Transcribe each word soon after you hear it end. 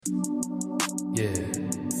Yeah,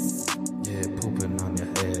 pooping on your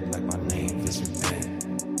head like my name is McMahon.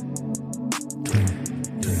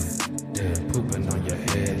 Yeah, pooping on your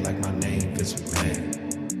head like my name is McMahon.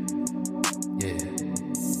 Yeah,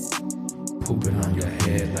 pooping on your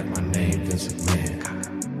head like my name is McMahon.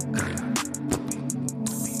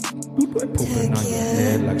 Pooping on your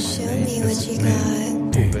head like my name is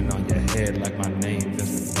McMahon. Pooping on your head like my name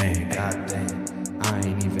is McMahon. Goddamn, I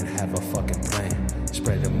ain't even have a fucking plan.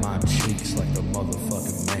 Spreading my cheeks like the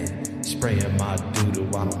motherfucking man. Spraying my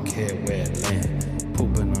doodle, I don't care where it land.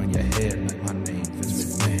 Pooping on your head like my name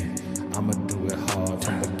is McMahon. I'ma do it hard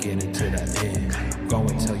from beginning to the end. Go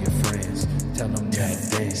and tell your friends, tell them that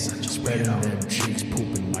dance. Spreading them cheeks,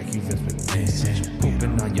 pooping like you Vince McMahon.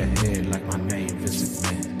 Pooping on your head like my name is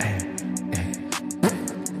McMahon.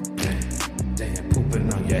 Damn,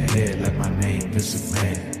 pooping on your head like my name is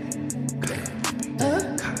McMahon.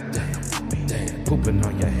 Damn, pooping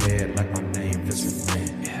on your head like my name is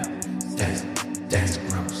McMahon. That's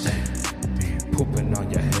gross. Damn, pooping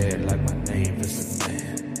on your head like my name is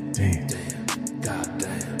McMahon. Damn,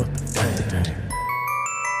 goddamn. What the fuck? Damn.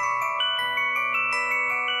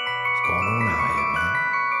 What's going on out here, man?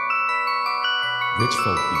 Rich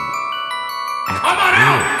folk be. Come on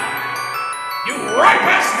out! You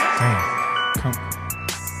rapist! Damn.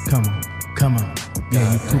 Come on.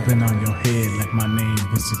 Yeah, you pooping on your head like my name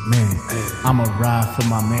is McMahon. I'ma ride for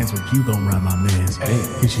my mans, but you gon' ride my mans.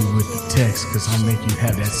 Hit you with the text, cause I'll make you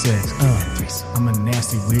have that sex. I'm a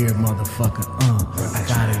nasty, weird motherfucker. I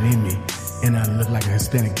got it in me, and I look like a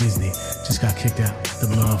Hispanic Disney. Just got kicked out the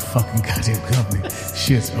motherfucking goddamn company.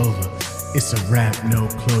 Shit's over. It's a rap, no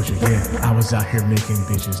closure, yeah. I was out here making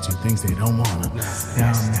bitches do things they don't wanna.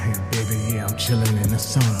 Now I'm out here, baby, yeah, I'm chilling in the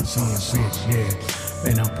sauna. Bitch, yeah.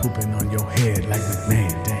 And I'm pooping on your head like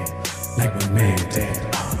McMahon, damn. Like McMahon, damn.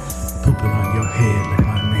 Pooping on your head like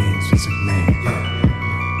my name's just McMahon.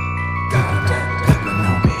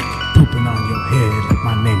 Pooping on your head like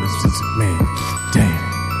my name is just McMahon.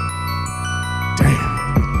 Damn.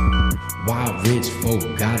 Why rich folk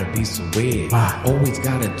gotta be so weird? Why? Always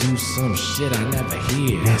gotta do some shit I never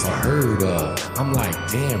hear or heard of. I'm like,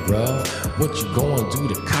 damn, bruh, what you going do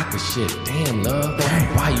to cock a shit? Damn, love,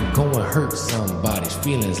 why you going hurt somebody's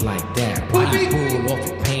feelings like that? Why you pull off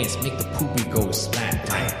your pants, make the poopy go slap?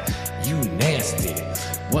 Like, you nasty.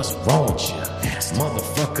 What's wrong with you?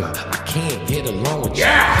 Motherfucker, I can't get along with you.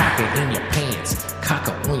 Cock it in your pants, cock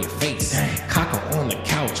it on your face, cock it on the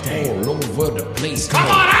couch, all over the place. Come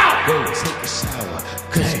on out! Go take a shower,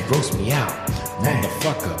 cause you gross me out.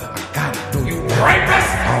 Motherfucker, I gotta do you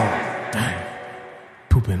Rapist! Damn.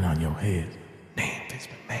 Pooping on your head. Damn, thanks,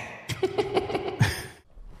 man.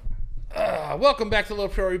 Welcome back to Low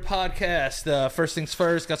Priority Podcast. First things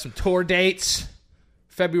first, got some tour dates.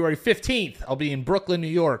 February 15th, I'll be in Brooklyn, New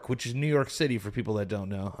York, which is New York City for people that don't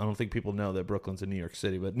know. I don't think people know that Brooklyn's in New York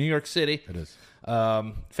City, but New York City. It is.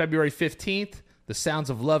 February 15th, The Sounds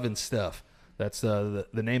of Love and Stuff. That's the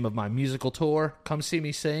name of my musical tour. Come see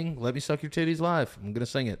me sing Let Me Suck Your Titties live. I'm going to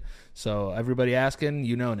sing it. So everybody asking,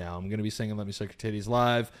 you know now. I'm going to be singing Let Me Suck Your Titties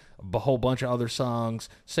live, a whole bunch of other songs,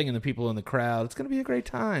 singing the people in the crowd. It's going to be a great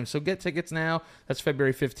time. So get tickets now. That's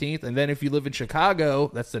February 15th. And then if you live in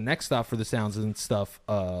Chicago, that's the next stop for the Sounds and Stuff,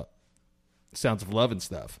 Sounds of Love and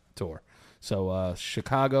Stuff tour. So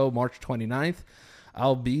Chicago, March 29th.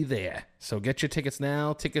 I'll be there. So get your tickets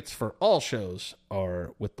now. Tickets for all shows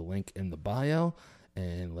are with the link in the bio.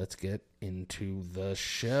 And let's get into the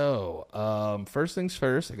show. First things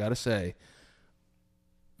first, I got to say,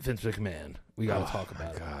 Vince McMahon. We got to talk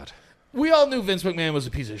about it. God. We all knew Vince McMahon was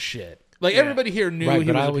a piece of shit. Like, everybody here knew he was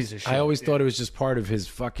a piece of shit. I always thought it was just part of his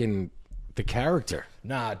fucking the character.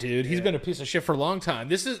 Nah, dude. He's been a piece of shit for a long time.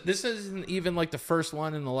 This isn't even like the first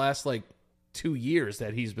one in the last like 2 years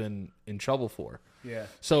that he's been in trouble for. Yeah.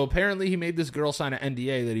 So apparently he made this girl sign an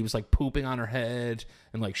NDA that he was like pooping on her head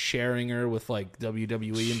and like sharing her with like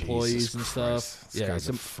WWE employees and stuff. This guy's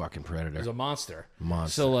a fucking predator. He's a monster.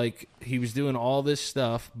 Monster. So like he was doing all this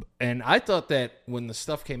stuff, and I thought that when the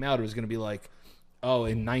stuff came out, it was going to be like, oh,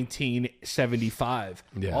 in 1975.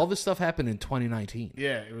 Yeah. All this stuff happened in 2019.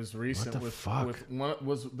 Yeah, it was recent. What the fuck?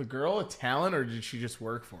 Was the girl a talent or did she just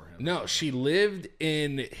work for him? No, she lived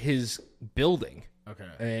in his building. Okay.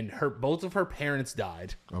 And both of her parents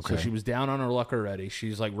died. Okay. So she was down on her luck already.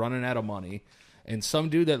 She's like running out of money. And some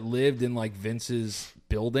dude that lived in like Vince's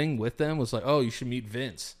building with them was like, "Oh, you should meet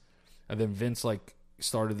Vince." And then Vince like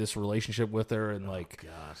started this relationship with her and like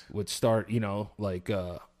would start, grooming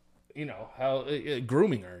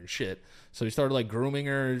her and shit. So he started like grooming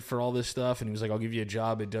her for all this stuff, and he was like, "I'll give you a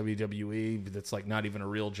job at WWE." That's like not even a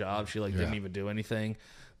real job. She like didn't even do anything,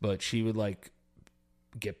 but she would like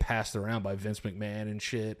get passed around by Vince McMahon and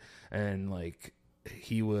shit, and like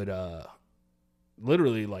he would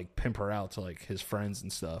literally like pimp her out to like his friends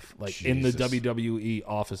and stuff, like in the WWE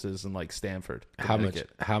offices in like Stamford. How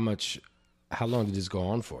long did this go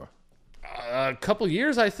on for? A couple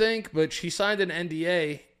years, I think, but she signed an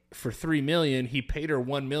NDA for $3 million. He paid her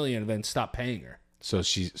 $1 million and then stopped paying her. So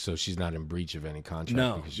she's not in breach of any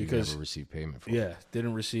contract because she never received payment for it. Yeah,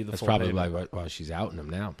 didn't receive the That's full probably payment. like why she's outing him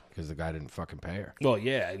now, because the guy didn't fucking pay her. Well,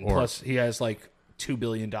 yeah, and plus he has like $2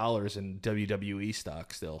 billion in WWE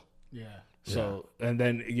stock still. Yeah. So, and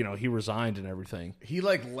then, you know, he resigned and everything. He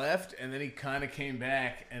like left and then he kind of came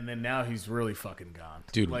back and then now he's really fucking gone.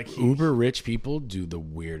 Dude, like uber rich people do the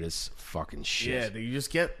weirdest fucking shit. Yeah, you just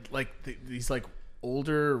get like these like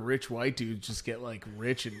older rich white dudes just get like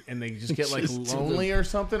rich and they just get like lonely or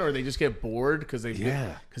something, or they just get bored because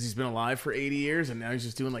because he's been alive for 80 years and now he's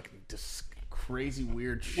just doing like this crazy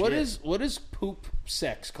weird shit. What is poop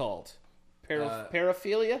sex called?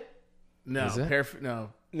 Paraphilia? No, Is it? No,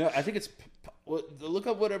 I think it's. Look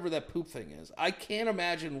up whatever that poop thing is. I can't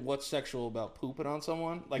imagine what's sexual about pooping on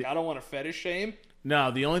someone. Like, I don't want to fetish shame. No,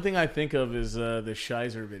 the only thing I think of is the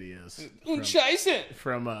Shizer videos Scheiße!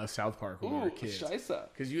 from South Park when we were kids. Scheiße.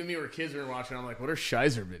 Because you and me were kids, we were watching. I'm like, what are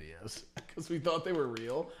Shizer videos? Because we thought they were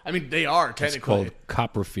real. I mean, they are It's technically. called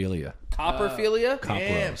coprophilia. Coprophilia?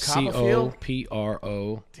 Damn, Copro.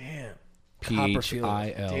 Copperfield? Damn.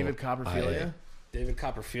 COPROPHIL. David Copperfield. David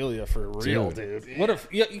Copperfilia for real, dude. What if?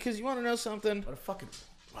 Yeah, because you want to know something? What a fucking.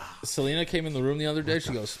 Selena came in the room the other day.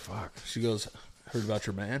 She goes, "Fuck." She goes, "Heard about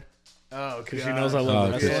your man?" Oh, because she knows I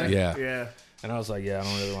love wrestling. Yeah. And I was like, "Yeah, I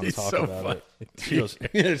don't really want to talk so about it." She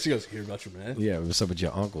goes, "Hear about your man?" Yeah, what's up with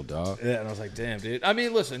your uncle, dog? Yeah, and I was like, "Damn, dude." I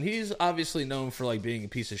mean, listen, he's obviously known for like being a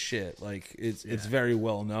piece of shit. Like it's very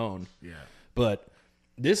well known. Yeah. But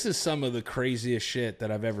this is some of the craziest shit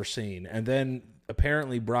that I've ever seen. And then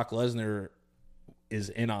apparently Brock Lesnar is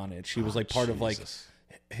in on it. She was like part of like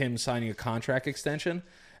him signing a contract extension,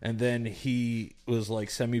 and then he was like,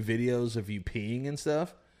 send me videos of you peeing and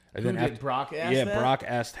stuff. And then did Brock ask that? Brock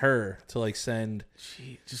asked her to like send.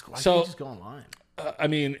 Why can't you just go online? I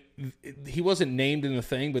mean, he wasn't named in the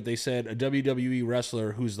thing, but they said a WWE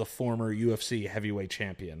wrestler who's the former UFC heavyweight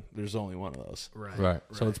champion. There's only one of those. Right.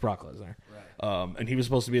 So it's Brock Lesnar. Right. And he was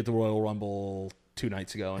supposed to be at the Royal Rumble 2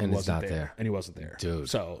 nights ago, and he wasn't there. And he wasn't there. Dude.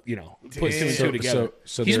 So, you know, put 2 and 2 together.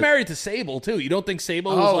 So he's married to Sable, too. You don't think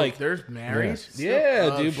Sable was like... they're married?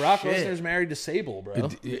 Yeah, dude. Brock Lesnar's married to Sable, bro.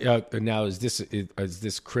 Now, is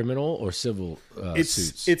this criminal or civil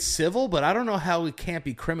suits? It's civil, but I don't know how it can't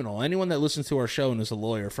be criminal. Anyone that listens to our show and is a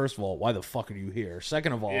lawyer, first of all, why the fuck are you here?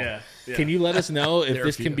 Second of all, can you let us know if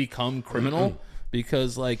this can become criminal?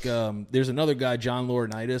 Because, like, there's another guy, John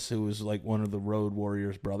Laurinaitis, who was, like, one of the Road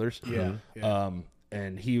Warriors brothers. Yeah.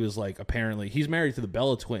 And he was, like, apparently... He's married to the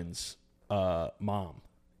Bella Twins' mom.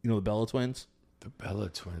 You know the Bella Twins? The Bella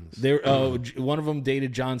Twins. One of them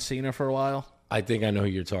dated John Cena for a while. I think I know who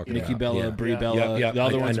you're talking about. Nikki Bella, Brie Bella. Yeah. The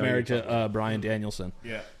other I one's know married to Bryan Danielson.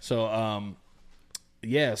 Yeah. So,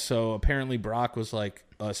 so apparently Brock was like,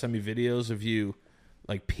 send me videos of you,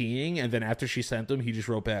 like, peeing. And then after she sent them, he just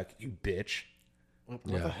wrote back, you bitch. What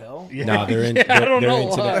the hell? Yeah. No, they're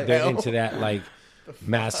into that like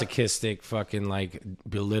masochistic fucking like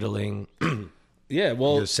belittling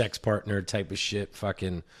your sex partner type of shit.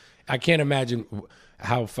 Fucking, I can't imagine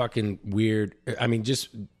how fucking weird. I mean, just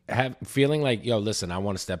feeling like, yo, listen, I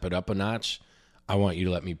want to step it up a notch. I want you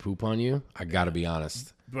to let me poop on you. I got to be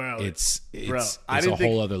honest. Bro, it's a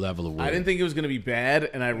whole other level of weird. I didn't think it was going to be bad,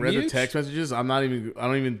 and I read the text messages. I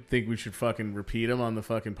don't even think we should fucking repeat them on the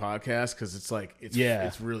fucking podcast, because it's like,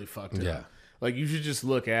 it's really fucked up. Yeah. Like, you should just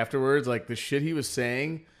look afterwards, like the shit he was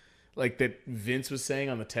saying, like that Vince was saying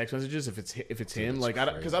on the text messages, if it's him, like,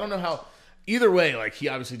 because I don't know how, either way, like, he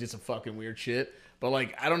obviously did some fucking weird shit, but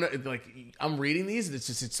like, I don't know, like, I'm reading these, and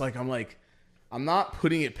it's like, I'm not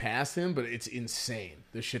putting it past him, but it's insane,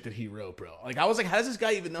 the shit that he wrote, bro. Like, I was like, how does this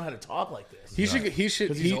guy even know how to talk like this? He's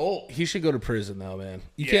old. He should go to prison though, man.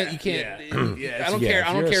 You can't. Yeah. I don't care.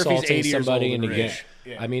 I don't care if he's 80 years old and rich.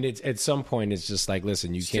 I mean, it's at some point, it's just like,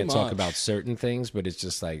 listen, you can't talk about certain things, but it's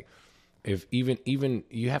just like, if even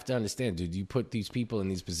you have to understand, dude, you put these people in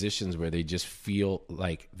these positions where they just feel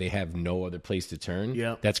like they have no other place to turn.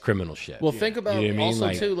 Yeah, that's criminal shit. Well, think about you know also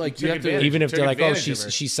like, too, like you have to, even if they're like, oh, she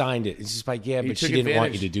signed it, it's just like, yeah, but she didn't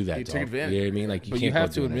want you to do that. Took advantage. You know what I mean? Like, you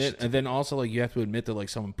have to admit, and then also like you have to admit that like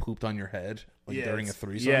someone pooped on your head during a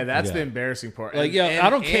threesome. Yeah, that's the embarrassing part. Like, I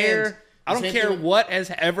don't care. I don't care what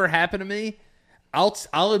has ever happened to me.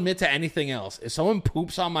 I'll admit to anything else. If someone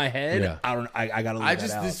poops on my head, I gotta leave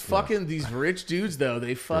that out. These rich dudes though,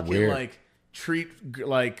 they fucking like treat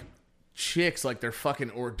chicks like they're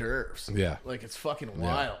fucking hors d'oeuvres. Yeah. Like it's fucking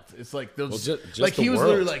wild. It's like those just like the he was world.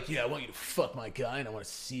 literally like, yeah, I want you to fuck my guy and I want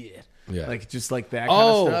to see it. Yeah. Like just like that kind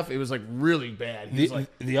of stuff. It was like really bad. He was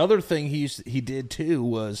like, The other thing he did too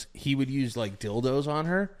was he would use like dildos on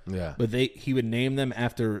her. Yeah. But he would name them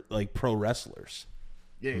after like pro wrestlers.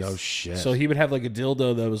 yeah, No shit. So he would have like a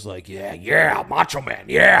dildo that was like, yeah, Macho Man,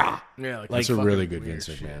 yeah. yeah, like That's a fucking really good weird Vince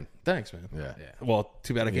shit. McMahon. Thanks, man. Yeah. Well,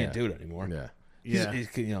 too bad I can't Yeah. do it anymore. Yeah. Yeah.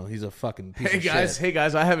 He's a fucking piece Hey of guys, shit.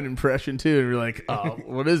 I have an impression too. And you're like, oh,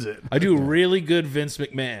 what is it? I do a really good Vince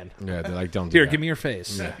McMahon. Yeah, they're like, don't do Here, that. give me your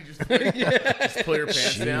face. Just pull your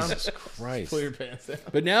pants down. Jesus Christ. Pull your pants down.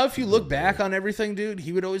 But now, if you look back on everything, dude,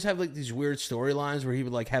 he would always have like these weird storylines where he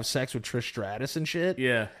would like have sex with Trish Stratus and shit.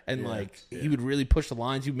 Yeah. and Yeah. like he would really push the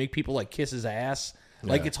lines. He would make people like kiss his ass.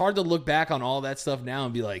 Like it's hard to look back on all that stuff now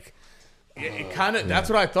and be like, It kind of. That's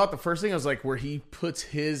what I thought. The first thing I was like, where he puts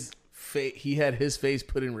his face. He had his face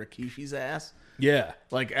put in Rikishi's ass, yeah,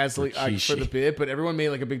 like as like for the bit. But everyone made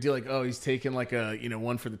like a big deal, like, oh, he's taking like a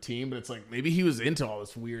one for the team. But it's like maybe he was into all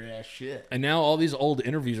this weird ass shit. And now all these old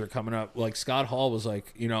interviews are coming up. Like Scott Hall was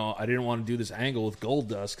like, I didn't want to do this angle with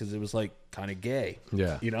Goldust because it was like kind of gay.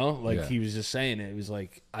 Yeah. Like he was just saying it. It was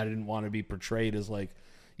like I didn't want to be portrayed as like,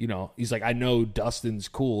 he's like, I know Dustin's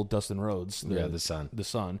cool, Dustin Rhodes, the son. the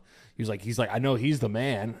son. He's like, I know he's the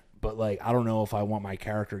man, but like I don't know if I want my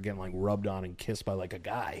character getting like rubbed on and kissed by like a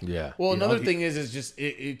guy. Yeah. Well, another thing is just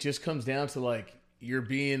it just comes down to like you're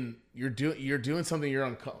doing something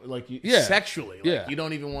you're sexually. Like, you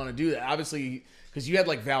don't even want to do that. Obviously, because you had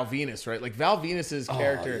like Val Venus, right? Like Val Venus's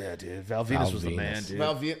character. Oh, yeah, dude. Val Venus was the man, dude.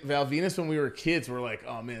 Val Venus, when we were kids, we're like,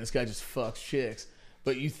 oh man, this guy just fucks chicks.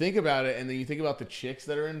 But you think about it, and then you think about the chicks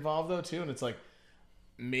that are involved though too, and it's like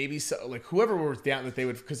maybe so, like whoever was down that they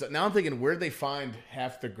would. Because now I'm thinking, where'd they find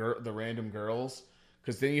half the random girls?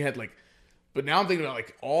 Because then you had like. But now I'm thinking about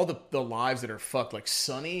like all the lives that are fucked. Like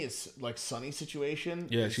Sunny's situation.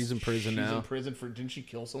 Yeah, she's in prison now. She's in prison for didn't she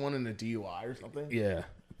kill someone in a DUI or something? Yeah.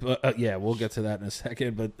 But we'll get to that in a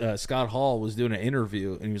second. But Scott Hall was doing an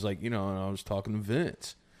interview, and he was like, and I was talking to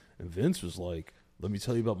Vince, and Vince was like, "Let me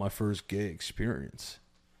tell you about my first gay experience."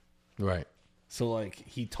 Right. So like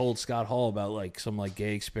he told Scott Hall about like some like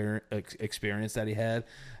gay experience that he had.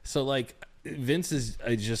 So like Vince is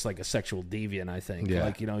just like a sexual deviant, I think. Yeah.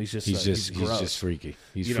 Like he's just He's gross. just freaky.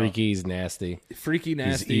 He's freaky. He's nasty. Freaky,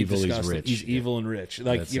 nasty, He's evil. He's disgusting. rich. He's evil and rich.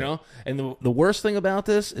 Like That's and the worst thing about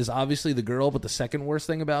this is obviously the girl, but the second worst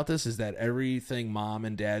thing about this is that everything mom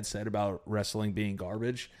and dad said about wrestling being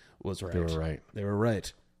garbage was right. They were right. They were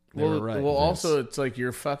right. They Well, were right. well, also it's like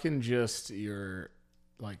you're fucking just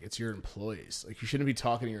it's your employees. Like you shouldn't be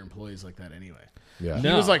talking to your employees like that anyway. Yeah. He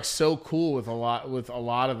was like so cool with a lot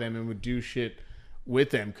of them and would do shit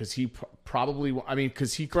with them because he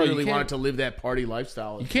clearly can't- wanted to live that party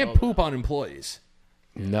lifestyle. You can't poop on employees.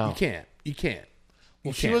 No. You can't.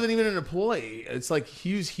 Well, she wasn't even an employee. It's like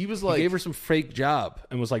he was like He gave her some fake job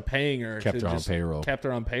and was like paying her. Kept to her on just- payroll. Kept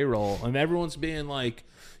her on payroll, and everyone's being like,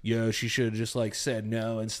 "Yo, she should have just like said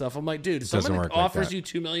no and stuff." I'm like, dude, if doesn't someone work like offers that. you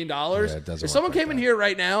 $2 million, Yeah, it doesn't if work someone like came in that. here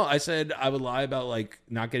right now, I said I would lie about like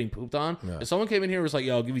not getting pooped on. Yeah. If someone came in here and was like,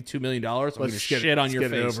 "Yo, I'll give you $2 million," I'm gonna Let's get it- shit on let's your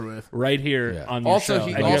get it face over with. right here Yeah. on your Also, show.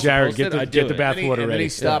 he- And also- you're Jared, supposed to, I'd get do the it. bath water and then ready. he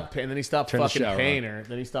stopped and then he stopped Turn the fucking shower paying on. her.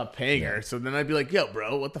 Then he stopped paying her. So then I'd be like, "Yo,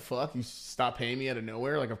 bro, what the fuck? You stop paying me out of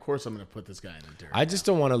nowhere? Like, of course I'm gonna put this guy in the dirt." I just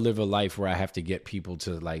don't want to live a life where I have to get people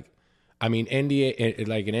to like. I mean, NDA,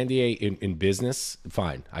 like an NDA in business,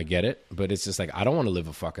 fine, I get it. But it's just like, I don't want to live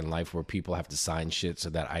a fucking life where people have to sign shit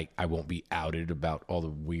so that I won't be outed about all the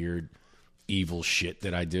weird, evil shit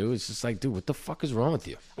that I do. It's just like, dude, what the fuck is wrong with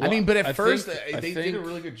you? I mean, but I at first think- they did a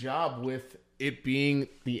really good job with it being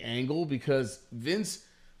the angle because Vince,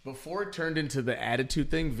 before it turned into the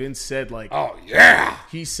attitude thing, Vince said like, Oh, yeah.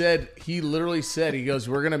 he literally said, he goes,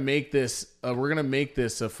 we're gonna make this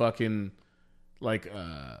a fucking like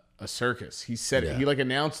a circus. He said Yeah. he like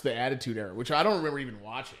announced the Attitude Era, which I don't remember even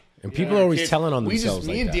watching. And people are always telling on Me themselves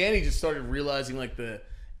like and that. Danny just started realizing like the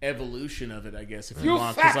evolution of it, I guess, if You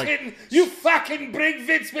want. 'Cause, like, fucking bring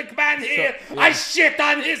Vince McMahon here. I shit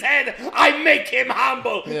on his head. I make him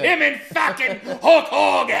humble. Him and fucking Hulk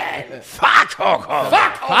Hogan. Fuck Hulk Hogan.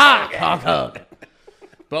 Fuck Hulk Hogan.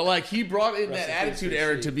 But like he brought in that Attitude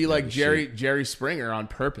Era to be like Jerry Springer on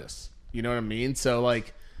purpose. You know what I mean? So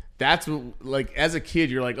like that's what, like as a kid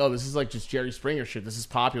you're like, oh, this is like just Jerry Springer shit. This is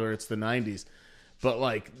popular. It's the 90s. But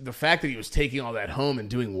like the fact that he was taking all that home and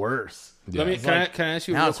doing worse. Can I ask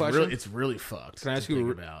you a Now real question? it's really fucked. Can I ask to you?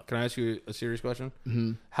 think about. Can I ask you a serious question?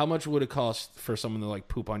 Mm-hmm. How much would it cost for someone to like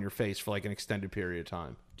poop on your face for like an extended period of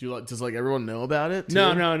time? Does like everyone know about it? too?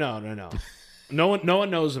 No. No one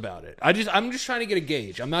knows about it. I'm just trying to get a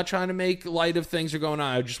gauge. I'm not trying to make light of things that are going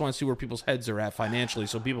on. I just want to see where people's heads are at financially,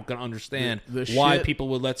 so people can understand why people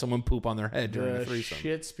would let someone poop on their head during a threesome. The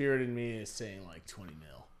shit spirit in me is saying like 20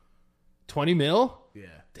 mil. 20 mil? Yeah.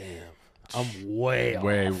 Damn. I'm way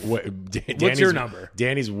off. What's your number?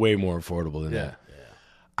 Danny's way more affordable than that. Yeah.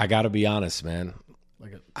 I got to be honest, man.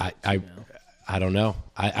 I don't know.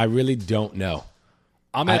 I really don't know.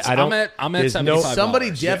 I'm at $75.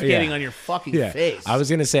 Somebody defecating on your fucking face. I was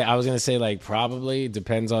gonna say like probably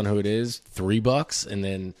depends on who it is. $3, and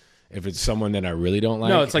then if it's someone that I really don't like,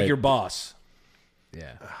 no, it's like your boss.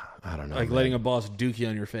 Yeah, I don't know, like man. Letting a boss duke you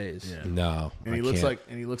on your face. Yeah. No, and he looks like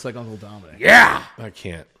Uncle Dominic. Yeah, I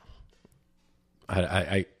can't.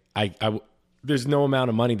 I there's no amount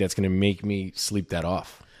of money that's gonna make me sleep that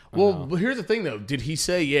off. Well, here's the thing though. Did he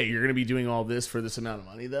say, yeah, you're gonna be doing all this for this amount of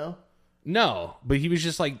money though? No, but he was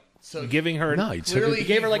just like giving her. No, he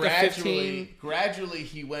gave her like a 15. Gradually,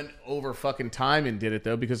 he went over fucking time and did it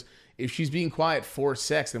though, because if she's being quiet for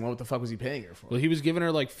sex, then what the fuck was he paying her for? Well, he was giving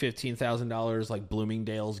her like $15,000, like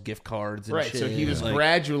Bloomingdale's gift cards and shit. So he was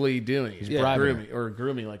gradually doing it.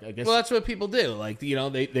 Grooming, like I guess. Well, that's what people do. Like,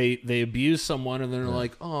 they abuse someone and they're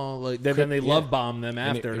like, oh, like then they love bomb them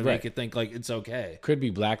after to make it think like it's okay. Could be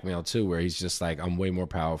blackmail too, where he's just like, I'm way more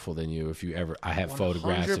powerful than you. If you ever, I have 100%.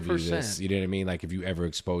 Photographs of you. This, you know what I mean? Like if you ever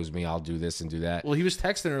expose me, I'll do this and do that. Well, he was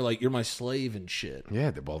texting her like, you're my slave and shit.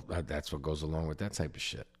 Yeah, well, that's what goes along with that type of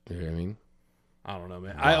shit. You know what I mean? I don't know,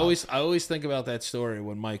 man. Wow. I always think about that story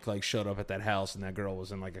when Mike like showed up at that house and that girl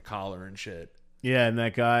was in like a collar and shit. Yeah, and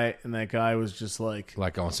that guy was just like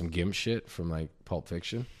on some gimp shit from like Pulp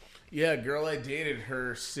Fiction. Yeah, girl I dated,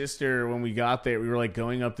 her sister, when we got there, we were like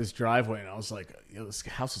going up this driveway and I was like, yo, this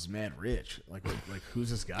house is mad rich. Like who's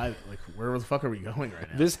this guy? Like where the fuck are we going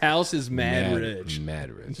right now? This house is mad rich.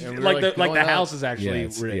 Mad rich. Like the house is actually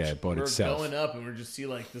rich. Yeah, but itself. We're going up and we're just see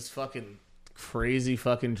like this fucking crazy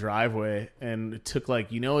fucking driveway, and it took like,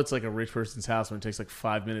 it's like a rich person's house when it takes like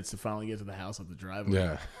 5 minutes to finally get to the house up the driveway.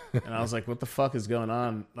 Yeah. And I was like, what the fuck is going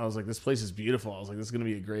on? I was like, this place is beautiful. I was like, this is gonna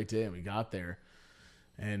be a great day. And we got there,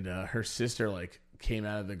 and her sister like came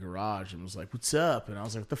out of the garage and was like, what's up? And I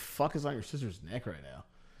was like, what the fuck is on your sister's neck right now?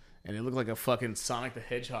 And it looked like a fucking Sonic the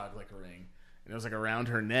Hedgehog like a ring, and it was like around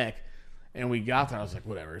her neck. And we got there. I was like,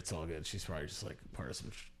 whatever, it's all good. She's probably just like part of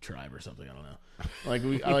some tribe or something. I don't know. Like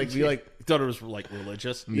we thought it was like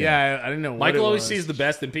religious. Yeah, I didn't know. Michael always sees the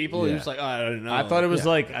best in people. He was like, oh, I don't know. I thought it was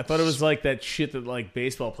like that shit that like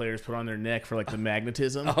baseball players put on their neck for like the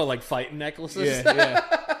magnetism. Oh, like fighting necklaces. Yeah.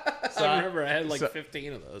 So I remember I had like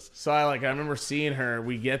 15 of those. So I remember seeing her.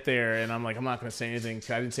 We get there, and I'm like, I'm not gonna say anything.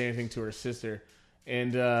 I didn't say anything to her sister.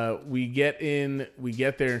 And we get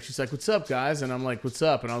there, and she's like, "What's up, guys?" And I'm like, "What's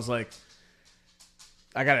up?" And I was like,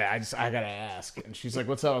 I gotta ask. And she's like,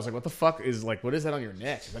 what's up? I was like, what the fuck is like, what is that on your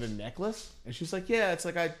neck? Is that a necklace? And she's like, yeah, it's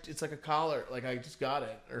like a collar. Like I just got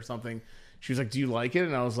it or something. She was like, do you like it?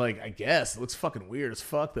 And I was like, I guess. It looks fucking weird as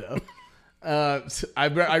fuck though. So I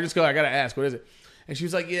just go, I gotta ask, what is it? And she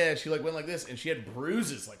was like, yeah. She like went like this, and she had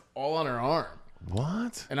bruises like all on her arm.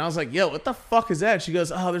 What? And I was like, yo, what the fuck is that? She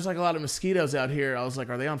goes, oh, there's like a lot of mosquitoes out here. I was like,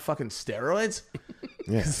 are they on fucking steroids?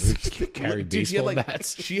 Yeah, carry baseball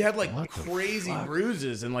bats. She had like crazy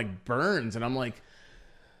bruises and like burns, and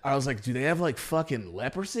I was like, do they have like fucking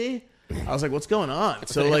leprosy? I was like, what's going on?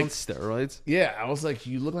 So like steroids. Yeah, I was like,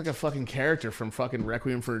 you look like a fucking character from fucking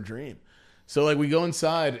Requiem for a Dream. So like we go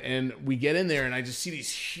inside and we get in there, and I just see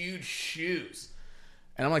these huge shoes.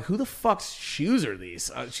 And I'm like, who the fuck's shoes are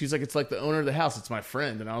these? She's like, it's like the owner of the house. It's my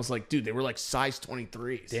friend. And I was like, dude, they were like size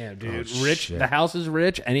 23s. Damn, dude. Rich. Shit. The house is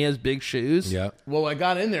rich, and he has big shoes. Yeah. Well, I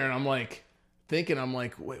got in there, and I'm like, thinking,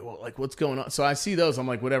 wait, well, like, what's going on? So I see those. I'm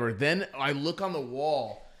like, whatever. Then I look on the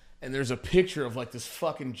wall, and there's a picture of like this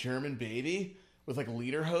fucking German baby with like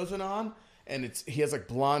lederhosen on. And he has like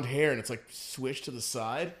blonde hair, and it's like swished to the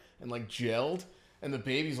side and like gelled. And the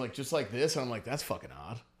baby's like just like this. And I'm like, that's fucking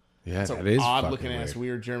odd. Yeah, it's an odd looking ass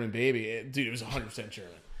weird German baby. Dude, it was 100%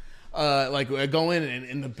 German. Like I go in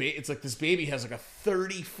and it's like this baby has like a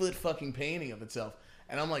 30-foot fucking painting of itself,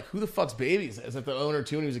 and I'm like, who the fuck's baby is that? Is that the owner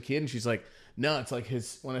too when he was a kid? And she's like, no, it's like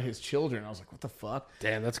one of his children. I was like, what the fuck?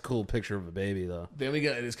 Damn, that's a cool picture of a baby though. Then it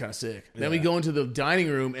is kind of sick. Yeah. Then we go into the dining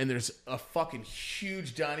room, and there's a fucking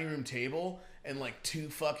huge dining room table and like two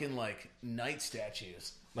fucking like knight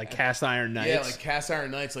statues. Like cast iron knights? Yeah, like cast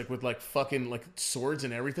iron knights, like with like fucking like swords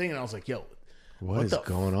and everything. And I was like, yo, what is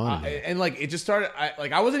going on? And like it just started,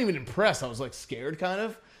 I wasn't even impressed. I was like scared kind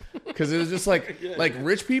of. Because it was just like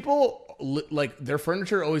rich people like their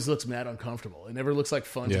furniture always looks mad uncomfortable. It never looks like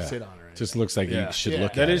fun to sit on or anything. Just looks like you should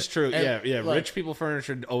look at That it. is true. And, yeah. like, Rich people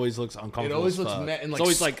furniture always looks uncomfortable. It always looks and like, it's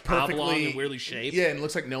always like perfectly oblong and weirdly shaped. Yeah, and it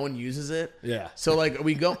looks like no one uses it. Yeah. So like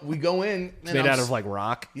we go in. It's made out of like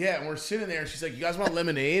rock. Yeah, and we're sitting there, and she's like, "You guys want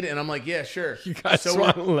lemonade?" And I'm like, "Yeah, sure." You guys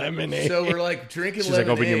want lemonade? So we're like drinking She's lemonade.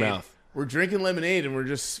 like, "Open your mouth." We're drinking lemonade, and we're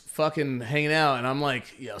just fucking hanging out. And I'm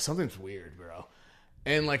like, "Yo, something's weird, bro."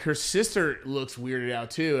 And like her sister looks weirded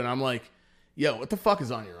out too, and I'm like, "Yo, what the fuck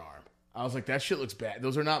is on your arm?" I was like, "That shit looks bad.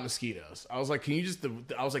 Those are not mosquitoes." I was like, "Can you just?"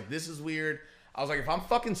 I was like, "This is weird." I was like, "If I'm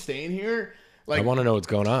fucking staying here." Like, I want to know what's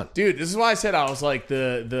going on, dude. This is why I said I was like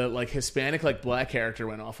the like Hispanic like black character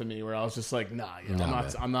went off of me, where I was just like, I'm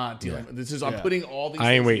not dealing with this. I'm putting all these.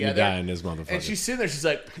 I ain't things waiting together. to die in this motherfucker. And she's sitting there, she's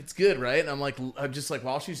like, "It's good, right?" And I'm just like,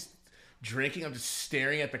 while she's drinking, I'm just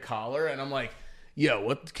staring at the collar, and I'm like, "Yo,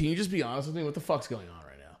 what? Can you just be honest with me? What the fuck's going on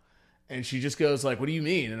right now?" And she just goes like, "What do you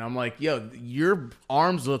mean?" And I'm like, "Yo, your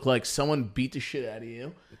arms look like someone beat the shit out of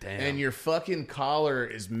you." Damn. And your fucking collar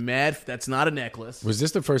is mad. That's not a necklace. Was this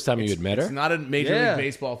the first time you had met her? It's not a Major League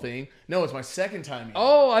Baseball thing. No, it's my second time.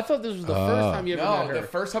 Oh, I thought this was the first time you ever met her. The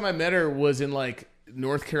first time I met her was in like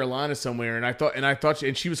North Carolina somewhere, and I thought,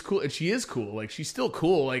 and she was cool, and she is cool. Like she's still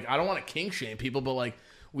cool. Like I don't want to kink shame people, but like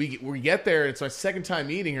we get there, and it's my second time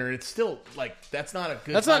meeting her. And it's still like that's not a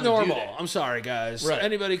good. That's time not to do normal. that. I'm sorry, guys. Right.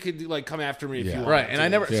 Anybody could like come after me if you want. Right, and I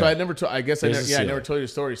never. So I never. I guess I never told you the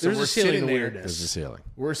story. So There's we're a ceiling sitting to there. weirdness. There's a ceiling.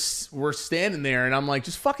 We're standing there, and I'm like,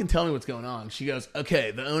 just fucking tell me what's going on. She goes,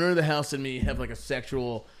 "Okay, the owner of the house and me have like a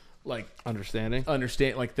sexual like Understand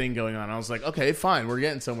like thing going on." I was like, "Okay, fine, we're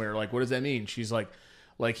getting somewhere." Like, what does that mean? She's like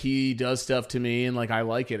he does stuff to me, and like I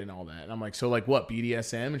like it and all that. And I'm like, "So like what,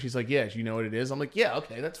 BDSM?" And she's like, "Yeah, you know what it is." I'm like, "Yeah,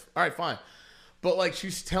 okay, that's all right, fine." But like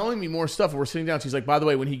she's telling me more stuff. We're sitting down. She's like, "By the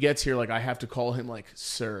way, when he gets here, like I have to call him like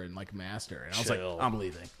sir and like master." And I was like, "I'm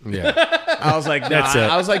leaving." Yeah. I was like, nah. That's it.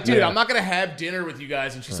 I was like, dude, I'm not gonna have dinner with you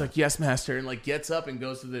guys. And she's like, "Yes, master," and like gets up and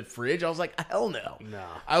goes to the fridge. I was like, hell no. No.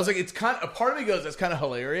 I was like, it's kind of a part of me goes, that's kind of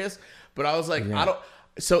hilarious. But I was like, I don't.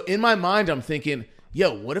 So in my mind, I'm thinking,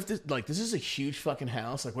 yo, what if this is a huge fucking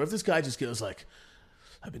house? Like, what if this guy just goes like,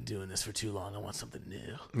 "I've been doing this for too long. I want something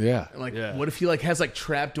new." Yeah. And like, what if he like has like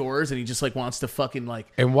trap doors and he just like wants to fucking like.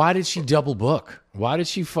 And why did she double book? Why did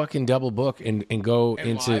she fucking double book and go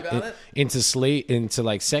And lie about it? into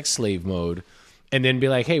like sex slave mode, and then be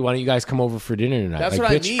like, "Hey, why don't you guys come over for dinner tonight?" That's like,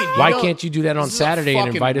 what I bitch, mean. Why can't you do that on This is a Saturday and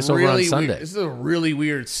fucking invite us over on really Sunday? weird- this is a really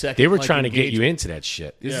weird second. They were like, trying to get you engagement. into that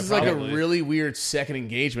shit. This is like a really weird second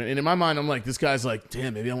engagement. And in my mind, I'm like, this guy's like,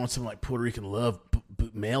 damn, maybe I want some like Puerto Rican love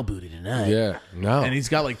male booty tonight. Yeah, no. And he's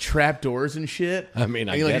got like trap doors and shit. I mean,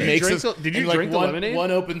 and he like get it. makes Did you us. drink did you and, like, drink the lemonade? One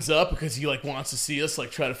opens up because he like wants to see us like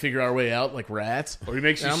try to figure our way out like rats. Or he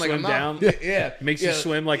makes you And I'm like, swim I'm not- down. Yeah, Makes you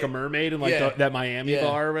swim like a mermaid in like that Miami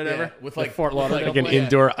bar or whatever. with like Fort Lauderdale. Like an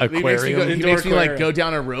indoor He makes me, aquarium. he Indoor makes me like aquarium. go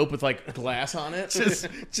down a rope with like glass on it.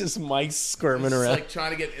 just Mike squirming Just, around. like trying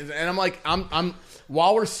to get, and I'm like, I'm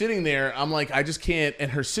while we're sitting there, I'm like, I just can't. And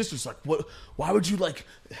her sister's like, "What? Why would you like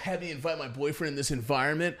have me invite my boyfriend in this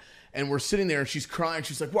environment?" And we're sitting there, and she's crying.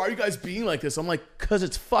 She's like, "Why are you guys being like this?" I'm like, "Cause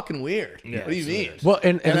it's fucking weird." Yeah, what do you mean? Well,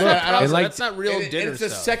 and look, I was and like, like that's not real And dinner it's the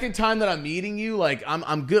stuff. second time that I'm meeting you. Like,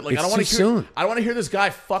 I'm good. Like, It's I don't want too to hear. soon. I don't want to hear this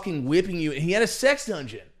guy fucking whipping you. And he had a sex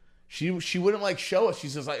dungeon. She wouldn't like show us. She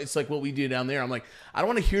says like, it's like what we do down there. I'm like, I don't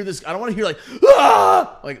want to hear this. I don't want to hear like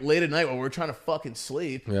like late at night while we're trying to fucking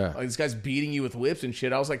sleep. Yeah. Like this guy's beating you with whips and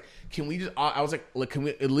shit. I was like, can we just? I was like, look, can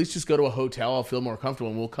we at least just go to a hotel? I'll feel more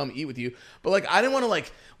comfortable and we'll come eat with you. But like, I didn't want to like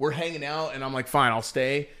we're hanging out and I'm like, fine, I'll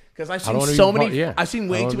stay because I've don't seen wanna so be many. part- yeah. I've seen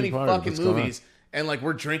I way don't too wanna many be part of it. fucking What's going on? movies. And like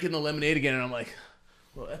we're drinking the lemonade again, and I'm like,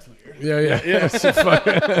 well, that's weird. yeah. Like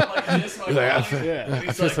this, my body. And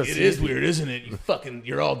he's like, it is weird, isn't it?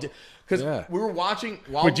 You're all because Yeah. we were watching.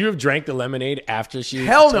 While, Would you have drank the lemonade after she?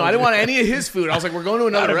 Hell no, told I didn't you? want any of his food. I was like, we're going to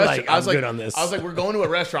another I'd have restaurant. like, I was I'm like, good on this. I was like, we're going to a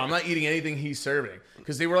restaurant. I'm not eating anything he's serving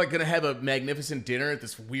because they were like going to have a magnificent dinner at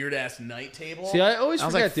this weird ass night table. See, I always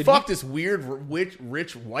was forget, like, did fuck he- this weird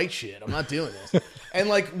rich white shit. I'm not doing this. And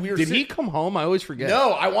like we were. Did he come home? I always forget.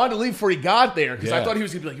 No, I wanted to leave before he got there because I Yeah. thought he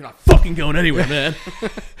was gonna be like, "You're not fucking going anywhere, man."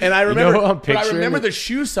 And I remember, who I'm but I picturing? remember the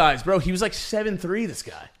shoe size, bro. He was like 7'3", this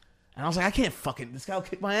guy, and I was like, "I can't fucking. This guy will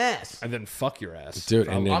kick my ass." And then fuck your ass. dude.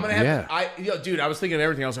 And then, I'm gonna have. yeah. Dude, I was thinking of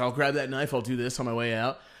everything. I was like, "I'll grab that knife. I'll do this on my way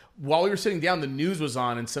out." While we were sitting down, the news was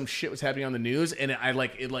on, and some shit was happening on the news, and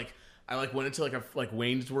I I like went into like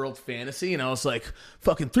Wayne's World fantasy, and I was like,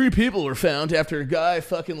 fucking 3 people were found after a guy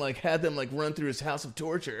fucking like had them like run through his house of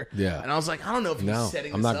torture. Yeah. And I was like, I don't know if he's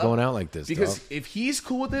setting I'm this not up. going out like this, Because dog. if he's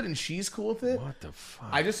cool with it and she's cool with it, What the fuck?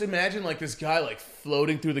 I just imagine like this guy like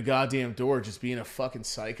floating through the goddamn door just being a fucking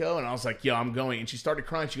psycho. And I was like, yo, I'm going. And she started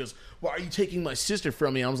crying. She goes, why are you taking my sister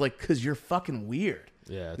from me? And I was like, because you're fucking weird.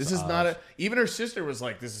 Yeah, this is not a. Even her sister was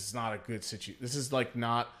like, "This is not a good situation. This is like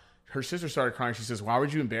not." Her sister started crying. She says, "Why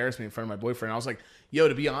would you embarrass me in front of my boyfriend?" And I was like, "Yo,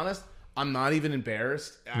 to be honest, I'm not even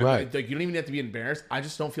embarrassed. Right? Like you don't even have to be embarrassed. I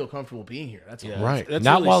just don't feel comfortable being here. That's all." Right. That's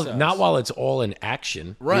Not really while it's all in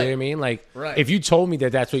action. Right. You know what I mean? Like, Right. if you told me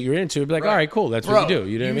that that's what you're into, I'd be like, all right, cool. That's what you do.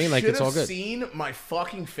 You know what I mean? Like, it's all good. You should have seen my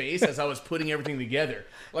fucking face as I was putting everything together.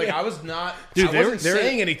 Like, I was not... Dude, I wasn't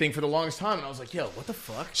saying anything for the longest time, and I was like, yo, what the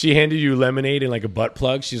fuck? She handed you lemonade and like a butt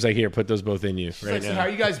plug. She's like, here, put those both in you She's right like, so now. how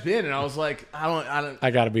you guys been? And I was like, I don't... I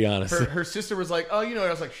got to be honest. Her sister was like, oh, you know what?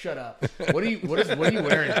 I was like, shut up. What are you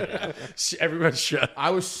wearing today? Everyone shut.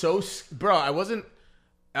 I was so... Bro, I wasn't...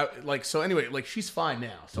 so anyway, like she's fine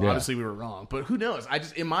now. So Yeah. obviously we were wrong. But who knows? I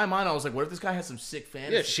just in my mind I was like, what if this guy has some sick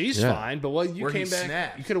fantasy? Yeah, she's Yeah. fine, but what you Where he came back?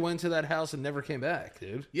 snapped. You could have went to that house and never came back,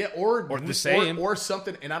 dude. Yeah, or the same. or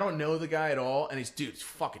something. And I don't know the guy at all. And he's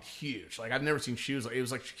fucking huge. Like I've never seen shoes. Like it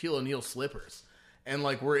was like Shaquille O'Neal slippers. And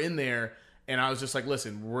like we're in there, and I was just like,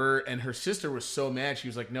 listen, and her sister was so mad. She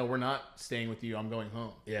was like, no, we're not staying with you. I'm going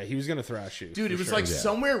home. Yeah, he was gonna thrash you, Dude, it was like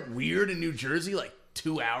somewhere weird in New Jersey, like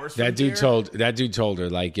 2 hours. From That dude here. told her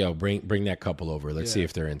like, yo, bring that couple over. Let's see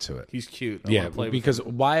if they're into it. He's cute. I Yeah, wanna play with because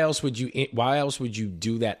him. why else would you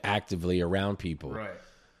do that actively around people? Right.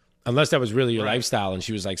 Unless that was really your lifestyle and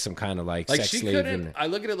she was like some kind of like sex she slave. couldn't. And, I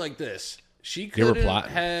look at it like this: she They were couldn't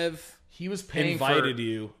plotting. have He was paying invited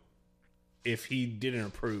you if he didn't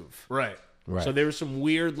approve. Right. right. So there was some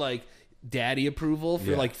weird like daddy approval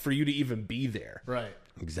for you to even be there. Right.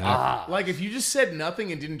 exactly. Like if you just said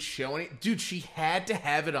nothing and didn't show any, dude, she had to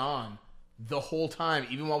have it on the whole time,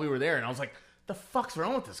 even while we were there. And I was like, the fuck's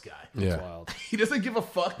wrong with this guy? Yeah. Wild. He doesn't give a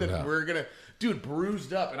fuck that we're gonna, dude,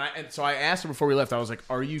 bruised up. And so I asked her before we left. I was like,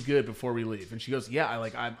 "Are you good before we leave?" And she goes, "Yeah,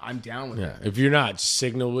 I'm down with Yeah. it." If you're not,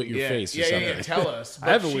 signal with your face or something. Yeah. Tell us.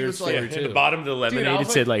 I have a But she weird was like- story, too. At the bottom of the Dude, lemonade, I was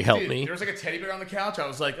it said like, help dude, me. There was like a teddy bear on the couch. I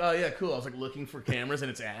was like, oh yeah, cool. I was like looking for cameras in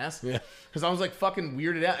its ass. Yeah. Because I was like fucking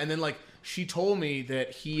weirded out. And then like she told me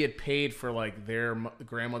that he had paid for like their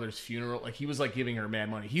grandmother's funeral. Like he was like giving her mad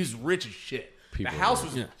money. He was rich as shit. People the house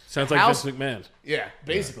was Sounds the like house, Vince McMahon. Yeah,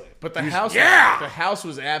 basically. But the house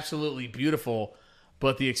was absolutely beautiful,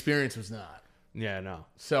 but the experience was not. Yeah, no.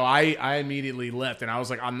 So I immediately left, and I was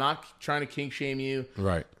like, I'm not trying to kink shame you.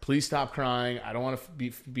 Right. Please stop crying. I don't want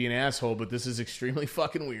to be an asshole, but this is extremely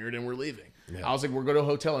fucking weird, and we're leaving. Yeah. I was like, we're going to a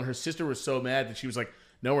hotel, and her sister was so mad that she was like,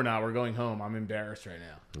 no, we're not. We're going home. I'm embarrassed right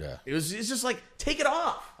now. Yeah. It's just like, take it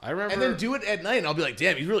off. I remember- And then do it at night, and I'll be like,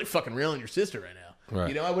 damn, he's really fucking railing your sister right now. Right.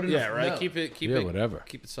 You know, I wouldn't Yeah, have right. known. Keep it. whatever.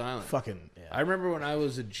 Keep it silent. Fucking, yeah. I remember when I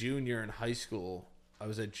was a junior in high school, I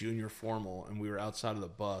was at junior formal, and we were outside of the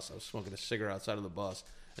bus. I was smoking a cigarette outside of the bus,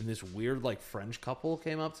 and this weird like French couple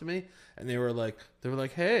came up to me, and they were like,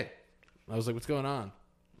 "Hey," I was like, "What's going on?"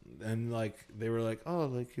 And like they were like, "Oh,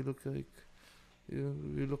 like you look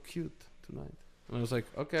cute tonight," and I was like,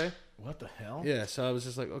 "Okay." What the hell? Yeah, so I was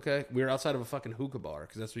just like, okay. We were outside of a fucking hookah bar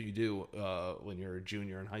because that's what you do when you're a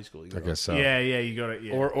junior in high school. You go I to- guess so. Yeah, you go to,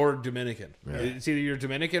 yeah. Or Dominican. It's either you're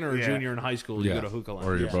Dominican or a Yeah. junior in high school. You Yeah. go to hookah lounge.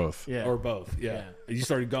 Or you're Yeah. both. Yeah. Or both. Yeah. You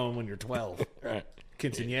started going when you're 12. Right.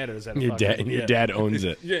 Quinceañeras at a Your fucking, dad, your dad owns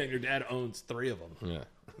it. Yeah, and your dad owns 3 of them. Yeah.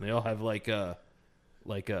 And they all have like that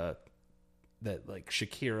like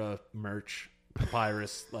Shakira merch.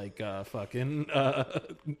 Papyrus, like fucking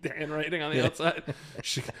handwriting on the outside.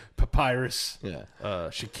 Papyrus,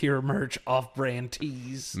 Shakira merch, off-brand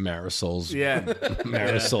tees. Marisol's, Yeah.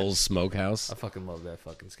 Marisol's Smokehouse. I fucking love that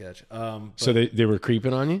fucking sketch. So they were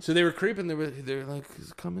creeping on you? So they were creeping. They were like,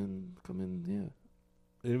 come in, yeah.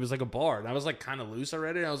 And it was like a bar, and I was like kind of loose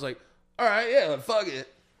already. And I was like, all right, yeah, fuck it.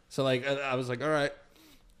 So like I was like, all right.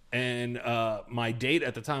 And my date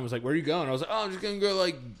at the time was like, where are you going? I was like, oh, I'm just gonna go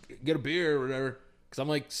like get a beer or whatever. Because I'm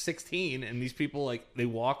like 16, and these people like they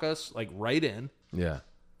walk us like right in, Yeah.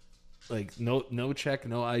 like no check,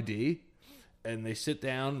 no ID. And they sit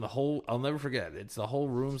down. I'll never forget. It's the whole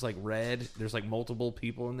room's like red. There's like multiple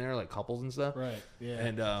people in there, like couples and stuff. Right. Yeah.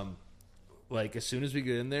 And like as soon as we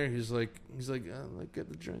get in there, he's like, get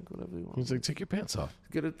the drink, whatever you want. He's like, take your pants off.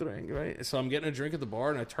 Get a drink, right? So I'm getting a drink at the bar,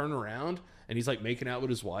 and I turn around, and he's like making out with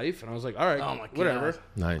his wife, and I was like, all right, Oh my God. whatever.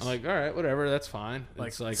 Nice. I'm like, all right, whatever, that's fine. like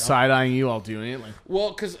It's like side eyeing you while doing it. Like, well,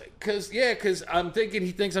 because I'm thinking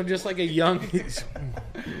he thinks I'm just like a young,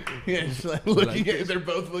 yeah, just like looking at, they're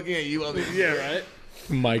both looking at you while they yeah, right.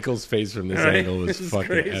 Michael's face from this angle was fucking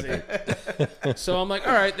crazy. epic. So I'm like,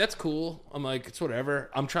 all right, that's cool. I'm like, it's whatever.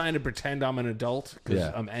 I'm trying to pretend I'm an adult because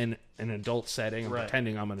I'm in an adult setting. I'm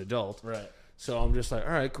pretending I'm an adult. Right. So I'm just like,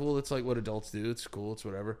 all right, cool. It's like what adults do. It's cool. It's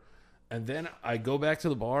whatever. And then I go back to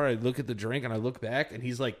the bar. I look at the drink and I look back and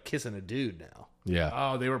he's like kissing a dude now. Yeah.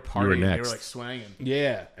 Oh, they were partying. They next. were like swanging.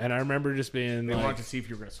 Yeah. And I remember just being They like, wanted to see if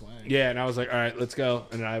you were gonna swang. yeah. And I was like, all right, let's go.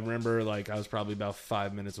 And I remember like I was probably about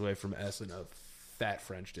 5 minutes away from S and a fat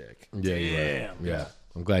French dick. Yeah, you were. Yeah.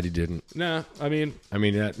 I'm glad you didn't. No, I mean,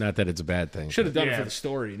 not that it's a bad thing. should have done it Yeah. for the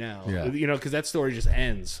story now. Yeah. You know, because that story just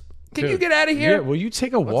ends. Can Dude. you get out of Yeah, here? will you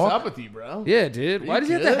take a What's walk? up with you, bro? Yeah, dude. Why does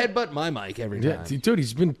he have good? to headbutt my mic every time? Yeah, dude,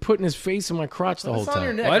 he's been putting his face in my crotch the whole What's on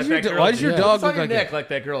your time. neck? Why does like your that why girl does your did? dog What's on look your like neck a, like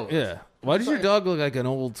that girl? yeah? Why does your dog look like an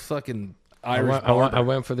old fucking I Irish went, barber? I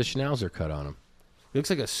went for the schnauzer cut on him. He looks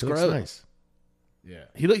like a Looks scrub. nice. Yeah.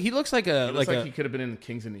 He looks like a It looks like a he could have been in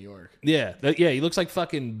Kings of New York. yeah he looks like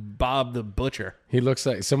fucking Bob the Butcher. He looks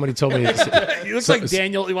like somebody told me. He looks like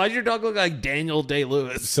Daniel. Why does your dog look like Daniel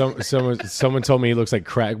Day-Lewis? Someone told me he looks like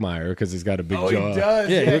Cragmire because he's got a big jaw. does.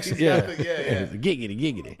 Yeah, he looks- he's yeah. got the- yeah.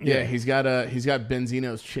 Giggity. Yeah, he's got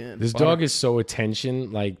Benzino's chin. This dog is so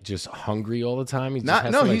attention, like just hungry all the time. He just Not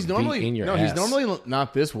has no, to, like, he's beat normally in your he's ass. normally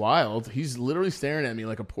not this wild. He's literally staring at me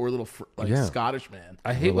like a poor little Yeah. Scottish man.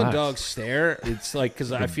 I hate when Relax. dogs stare. It's like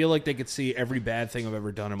because I feel like they could see every bad thing I've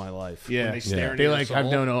ever done in my life. Yeah, when they stare. Yeah. into They your like I've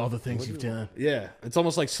soul. known all the things you've done. Yeah, it's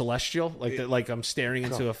almost like celestial, like that. Like I'm staring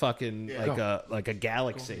into a fucking like a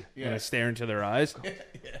galaxy when I stare into their eyes.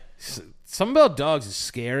 Something about dogs is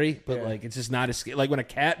scary, but like it's just not as scary. Like when a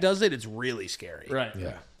cat does it, it's really scary. Right.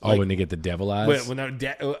 Yeah. Oh, when they get the devil eyes. When I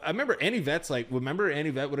remember Annie Vet's like, Annie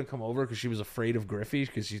Vet wouldn't come over because she was afraid of Griffey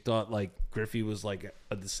because she thought like Griffey was like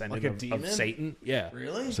a descendant Like a of demon? Satan. Yeah,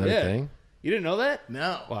 Really? Is that yeah. a thing? You didn't know that?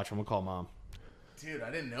 No. Watch, I'm gonna call mom. Dude, I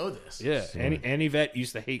didn't know this. Yeah, Annie Vet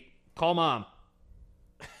used to hate. Call mom.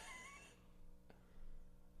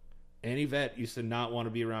 Annie Vet used to not want to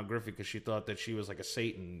be around Griffey because she thought that she was like a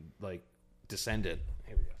Satan like descendant.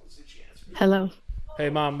 Here we go. Let's see if she answers. Hello. Hey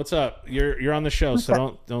mom, what's up? You're on the show,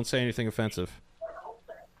 so don't say anything offensive.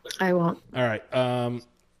 I won't. All right.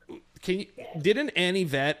 Didn't Annie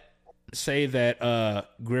Vet say that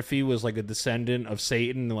Griffey was like a descendant of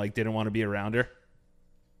Satan and like didn't want to be around her?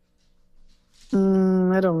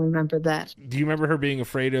 I don't remember that. Do you remember her being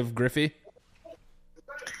afraid of Griffey?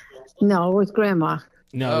 No, it was Grandma.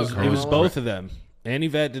 No, it was both of them. Annie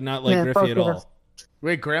Vet did not like Yeah, Griffey both at of them. all.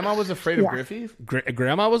 Wait, Grandma was afraid of Yeah. Griffey?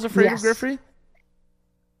 Grandma was afraid of Yes. Griffey?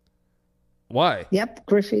 Why? Yep,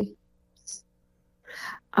 Griffey.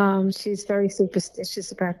 She's very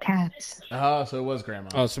superstitious about cats. Oh, so it was Grandma.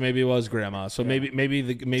 Oh, so maybe it was Grandma. So maybe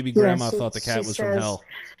Grandma she- thought the cat she was from says- hell.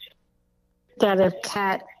 That a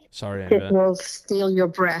cat Sorry, Annie it Vet. will steal your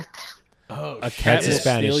breath. Oh, A shit. cat That's a will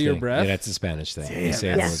Spanish steal your thing. breath? Yeah, that's a Spanish thing. Damn, You say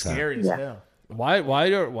it all the that's time. scary as Yeah. hell. Why? Why?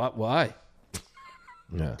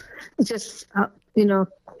 Yeah. Just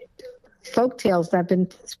folk tales that have been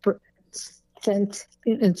sent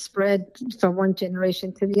and spread from one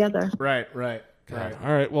generation to the other. Right. All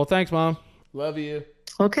right. Well, thanks, Mom. Love you.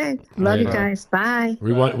 Okay, love you Right. guys. Bye.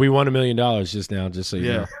 We won $1 million just now, just so you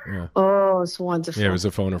Yeah. know. Yeah. Oh, it's wonderful. Yeah, it was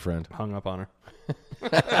a phone a friend. Hung up on her.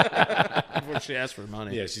 Before she asked for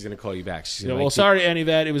money. Yeah, she's gonna call you back. She's Yeah, gonna well, like, sorry, Annie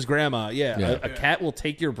Vet. It was Grandma. Yeah, Yeah. A cat will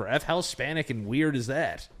take your breath. How Hispanic and weird is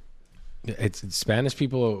that? it's Spanish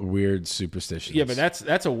people are weird superstitions. Yeah, but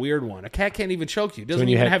that's a weird one. A cat can't even choke you. Doesn't when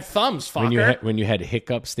you even had- have thumbs, fucker. when you had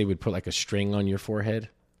hiccups, they would put like a string on your forehead,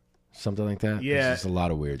 something like that. Yeah. There's just a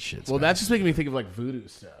lot of weird shit. Well, that's just making me think of like voodoo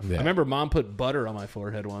stuff. Yeah. I remember Mom put butter on my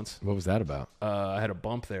forehead once. What was that about? I had a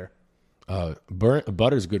bump there.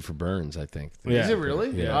 Butter's good for burns, I think. Yeah. Is it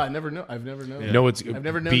really? Yeah. Oh, I never know. I've never known. You know what's I've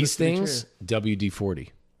never known bee this to be stings? WD-40,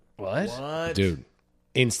 What? What? dude.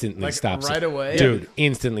 Instantly Like, stops right it. away? dude.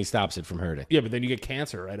 Instantly stops it from hurting. Yeah, but then you get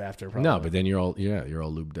cancer right after. Probably. No, but then you're all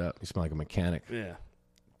lubed up. You smell like a mechanic, yeah.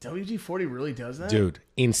 WD-40 really does that? dude.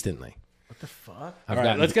 Instantly. What the fuck? I've All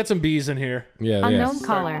right, let's get some bees in here. yeah. Unknown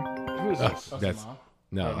caller. Who is this? That's Mom?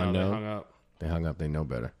 no, Oh, no, they unknown. hung up. They hung up. They know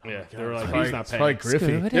better. Yeah, they were like, Probably- he's not it's probably paying.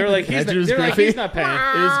 Griffey. They were like, Can I he's not, do this, they're like, Griffey? he's not paying.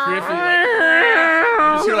 It was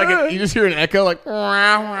Griffey. You just hear an echo like.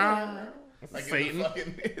 Like Satan.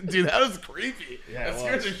 Dude, that was creepy. Yeah, that it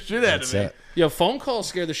scared was. the shit out That's of me. it. Yo, phone calls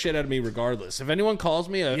scare the shit out of me regardless. If anyone calls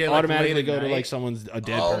me, I Yeah, like automatically late at go to night. like someone's a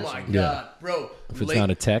dead Oh person. my god, Yeah. bro! If it's not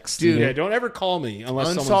a text, Dude. Yeah, don't ever call me unless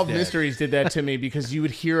someone's Unsolved dead. Mysteries did that to me because you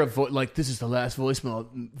would hear a like this is the last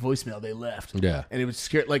voicemail they left. Yeah. and it would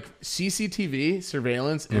scare like CCTV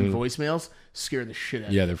surveillance and voicemails scare the shit out.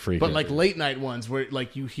 of Yeah, me. they're freaky. But like late night ones where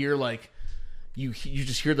like you hear like you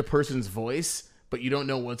just hear the person's voice, but you don't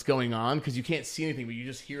know what's going on because you can't see anything, but you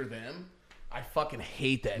just hear them. I fucking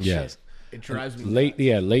hate that Yes. shit. It drives me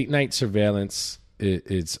late night surveillance.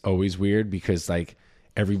 It's always weird because like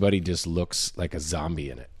everybody just looks like a zombie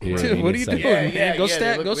in it. You know Dude, I mean? what are you It's doing, like, man? Go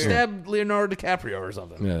they look weird. stab Leonardo DiCaprio or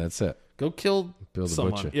something. Yeah, that's it. Go kill Bill the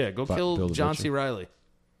someone. Butcher. Yeah, go kill Bill the John Butcher. C. Reilly.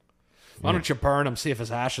 Why don't you burn him? See if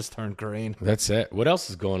his ashes turn green. That's it. What else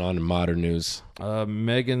is going on in modern news?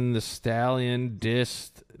 Megan the Stallion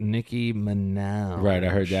dissed Nicki Minaj. Right, I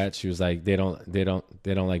heard that. She was like, they don't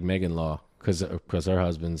like Megan Law because her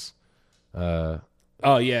husband's.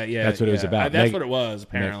 Oh yeah. That's what it was about. That's what it was.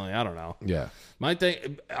 Apparently, I don't know. Yeah. My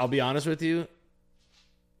thing. I'll be honest with you.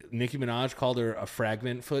 Nicki Minaj called her a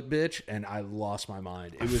fragment foot bitch, and I lost my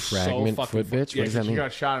mind. It was fragment so fucking foot bitch? Yeah, What does that She mean?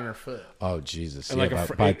 got shot in her foot. Oh Jesus! And Yeah, like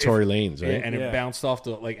a by Tory Lanez, right? Yeah, and it bounced off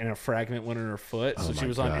the and a fragment went in her foot. So Oh, she my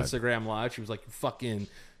was on God. Instagram Live. She was like, "You fucking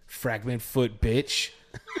fragment foot bitch."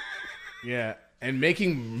 Yeah, and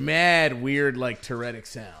making mad weird like Tourettic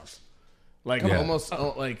sounds, like Yeah. almost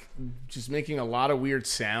like just making a lot of weird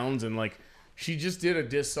sounds, and like she just did a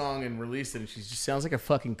diss song and released it, and she just sounds like a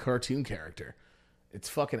fucking cartoon character. It's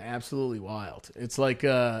fucking absolutely wild. It's like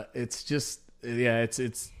it's just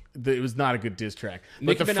it was not a good diss track.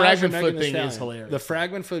 But Nicki the Minaj fragment and foot Megan Thee thing is Stallion. hilarious. The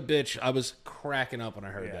fragment foot bitch. I was cracking up when I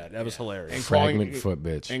heard that. That was hilarious. And Fragment foot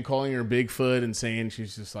bitch. and calling her Bigfoot and saying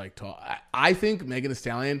she's just like tall. I think Megan Thee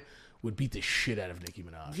Stallion would beat the shit out of Nicki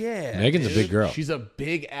Minaj. yeah, Megan's a big girl. She's a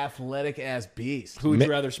big athletic ass beast. Who would you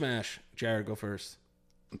rather smash? Jared, go first.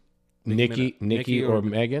 Nikki or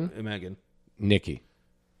Megan? Megan. Nikki.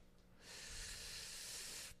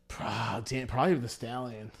 Probably the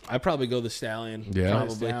Stallion. I'd probably go the Stallion. Yeah.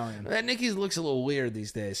 Probably. Stallion. Nikki looks a little weird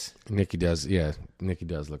these days. Nikki does. Yeah, Nikki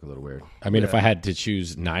does look a little weird. I mean, if I had to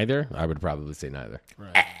choose neither, I would probably say neither.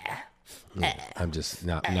 Right. I'm just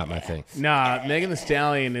not my thing. Nah, Megan Thee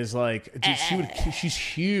Stallion is like, dude, she's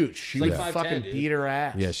huge. She like would 5'10", fucking dude. beat her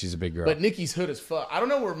ass. Yeah, she's a big girl. But Nikki's hood as fuck. I don't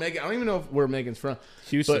know where Megan. I don't even know where Megan's from.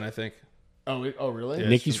 Houston, But- I think. Oh, really?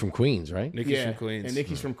 Nikki's from Queens, right? Nikki's Yeah, from Queens. and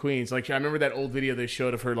Nikki's from Queens. Like I remember that old video they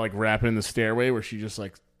showed of her like rapping in the stairway where she just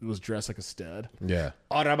like was dressed like a stud. Yeah.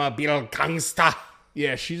 Automobile gangsta.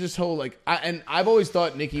 Yeah, she just whole like, and I've always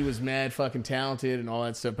thought Nicki was mad fucking talented and all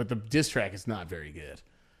that stuff, but the diss track is not very good.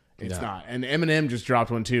 It's not. And Eminem just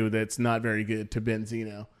dropped one too that's not very good to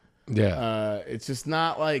Benzino. Yeah. It's just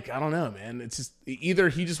not like, I don't know, man. It's just either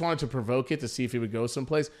he just wanted to provoke it to see if he would go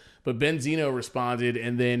someplace, but Benzino responded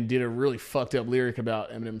and then did a really fucked up lyric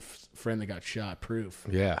about Eminem's friend that got shot, Proof.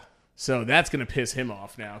 yeah. So that's going to piss him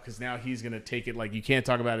off now because now he's going to take it like you can't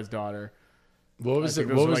talk about his daughter. What was I it? think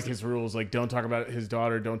those What are was like his rules. Like don't talk about his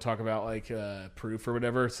daughter. Don't talk about like Proof or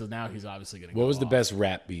whatever. So now he's obviously going to go what was the off. best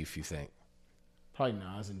rap beef you think? Probably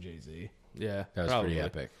Nas and Jay-Z. Yeah, That was probably. pretty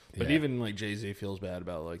epic. But Yeah. even like Jay-Z feels bad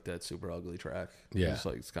about like that super ugly track. Yeah. It's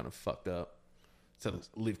like it's kind of fucked up. So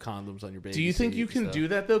leave condoms on your baby. Do you think seat you and can stuff. do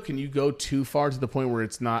that though? Can you go too far to the point where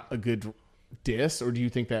it's not a good diss, or do you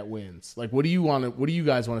think that wins? Like, what do you want to? What do you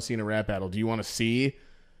guys want to see in a rap battle? Do you want to see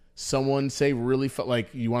someone say really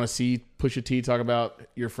like you want to see Pusha T talk about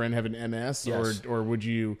your friend having MS, Yes. or would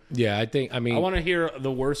you? Yeah, I mean, I want to hear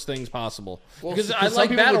the worst things possible because because I some like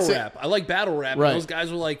people battle would say- rap. I like battle rap. Right. And those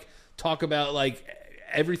guys will like talk about like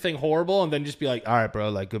everything horrible and then just be like, "All right, bro,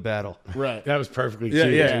 like good battle." Right. that was perfectly Yeah,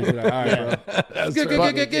 cute. yeah. All right, bro.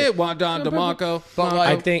 Get Don DeMarco. But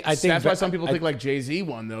like, I think that's why some people think like Jay Z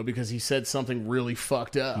won though because he said something really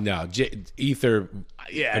fucked up. No, Ether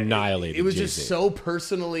annihilated. It was Jay-Z. just so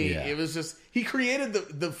personally. Yeah. It was just he created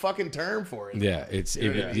the fucking term for it. Yeah, it's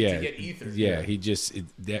You know what I mean? yeah, To get ether. yeah. He just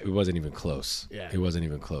it wasn't even close. Yeah. It wasn't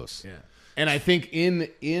even close. Yeah. And I think in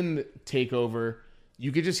Takeover,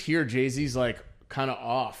 you could just hear Jay-Z's like kind of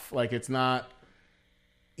off. Like it's not.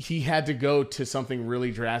 He had to go to something really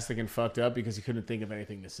drastic and fucked up because he couldn't think of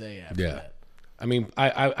anything to say after Yeah. that. I mean,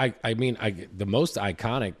 I mean, the most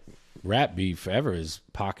iconic rap beef ever is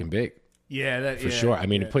Pac and Big. Yeah, that For sure. I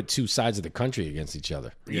mean, it put two sides of the country against each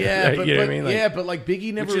other. Yeah, but, you know but what I mean? Like, yeah, but like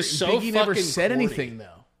Biggie never, is so Biggie never fucking said corny. anything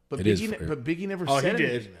though. But It is Biggie, for- but Biggie never Oh, said he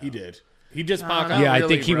anything. did. though. He did. He just Nah, Pac not out. yeah, I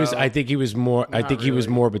really, think he was. bro. I think he was more. I Not think he was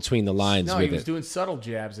really. more between the lines No, with he was it. doing subtle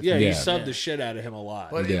jabs. Yeah, he Yeah. subbed the shit out of him a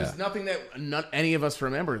lot. But Yeah. it was nothing that not any of us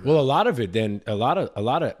remember. Though. Well, a lot of it then, a lot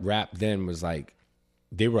of rap then was like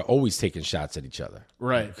they were always taking shots at each other,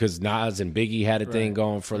 Right. Because Nas and Biggie had a thing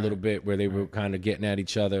going for a little bit where they were kind of getting at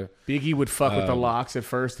each other. Biggie would fuck with the Locks at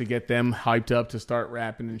first to get them hyped up to start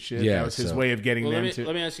rapping and shit. Yeah, that was his so- way of getting Well, them let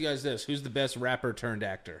to. me ask you guys this: who's the best rapper turned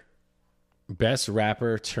actor? Best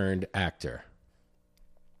rapper turned actor.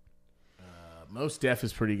 Most Def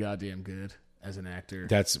is pretty goddamn good as an actor.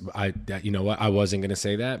 That's you know what, I wasn't gonna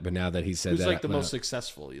say that, but now that he said Who's that, like the out loud, most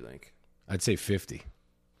successful? You think? I'd say 50.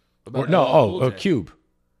 About Or no, LL Cool J. Cube.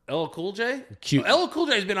 LL Cool J? Cute. LL Cool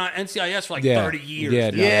J has been on NCIS for like Yeah. 30 years.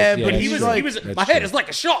 Yeah, dude. no, Yeah, yeah, but that's he was true. like- He was. That's My head true. is like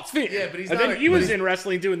a shark fin. Yeah, but he's and not then a- he but was he's- in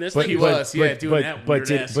wrestling doing this But thing. he was, yeah, doing that But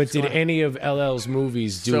weird-ass did slap. any of LL's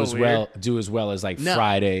movies do So as well as like No.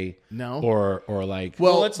 Friday? No. Or like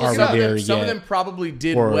Well, let's some, look of it up. them, some of yet? them probably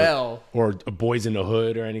did or well. or Boys in the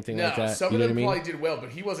Hood or anything No, like that. some You of know them what I mean? probably did well, but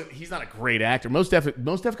he wasn't. He's not a great actor. Most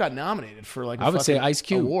Def got nominated for like. I I would say Ice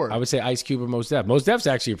Cube. award. I would say Ice Cube or Mos Def. Mos Def's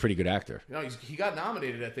actually a pretty good actor. No, he got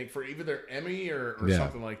nominated. I think for either their Emmy or Yeah.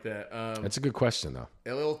 something like that. That's a good question though.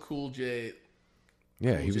 LL Cool J,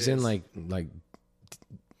 Yeah, he was in J's.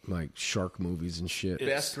 like shark movies and shit.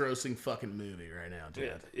 best grossing fucking movie right now,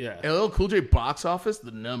 dude. Yeah. LL Cool J box office,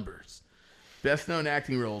 the numbers. Best known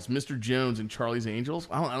acting roles: Mr. Jones and Charlie's Angels.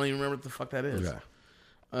 I don't even remember what the fuck that is. Yeah.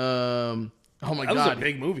 Oh my That was god. a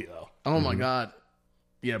big movie, though. Oh my god.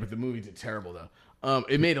 Yeah, but the movie did terrible though.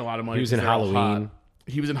 It made a lot of money. He was in 'cause they're all Halloween. hot.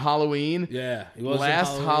 He was in Halloween. Yeah. He was in Last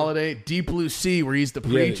Halloween. Holiday, Deep Blue Sea, where he's the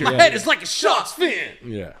preacher. My head is like a shark's fin.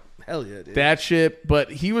 Yeah. Hell yeah, dude. That shit.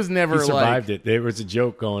 But he was never He survived like. it. There was a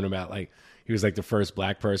joke going about like he was like the first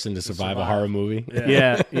black person to survive a horror movie.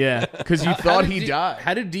 Yeah, yeah. Because you thought he died.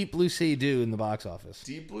 How did Deep Blue Sea do in the box office?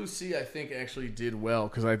 Deep Blue Sea, I think, actually did well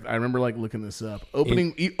because I remember like looking this up.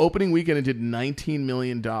 Opening weekend, it did $19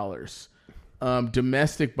 million.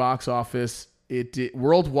 Domestic box office, it did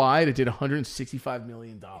worldwide. It did $165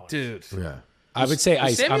 million. Dude. Yeah. I would say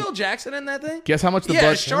Was Ice. Samuel Jackson in that thing? Guess how much the Yeah,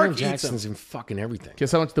 budget? Shark Samuel eats Jackson's in fucking everything.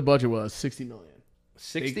 Guess how much the budget was? $60 million.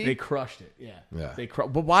 60? They crushed it. Yeah. Yeah.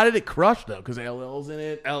 But why did it crush though? Because LL's in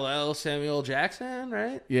it. LL Samuel Jackson,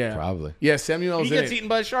 right? Yeah. Probably. Yeah. Samuel's He in gets it. eaten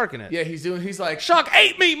by a shark in it. Yeah. He's like. Shark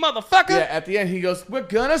ate me, motherfucker. Yeah, at the end he goes, "We're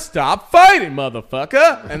gonna stop fighting,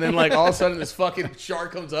 motherfucker!" And then like all of a sudden this fucking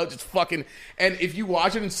shark comes up, just fucking. And if you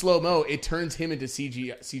watch it in slow mo, it turns him into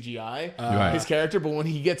CGI, Right. his character. But when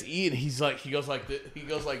he gets eaten, he goes like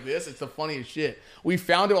this. It's the funniest shit. We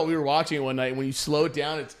found it while we were watching it one night. When you slow it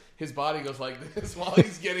down, it's his body goes like this while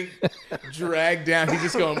he's getting dragged down. He's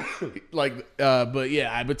just going like. But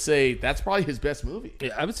yeah, I would say that's probably his best movie.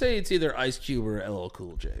 Yeah, I would say it's either Ice Cube or LL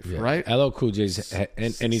Cool J. Yeah. Right? LL Cool J's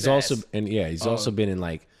and he's also he's Oh. also been in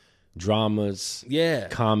like dramas, Yeah.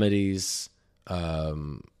 comedies,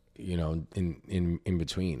 in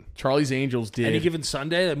between. Charlie's Angels did. Any Given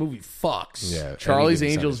Sunday, that movie fucks. Yeah. Charlie's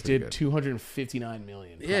Any Given Angels Sunday's pretty did good. $259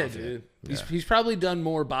 million. Yeah, profit. dude. He's probably done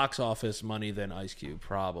more box office money than Ice Cube,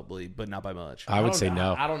 probably, but not by much. I would say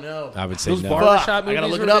no. I don't know. I would say Those no. barbershop I gotta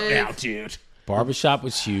movies look were it up big. now, dude. Barbershop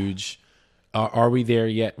was huge. Are We There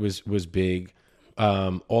Yet was big.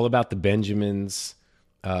 All About the Benjamins.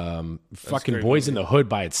 Fucking great Boys in the Hood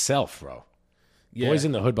by itself, bro. Yeah. Boys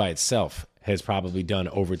in the Hood by itself has probably done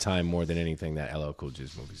over time more than anything that LL Cool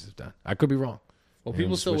J's movies have done. I could be wrong. Well,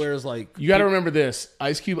 people still wears like You got to remember this.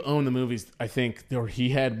 Ice Cube owned the movies. I think he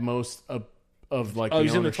had most of like. he's in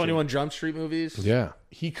the ownership. 21 Jump Street movies. Yeah.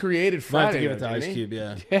 He created Might have to Friday. give it to didn't Ice he? Cube,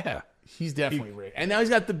 yeah. Yeah. He's definitely rich, and now he's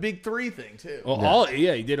got the Big Three thing too. Well,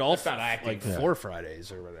 he did all not acting. like 4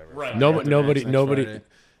 Fridays or whatever. Right. Nobody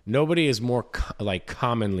Friday. is more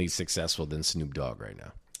commonly successful than Snoop Dogg right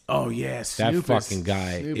now. Oh yeah, That Snoop fucking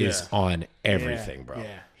guy Snoop is on everything, bro.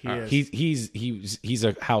 Yeah, he is. He's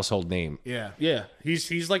a household name. Yeah. Yeah,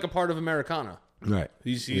 he's like a part of Americana. Right.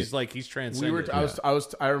 He's like he's transcended.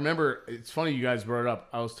 I remember. It's funny you guys brought it up.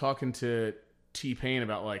 I was talking to T-Pain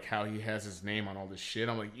about like how he has his name on all this shit.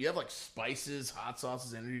 I'm like, you have like spices, hot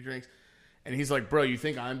sauces, energy drinks, and he's like, bro, you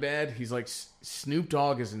think I'm bad? He's like, Snoop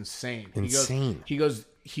Dogg is insane. Insane. He goes.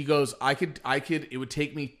 I could.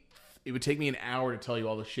 It would take me an hour to tell you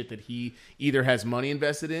all the shit that he either has money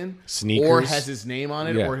invested in, Sneakers. or has his name on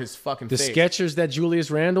it, Yeah. or his fucking The face. Skechers that Julius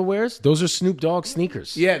Randle wears, those are Snoop Dogg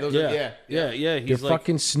sneakers. Yeah, those are yeah. They're He's like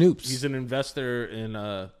fucking Snoops. he's an investor in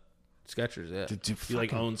Skechers. Yeah, he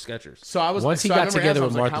like owns Skechers. So I was Once he so I got remember together asking, I with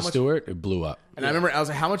was like, Martha how much- Stewart, it blew up. And I remember I was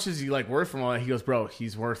like, "How much is he like worth from all that?" He goes, "Bro,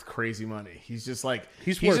 he's worth crazy money. He's just like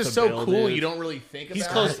He's worth just a so bill, cool. dude. You don't really think He's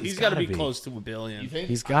about close. it. He's got to gotta be be. close to $1 billion. You think?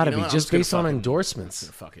 He's got to You know be what? I'm just just gonna based on fucking- endorsements.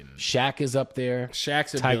 Fucking Shaq is up there.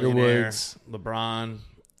 Shaq's a Tiger billionaire. Woods. LeBron.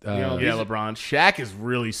 yeah, LeBron. Shaq is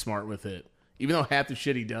really smart with it. Even though half the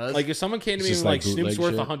shit he does, Like if someone came to me It's and just was like like Snoop's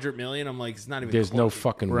bootleg worth shit. $100 million, I'm like, it's not even. There's no close.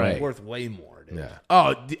 fucking Right. way. Worth way more, dude. Yeah.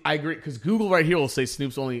 I agree because Google right here will say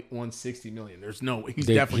Snoop's only 160 million. There's no way. He's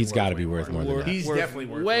definitely He's got to worth be way worth more than that. He's Worth definitely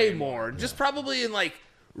worth way more. Just probably in like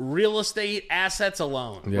real estate assets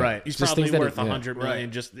alone. Yeah. Right. He's Just probably things that worth it- yeah. $100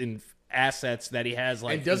 million just in assets that he has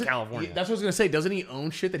like And in doesn't California. That's what I was gonna say. Doesn't he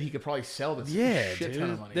own shit that he could probably sell? That's yeah, a shit dude. ton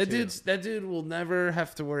of money. That too. dude will never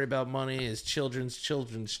have to worry about money. His children's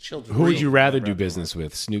children. Who would you rather do business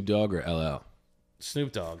with, Snoop Dogg or LL?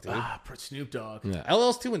 Snoop Dogg, dude. Snoop Dogg. Yeah.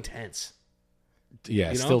 LL's too intense.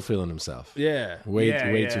 Yeah, You know? still feeling himself. Yeah. Way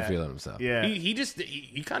too feeling himself. Yeah.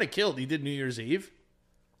 He kind of killed. He did New Year's Eve.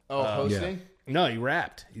 Hosting? No, he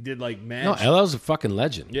rapped. He did like mad. No, LL's a fucking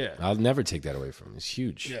legend. Yeah. I'll never take that away from him. He's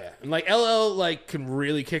huge. Yeah, and like LL like can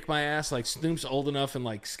really kick my ass. Like Snoop's old enough and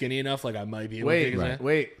like skinny enough. Like I might be able to kick his ass.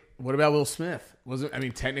 Wait. What about Will Smith? Wasn't I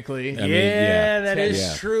mean technically? I mean, That is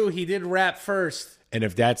yeah. true. He did rap first. And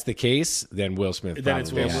if that's the case, then Will Smith Then probably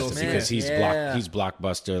it's Will has to, Smith. because he's Yeah. he's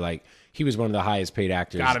blockbuster. Like he was one of the highest paid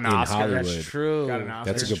actors Got an in Oscar. Hollywood. That's true. Got an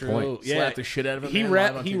Oscar. That's a good point. Yeah, Slapped the shit out of him. He man, rap.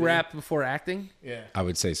 live on He TV. rapped before acting. Yeah. I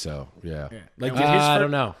would say so. Yeah. Like I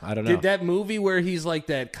don't know. Did that movie where he's like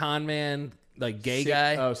that con man, like gay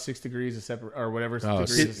guy? Oh, 6 degrees of separate or whatever. Oh,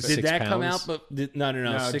 degrees Did, of six did that come pounds? out? But no.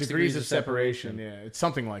 no, 6 degrees of separation. Yeah, it's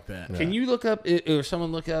something like that. Can you look up, or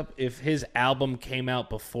someone look up, if his album came out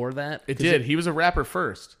before that? It did. He was a rapper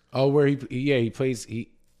first. Oh, where he plays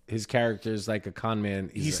his character is like a con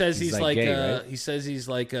man. He says he's like gay, right? he says he's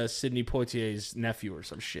like Sidney Poitier's nephew or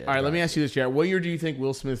some shit. All right, let me ask you this, Jared. What year do you think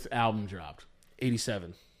Will Smith's album dropped?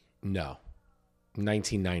 87. No,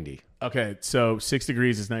 1990. Okay, so 6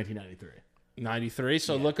 Degrees is 1993. 93.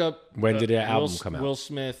 So look up When did the album come out? Will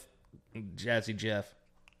Smith, Jazzy Jeff,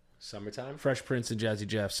 Summertime. Fresh Prince and Jazzy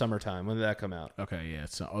Jeff, Summertime. When did that come out? Okay, yeah.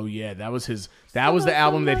 So, that was his. That was the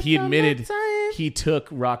album that he admitted he took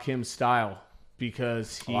Rakim's style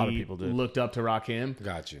because he lot of people did. looked up to Rakim.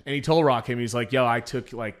 Got you. And he told Rakim, he's like, "Yo, I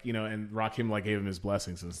took and Rakim like gave him his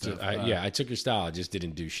blessings and stuff." I took your style. I just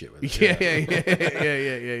didn't do shit with it.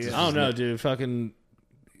 Yeah. I don't know, dude. Fucking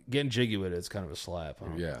getting jiggy with it's kind of a slap. Huh?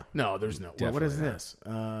 Yeah. No, there's no. What is Definitely this?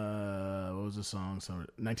 What was the song?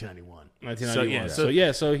 1991.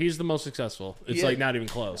 1991. So he's the most successful. It's Yeah. like not even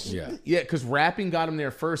close. Yeah. Yeah, because rapping got him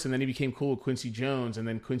there first, and then he became cool with Quincy Jones, and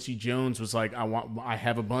then Quincy Jones was like, I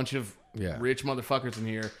have a bunch of rich motherfuckers in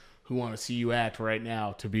here who want to see you act right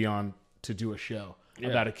now to do a show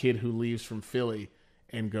about a kid who leaves from Philly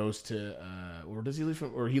and goes to where does he leave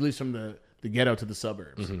from? Or he leaves from the ghetto to the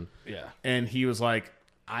suburbs. Mm-hmm. Yeah. And he was like,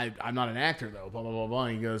 I'm not an actor though, blah blah blah blah.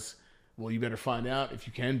 And he goes, well, you better find out if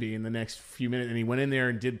you can be in the next few minutes. And he went in there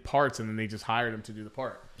and did parts, and then they just hired him to do the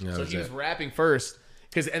part. Yeah, so he was it. rapping first,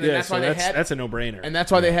 that's why that's a no-brainer. and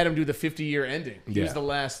that's why they had him do the 50-year ending. He Yeah. was the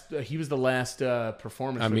last. He was the last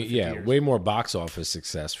performance. I for mean, the 50 yeah, years. way more box office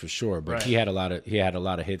success for sure. But Right. he had a lot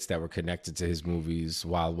of hits that were connected to his movies.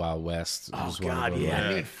 Wild Wild West. Oh was one of God, them, yeah. I like,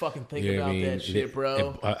 didn't even fucking think you know what about I mean? that shit,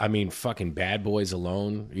 bro. I mean, fucking Bad Boys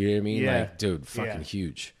alone. You know what I mean? Yeah. Like, dude, fucking Yeah.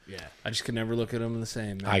 huge. Yeah. I just could never look at him the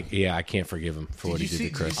same. Man. I can't forgive him for what you he did see-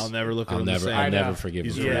 to Chris. did I'll never look at I'll him the never, same. I'll I know. never forgive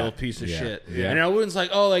He's him. a for real that. piece of Yeah. shit. Yeah. And everyone's like,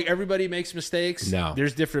 oh, like everybody makes mistakes. No.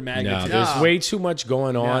 There's different No, magnitudes. there's way too much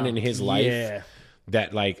going on in his life. Yeah.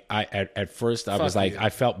 That like at first I was Fuck like you. I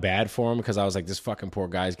felt bad for him because I was like, this fucking poor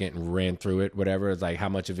guy's getting ran through it, whatever. It's like, how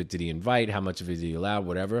much of it did he invite? How much of it did he allow?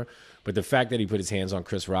 Whatever. But the fact that he put his hands on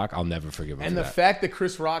Chris Rock, I'll never forgive him. And for the that. fact that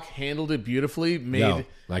Chris Rock handled it beautifully made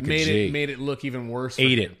like a G. it look even worse. For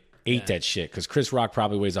ate him. it. Ate that shit because Chris Rock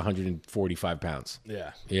probably weighs 145 pounds.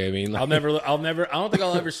 Yeah. You know what I mean? Like, I don't think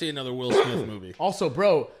I'll ever see another Will Smith movie. Also,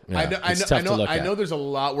 bro, Yeah, it's tough to look I at. know there's a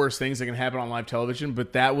lot worse things that can happen on live television,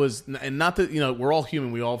 but that was, and not that, we're all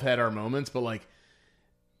human. We all have had our moments, but like,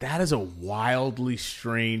 that is a wildly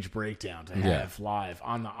strange breakdown to have live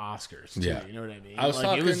on the Oscars. Too, Yeah. You know what I mean? I was like,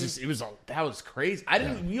 talking- that was crazy.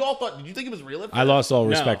 We all thought, did you think it was real? I lost all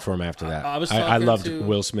respect for him after that. I was I talking loved to-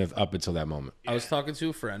 Will Smith up until that moment. I was talking to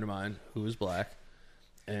a friend of mine who was black,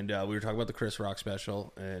 and we were talking about the Chris Rock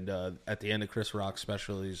special. And at the end of Chris Rock's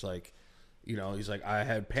special, he's like, I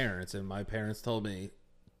had parents, and my parents told me,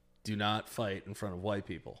 do not fight in front of white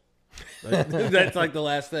people. That's like the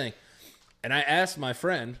last thing. And I asked my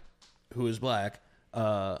friend, who is black,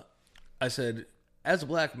 I said, as a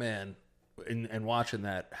black man, and watching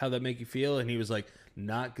that, how'd that make you feel? And he was like,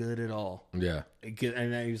 not good at all. Yeah. And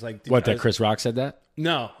then he was like, What, that Chris Rock said that?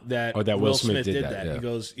 No, that, Or that Will Will Smith Smith did did that. that, He yeah.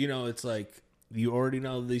 goes, it's like, you already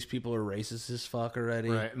know these people are racist as fuck already.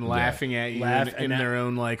 Right, and laughing at you Laugh, in and their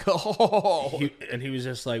own, like, oh. And he was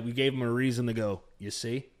just like, we gave him a reason to go, you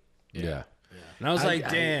see? Yeah. And I was like,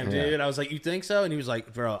 damn, dude. I was like, you think so? And he was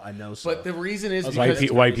like, bro, I know so. But the reason is White,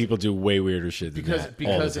 because, white people do way weirder shit than that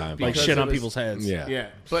all the time. like because shit it on was- people's heads. Yeah. yeah,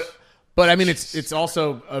 but I mean, it's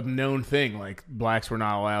also a known thing. Like, blacks were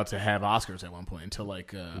not allowed to have Oscars at one point until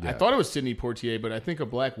like I thought it was Sidney Poitier, but I think a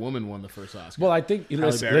black woman won the first Oscar. Well, I think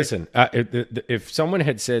listen. If someone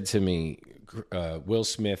had said to me, Will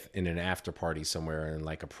Smith in an after party somewhere in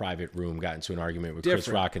like a private room got into an argument with Chris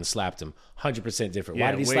Rock and slapped him, 100% different. Yeah,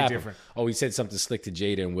 Why did he way slap different. him? Oh, he said something slick to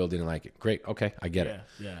Jada and Will didn't like it. Great, okay, I get it.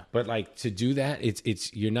 Yeah. But like to do that,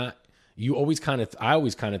 it's you're not. I always kind of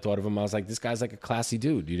thought of him. I was like, this guy's like a classy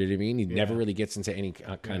dude. You know what I mean? He never really gets into any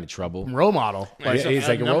kind of trouble. Role model. He's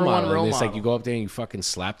like a role model. And it's like you go up there and you fucking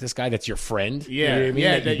slap this guy. That's your friend. Yeah, you know what I mean?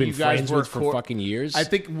 yeah. That you've been friends with for fucking years. I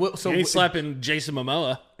think so. You ain't slapping Jason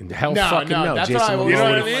Momoa. Hell fucking no. That's Jason what I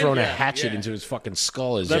Momoa would mean? have thrown a hatchet into his fucking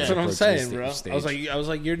skull. That's what I'm saying, bro. I was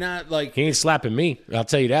like, you're not like. He ain't slapping me. I'll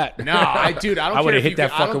tell you that. No, I don't I would care have hit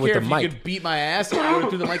that fucker with the mic. You could beat my ass. I would have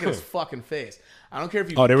threw the mic in his fucking face. I don't care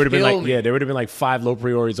if you. Oh, there would have been like, me. there would have been like 5 low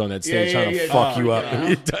priorities on that stage trying to fuck you up. If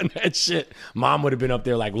you'd done that shit, Mom would have been up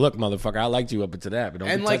there like, look, motherfucker, I liked you up until that, but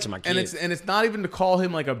don't be touching my kids. And it's not even to call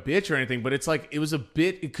him like a bitch or anything, but it's like it was a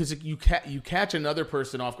bit because you catch another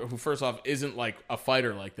person off who first off isn't like a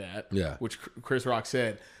fighter like that. Yeah. Which Chris Rock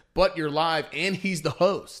said. But you're live and he's the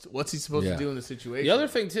host. What's he supposed to do in the situation? The other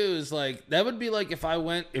thing too is like that would be like if I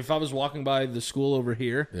was walking by the school over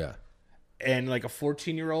here, and like a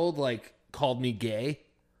 14-year-old like called me gay,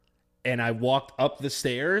 and I walked up the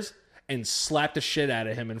stairs and slapped the shit out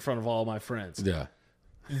of him in front of all my friends. Yeah,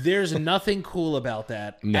 there's nothing cool about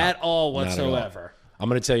that at all whatsoever. I'm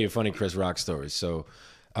going to tell you a funny Chris Rock story. So,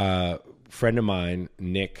 friend of mine,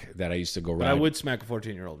 Nick, that I used to go ride. I would smack a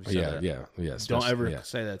 14-year-old. Don't ever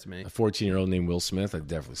say that to me. A 14-year-old named Will Smith, I'd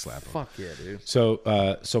definitely slap him. Fuck yeah, dude.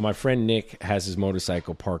 So my friend Nick has his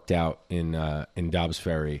motorcycle parked out in Dobbs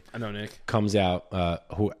Ferry. I know Nick. Comes out.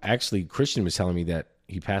 Who actually Christian was telling me that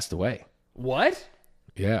he passed away. What?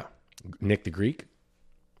 Yeah, Nick the Greek.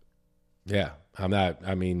 Yeah, I'm not.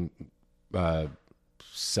 I mean,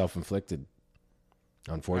 self-inflicted.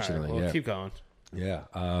 Unfortunately, all right, well, keep going. Yeah.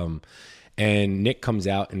 And Nick comes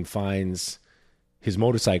out and finds his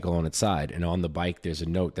motorcycle on its side. And on the bike, there's a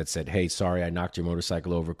note that said, hey, sorry, I knocked your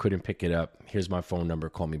motorcycle over. Couldn't pick it up. Here's my phone number.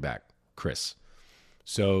 Call me back. Chris.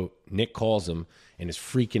 So Nick calls him and is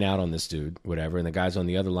freaking out on this dude, whatever. And the guy's on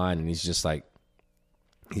the other line and he's just like,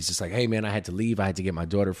 hey, man, I had to leave. I had to get my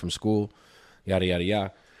daughter from school. Yada, yada,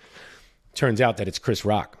 yada. Turns out that it's Chris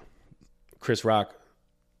Rock. Chris Rock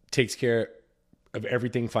takes care of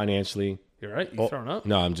everything financially. You're right. You throwing up?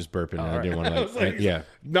 No, I'm just burping. I didn't want to like,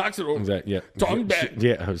 knocks it over. Tongue back.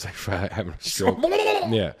 Yeah, I was like having a stroke.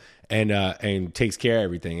 Yeah, and takes care of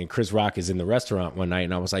everything. And Chris Rock is in the restaurant one night,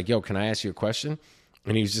 and I was like, "Yo, can I ask you a question?"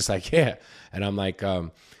 And he was just like, "Yeah." And I'm like,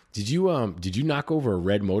 Did you knock over a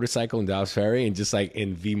red motorcycle in Dobbs Ferry?" And just like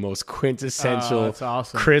in the most quintessential that's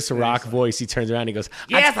awesome. Chris Rock voice, he turns around and he goes,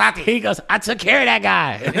 Yes, I took care of that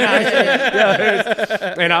guy.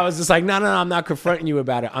 And I was just like, no, I'm not confronting you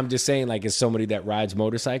about it. I'm just saying, like, as somebody that rides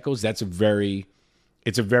motorcycles, it's a very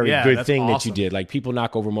good thing that you did. Like, people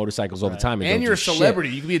knock over momotorcycles all the time. And you're a celebrity.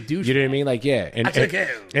 You can be a douche. You know what I mean? Like, yeah.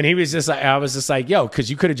 And he was just like, I was just like, yo, because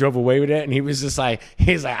you could have drove away with it. And he was just like,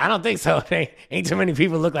 I don't think so. Ain't too many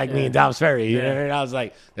people look like me in Dobbs Ferry. You know what I mean? I was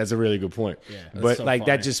like, that's a really good point. Yeah, but so like,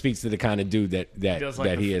 funny. That just speaks to the kind of dude that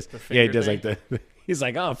he is. Yeah, he does like the. He's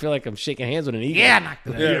like, oh, I feel like I'm shaking hands with an eagle. Yeah,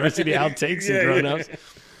 you ever see the outtakes and grown ups?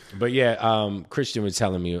 But yeah, Christian was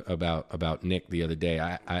telling me about Nick the other day.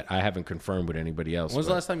 I haven't confirmed with anybody else. When was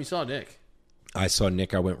the last time you saw Nick? I saw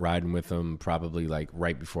Nick. I went riding with him probably like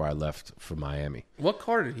right before I left for Miami. What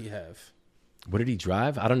car did he have? What did he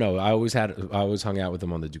drive? I don't know. I always hung out with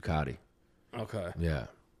him on the Ducati. Okay. Yeah.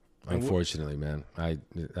 Unfortunately, man, I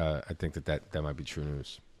think that might be true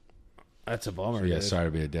news. That's a bummer. Yeah, dude. sorry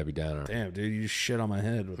to be a Debbie Downer. Damn, dude, you shit on my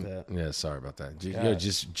head with that. Yeah, sorry about that. Yo,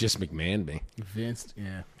 just McMahon me. Vince,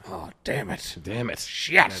 yeah. Oh, damn it.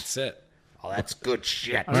 Shit. That's it. Oh, that's good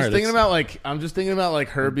shit. I'm just thinking about like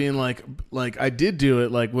her being like I did do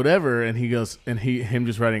it, like whatever, and he goes and him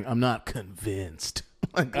just writing, I'm not convinced.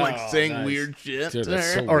 like saying nice. Weird shit Dude, to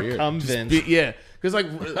that's her. so Or weird. convinced. Yeah. Because like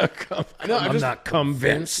I'm not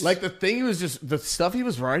convinced. Like the thing, he was just the stuff he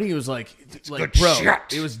was writing. He was like good bro,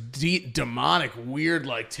 shit. it was demonic, weird,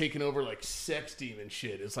 like taking over like sex demon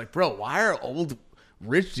shit. It's like, bro, why are old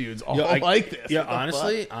rich dudes all like this? Yeah,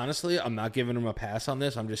 honestly, I'm not giving him a pass on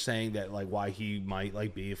this. I'm just saying that like why he might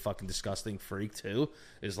like be a fucking disgusting freak too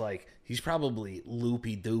is like he's probably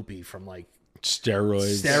loopy doopy from like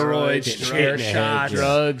steroids, chair shots,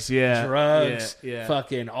 drugs,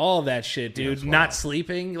 fucking all that shit, dude. Not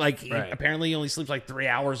sleeping, like apparently he only sleeps like 3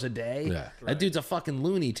 hours a day. Yeah, that dude's a fucking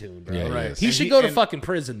Looney Tune, bro. Yeah, he should go to fucking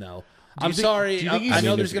prison though. I'm sorry. I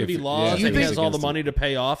know there's going to be laws and he has all the money to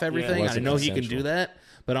pay off everything. I know he can do that.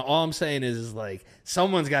 But all I'm saying is like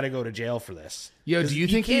someone's got to go to jail for this. Yo, do you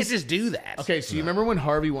think he can't just do that? Okay, so you remember when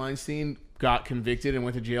Harvey Weinstein got convicted and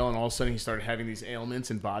went to jail, and all of a sudden he started having these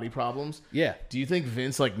ailments and body problems? Yeah. Do you think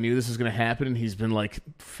Vince like knew this was going to happen, and he's been like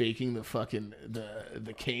faking the fucking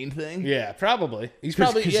the cane thing? Yeah, probably. He's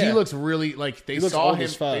probably because he looks really like they saw him.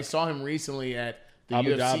 They saw him recently at the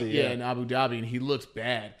Abu UFC, Dhabi, in Abu Dhabi, and he looks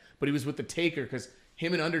bad. but he was with the Taker because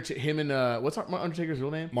him and what's Undertaker's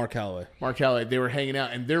real name? Mark Calloway. Mark Calloway. They were hanging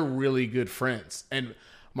out, and they're really good friends. And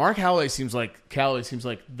Mark Calloway seems like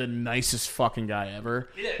the nicest fucking guy ever.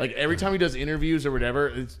 Yeah. Like every time he does interviews or whatever,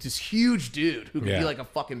 it's this huge dude who could be like a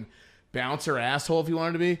fucking bouncer asshole if he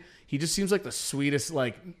wanted to be. He just seems like the sweetest,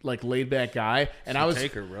 like laid back guy. And I was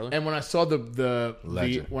Taker, brother. And when I saw the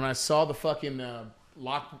fucking the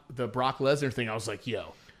Brock Lesnar thing, I was like,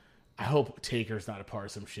 yo, I hope Taker's not a part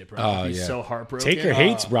of some shit, bro. He's so heartbroken. Taker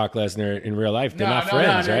hates Brock Lesnar in real life. They're not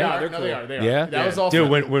friends, right? They are. Yeah, that was all. Dude,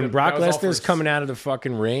 when Brock Lesnar's coming out of the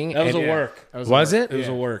fucking ring, that was a work. Was it? It was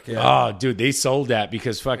a work. Yeah. Oh, dude, they sold that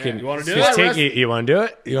because fucking. You want to do it? You want to do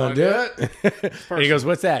it? You want to do it? And he goes,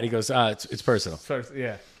 "What's that?" He goes, "It's personal."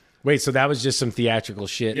 Yeah. Wait, so that was just some theatrical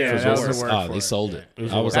shit? Yeah, for that was a work they for sold it.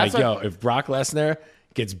 it. I was like, yo, if Brock Lesnar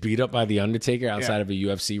gets beat up by the Undertaker outside of a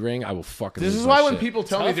UFC ring, I will fucking. This is why when people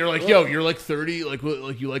tell me they're like, "Yo, you're like 30, like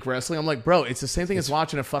you like wrestling," I'm like, "Bro, it's the same thing as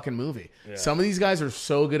watching a fucking movie." Yeah. Some of these guys are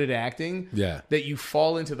so good at acting, that you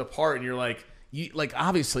fall into the part, and you're like,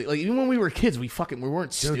 obviously, like even when we were kids, we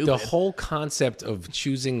weren't stupid. The whole concept of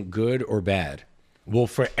choosing good or bad will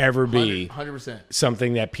forever be 100%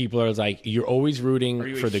 something that people are like, you're always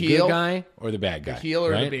rooting for the good guy or the bad guy. The heel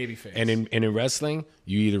or right? the babyface. And in wrestling,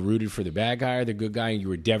 you either rooted for the bad guy or the good guy, and you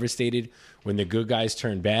were devastated when the good guys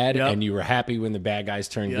turned bad, and you were happy when the bad guys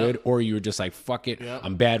turned good, or you were just like, fuck it,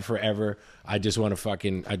 I'm bad forever. I just want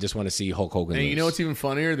to see Hulk Hogan And lose. you know what's even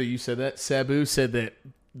funnier that you said that? Sabu said that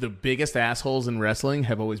the biggest assholes in wrestling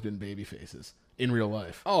have always been baby faces. In real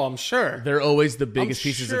life. Oh, I'm sure. They're always the biggest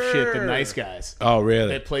pieces of shit, the nice guys. Oh, really?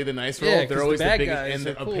 That play the nice role. Yeah, they're always the the bad biggest. guys And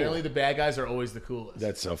are cool. apparently the bad guys are always the coolest.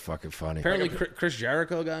 That's so fucking funny. Apparently, Chris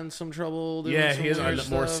Jericho got in some trouble. Doing Yeah, some he has weird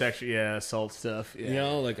more stuff. sexual, assault stuff. Yeah. You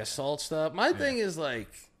know, like assault stuff. My thing is like,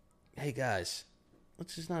 hey guys,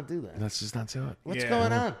 let's just not do that. Let's just not do it. What's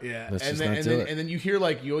going on? Yeah. Let's and just then, not and do then, it. and then you hear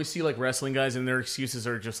like you always see like wrestling guys and their excuses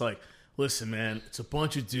are just like, listen, man, it's a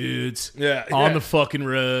bunch of dudes on the fucking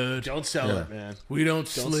road. Don't sell it, man. We don't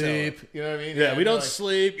sell sleep. You know what I mean? Yeah, we don't like,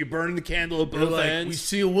 sleep. You're burning the candle at They're both like, ends. we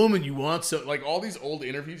see a woman you want, so like all these old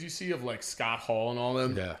interviews you see of like Scott Hall and all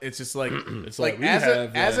them. Yeah. It's just like It's like we as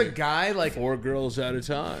have, a guy like 4 girls at a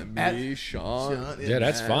time. Me, Sean. Yeah,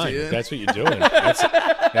 that's fine. dude. That's what you're doing.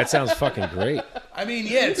 That sounds fucking great. I mean,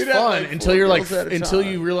 yeah, it's We'd have, fun like, until 4 you're like girls at a until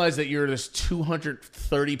time. you realize that you're this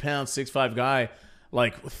 230-pound 6'5" guy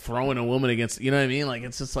like throwing a woman against. You know what I mean? Like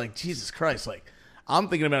it's just like Jesus Christ. Like I'm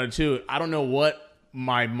thinking about it too. I don't know what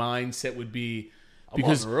my mindset would be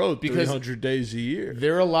because I'm on the road because 300 days a year.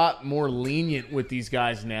 they're a lot more lenient with these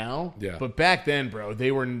guys now. Yeah. But back then, bro,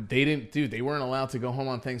 they weren't allowed to go home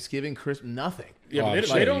on Thanksgiving, Christmas, nothing. Yeah, but I'm they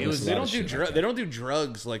sure don't. it was a They lot don't of do shit like they don't do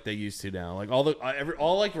drugs like they used to now. Like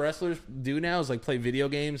all like wrestlers do now is like play video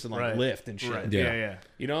games and like Right. lift and shit. Right. Yeah. Yeah.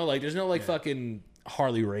 You know, like there's no like fucking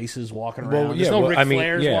Harley races walking around. Well, There's no Ric I mean,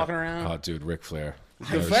 Flairs yeah. walking around. Oh, dude, Ric Flair.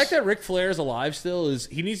 The fact that Ric Flair is alive still is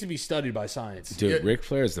he needs to be studied by science. Dude, Ric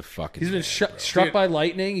Flair is the fucking. He's been man, struck Dude. by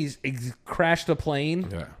lightning. He's crashed a plane.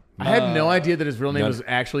 Yeah. I had no idea that his real name none- was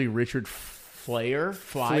actually Richard Flair.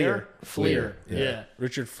 Fleer. Yeah.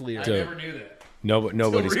 Richard Fleer. I Dude. never knew that.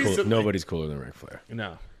 Nobody's cool. recently. Nobody's cooler than Ric Flair.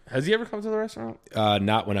 No. Has he ever come to the restaurant?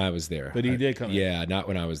 Not when I was there. But he did come in. Yeah, not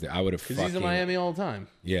when I was there. I would have Because fucking. he's in Miami all the time.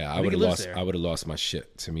 Yeah, I think would he have lives lost. there. I would have lost my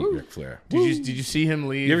shit to meet Ric Flair. Did you see him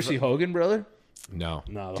leave? You ever see Hogan, brother? No.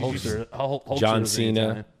 No, the Hulkster. Hulkster John was Cena.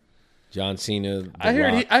 anytime. John Cena. The I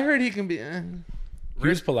heard. Rock. I heard he can be He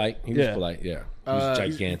was polite. He was Yeah. polite. Yeah. He was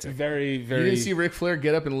gigantic. very, You very. didn't see Ric Flair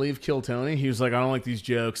get up and leave Kill Tony? He was like, I don't like these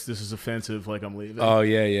jokes. This is offensive. Like, I'm leaving. Oh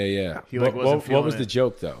yeah. He, like, wasn't what feeling was it. the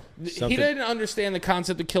joke though? He didn't understand the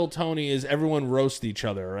concept of Kill Tony is everyone roast each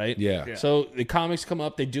other, right? Yeah. So the comics come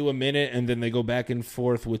up, they do a minute, and then they go back and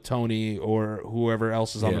forth with Tony or whoever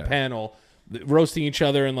else is on the Yeah. panel, roasting each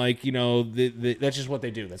other, and like that's just what they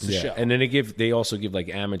do. That's the show. And then they also give like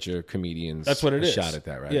amateur comedians. That's what it a is. shot at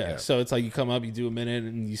that, right? Yeah. So it's like you come up, you do a minute,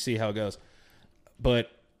 and you see how it goes.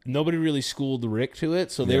 But nobody really schooled Rick to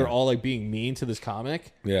it, so they were all like being mean to this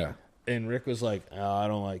comic. Yeah. And Rick was like, oh, I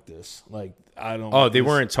don't like this. Like, I don't. Oh, like they this.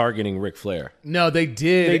 weren't targeting Ric Flair. No, they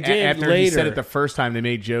did. They did after he said later. it the first time, they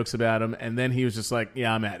made jokes about him, and then he was just like,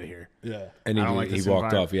 "Yeah, I'm out of here." Yeah. And I don't like he this walked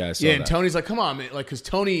environment. off. Yeah, I saw yeah. that. And Tony's like, "Come on, man!" Like, because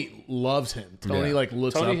Tony loves him. Tony Yeah. like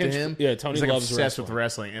looks Tony up to Hitch- him. yeah, Tony He's, like, loves obsessed wrestling. with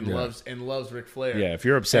wrestling and loves Ric Flair. Yeah, if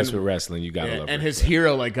you're obsessed And- with wrestling, you gotta Yeah, love and Ric his Flair.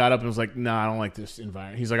 hero like got up and was like, "Nah, I don't like this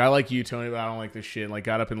environment." He's like, "I like you, Tony, but I don't like this shit." And, like,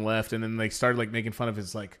 got up and left, and then they started like making fun of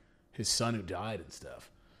his son who died and stuff.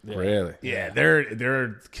 Really? Yeah,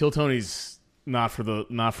 they're Kill Tony's Not for the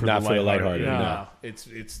lighthearted. No.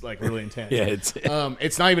 It's like really intense. Yeah,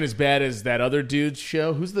 it's not even as bad as that other dude's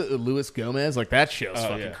show. Who's the Luis Gomez? Like that show's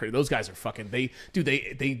fucking crazy. Those guys are fucking. They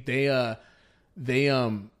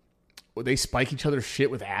spike each other's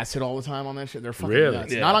shit with acid all the time on that shit. They're fucking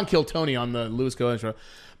nuts. Not on Kill Tony on the Luis Gomez show,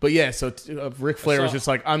 but yeah. So Ric Flair was just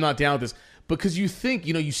like, I'm not down with this because you think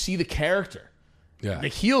you see the character. Yeah, the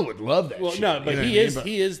heel would love that. Well, shit, no, but he is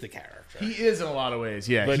the character. He is in a lot of ways.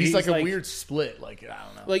 Yeah, but he's like a weird split. Like I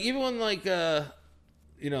don't know. Like even when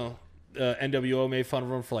NWO made fun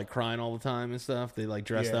of him for like crying all the time and stuff. They like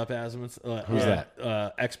dressed up as him. Who's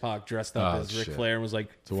that? X-Pac dressed up as Ric Flair and was like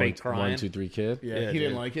fake crying. 1, 2, 3 kid. Yeah, he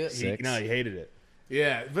didn't like it. He hated it.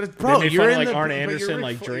 Yeah, but bro, you're in like Arn Anderson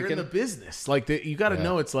like you're drinking in the business. Like you got to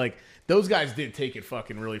know it's like those guys did take it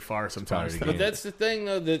fucking really far sometimes. But that's the thing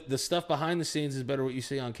though. The stuff behind the scenes is better what you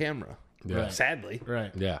see on camera. Yeah. Sadly.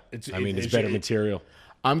 Right. Yeah. It's better material.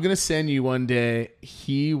 I'm going to send you one day.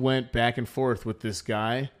 He went back and forth with this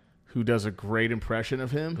guy who does a great impression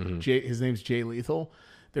of him. Mm-hmm. His name's Jay Lethal.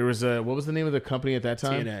 There was what was the name of the company at that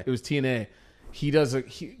time? TNA. It was TNA.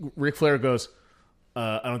 Ric Flair goes,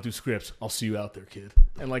 I don't do scripts. I'll see you out there, kid.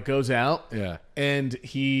 And like goes out. Yeah. And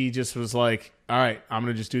he just was like, all right, I'm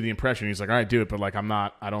going to just do the impression. He's like, all right, do it. But like,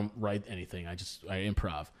 I don't write anything. I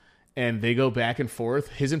improv. And they go back and forth.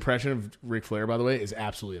 His impression of Ric Flair, by the way, is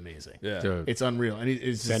absolutely amazing. Yeah, dude. It's unreal. And it's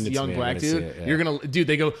this Send it to young me. black dude. It, yeah. You're gonna, dude.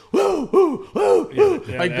 They go woo, woo, woo, woo,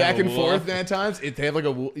 Yeah, like back and woo. forth. At times, they have like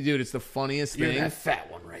a dude. It's the funniest You're thing. that fat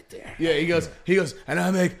one right there. Yeah, he goes, and I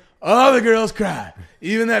make all the girls cry,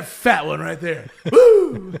 even that fat one right there.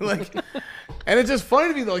 Woo! Like, and it's just funny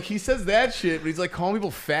to me though. Like he says that shit, but he's like calling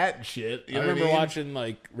people fat and shit. You know I remember what I mean? watching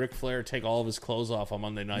like Ric Flair take all of his clothes off on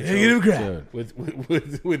Monday Night Yeah, get him cry.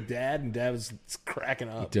 with Dad, and Dad was cracking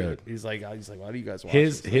up. Dude. He's like, why do you guys watch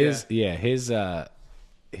His this?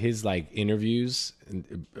 his like interviews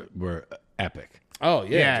were epic. Oh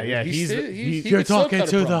yeah, Yeah, dude. he's- He You're could still talking cut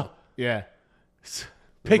a to promo. the Yeah,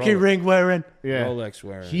 pinky ring wearing, yeah. Rolex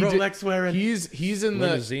wearing, Rolex wearing. He's in the.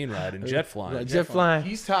 limousine riding, jet flying. jet flying.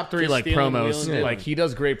 He's top 3 Just like stealing, promos. wheeling, Like he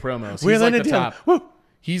does great promos. He's Wheeling like the and dealing. top. Woo.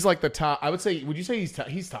 He's like the top. I would say. Would you say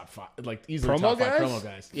he's top 5? Like easily Promo top 5 guys? promo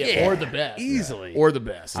guys. Yeah, or the best. easily. Or the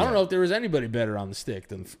best. I don't know if there was anybody better on the stick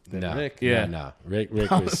than No, Rick. Yeah. no. Rick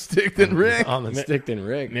On the was stick than Rick. on the stick than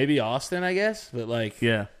Rick. Maybe Austin, I guess, but like,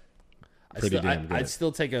 Yeah. I'd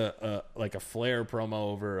still take a Flair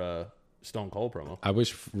promo over a Stone Cold promo, I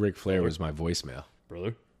wish Ric Flair was my voicemail.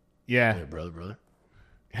 brother. Yeah. Brother.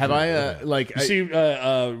 Have I like? You see,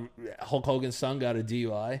 Hulk Hogan's son got a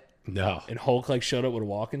DUI, No. and Hulk like showed up with a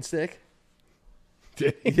walking stick.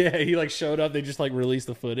 Yeah, he like showed up. They just like released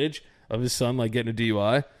the footage of his son like getting a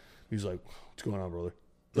DUI. He's like, "What's going on, brother?"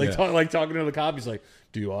 Like, Yeah. talking to the cop. He's like,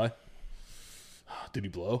 "DUI? Did he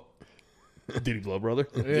blow? Did he blow, brother?"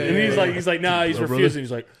 And he's like, "Nah." He's refusing.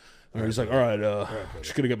 He's like, all right,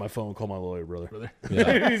 just gonna get my phone and call my lawyer, brother.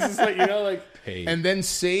 Yeah. He's just like, like, Hey. and then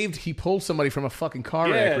he pulled somebody from a fucking car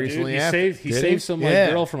yeah, wreck dude, recently. he after. saved some like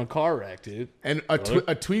Yeah. girl from a car wreck, dude. And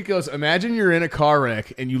a tweet goes, imagine you're in a car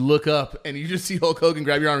wreck and you look up and you just see Hulk Hogan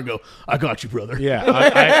grab your arm and go, I got you, brother. Yeah,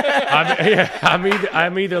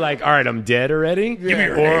 I'm either like, all right, I'm dead already,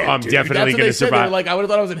 or I'm definitely That's what going they to said. They were survive. like, I would have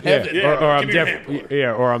thought I was in heaven. or I'm give me your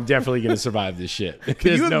hand, or I'm definitely going to survive this shit.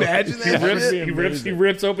 Can you imagine that? He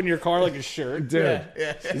rips open your car like a shirt. Dude.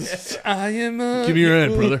 I am a... Give me your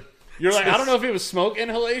hand, brother. You're like, I don't know if it was smoke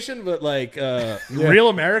inhalation, but like Real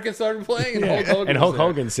American started playing, and Hulk Hogan And Hulk was there.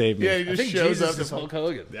 Hogan saved me. Yeah, he I just think shows Jesus up. is Hulk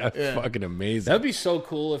Hogan. That's fucking amazing. That'd be so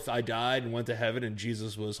cool if I died and went to heaven and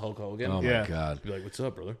Jesus was Hulk Hogan. Oh Yeah. my god! Be like, what's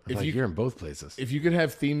up, brother? Like, you're in both places. If you could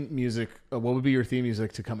have theme music, what would be your theme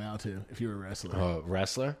music to come out to if you were a wrestler?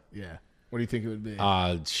 Wrestler? Yeah. What do you think it would be?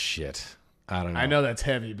 Shit. I don't know. I know that's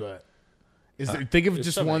heavy, but think of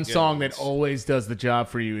just so many one good song ones. that always does the job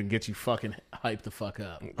for you and gets you fucking hyped the fuck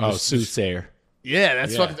up. Oh, Soothsayer. Yeah,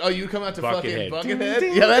 that's Yeah. fucking. Oh, you come out to Buckethead. fucking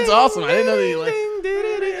Buckethead? Yeah, that's awesome. I didn't know that you like.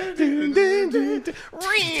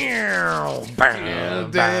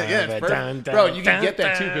 Yeah, it's perfect. Bro, you can get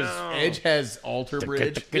that too because Edge has Alter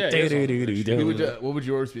Bridge. What would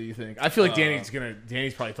yours be? You think? I feel like Danny's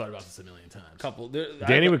probably thought about this a million times.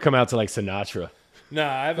 Danny would come out to like Sinatra. No,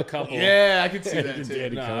 I have a couple. Yeah, I could see that too.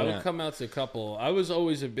 Danny No, I coming would out. come out to a couple. I was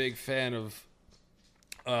always a big fan of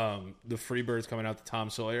the Freebirds coming out to Tom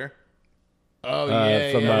Sawyer. Oh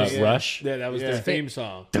yeah, from yeah. Rush. Yeah, that was their theme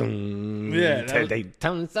song. Yeah, Yeah, that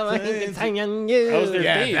was their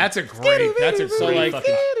Yeah, theme. that's a great So like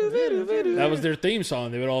fucking. that was their theme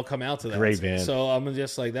song. They would all come out to that. Great band. So I'm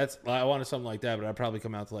just like I wanted something like that, but I'd probably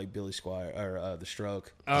come out to like Billy Squire or The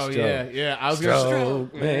Stroke. Oh Stroke. yeah. I was gonna.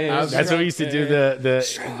 Man. I was That's what we used to do.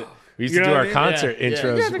 We We used to do our concert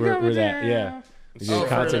intros. Were that? Yeah. We did a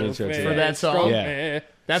concert intro for that song. Yeah.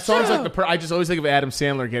 That song's like I just always think of Adam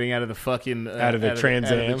Sandler getting out of the fucking out of the Trans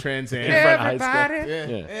Am.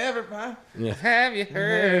 Everybody, everybody, have you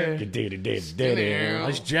heard?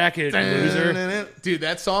 Nice jacket, loser. Dude,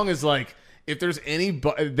 that song is like, if there's any,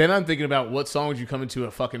 then I'm thinking about what song would you come into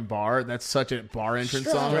a fucking bar? That's such a bar entrance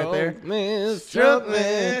song right there. Stroke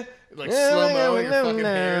me, like slow mo, your fucking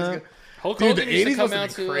hair is. Hulk Dude, Hogan the used to 80s come must have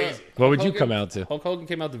out been to crazy. What would you Hogan- come out to? Hulk Hogan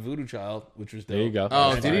came out to Voodoo Child, which was dope. There you go.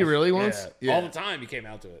 Oh, did he really once? Yeah. All the time he came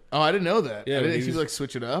out to it. Oh, I didn't know that. Yeah, I didn't he think he was- like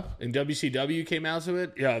switch it up. And WCW came out to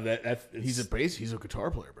it. Yeah, He's a bass. He's a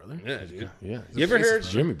guitar player, brother. yeah, dude. Yeah. You ever heard?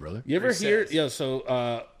 Jimmy, brother? You ever hear? Yeah.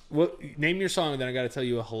 So, name your song, and then I got to tell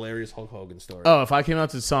you a hilarious Hulk Hogan story. Oh, if I came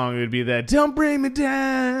out to the song, it would be that "Don't Bring Me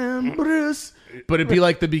Down, Bruce." But it'd be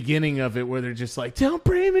like the beginning of it, where they're just like, "Don't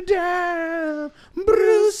bring me down,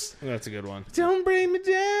 Bruce. That's a good one. Don't bring me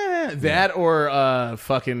down." That or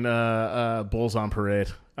fucking Bulls on Parade.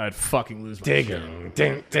 I'd fucking lose my shit.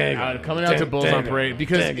 Coming out to Bulls on Parade,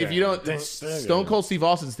 because if you don't, Stone Cold Steve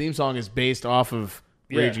Austin's theme song is based off of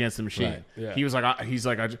Rage Against the Machine. Right, yeah. He was like,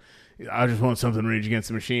 I just want something Rage Against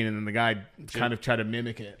the Machine, and then the guy kind of tried to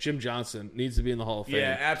mimic it. Jim Johnson needs to be in the Hall of Fame.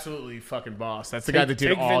 Yeah, absolutely fucking boss. That's the guy that did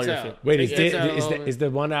take all Vince your out. shit. Wait, Take is the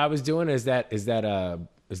one I was doing? Is that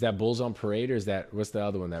Bulls on Parade, or is that what's the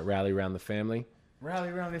other one? That Rally Around the Family? Rally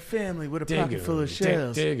around your family with a pocket full of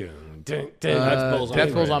shells. That's Bulls on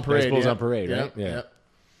That's Bulls on Parade. That's Bulls yeah. on Parade, right? Yep, Yeah. yep.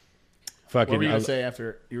 Fucking. What were you gonna say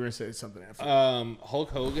after? You were gonna say something after.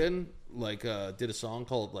 Hulk Hogan did a song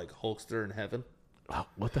called Hulkster in Heaven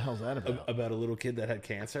What the hell's that about? about a little kid that had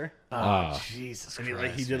cancer. Jesus And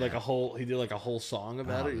Christ! he did a whole song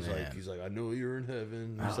about it. He's like, I know you're in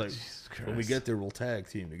heaven. He's like, Jesus when we Christ. get there, we'll tag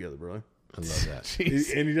team together, bro. I love that.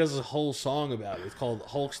 Jeez. And he does a whole song about it. It's called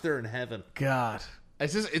Hulkster in Heaven. God, I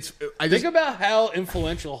just Think about how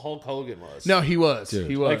influential Hulk Hogan was. no, he was. Dude.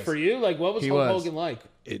 He was. Like for you, what was He Hulk was. Hogan like?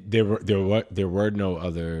 There were no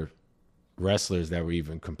other wrestlers that were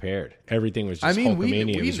even compared. Everything was just I mean,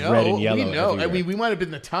 Hulkamania. It was know, red and yellow. we know. I everywhere. mean, we might have been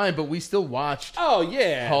the time, but we still watched Oh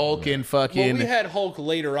yeah, Hulk and fucking Well, we had Hulk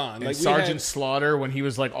later on, and like Sergeant Slaughter when he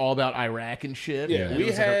was like all about Iraq and shit. Yeah, And we it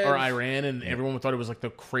was like had- or Iran, and everyone thought it was like the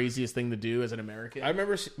craziest thing to do as an American. I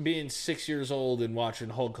remember being 6 years old and watching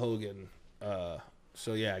Hulk Hogan.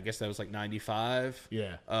 So yeah, I guess that was like 95.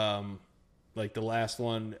 Yeah. Like the last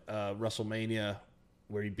one, WrestleMania,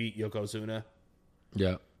 where he beat Yokozuna,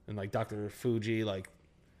 Yeah. and like Dr. Fuji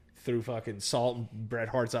threw fucking salt in Bret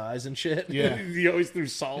Hart's eyes and shit. Yeah. he always threw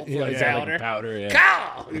salt, Like powder. powder. Yeah.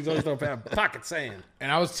 Cow! He's always throwing powder. Pocket sand.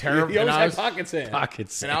 And I was terrified. He always I had was, pocket sand.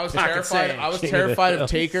 Pockets. and I was Pocket terrified. sand. I was King of terrified the of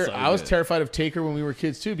Hill. Taker. So I was good. terrified of Taker when we were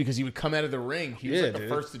kids too, because he would come out of the ring. He was Yeah, like the dude.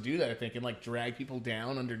 first to do that, I think, and like drag people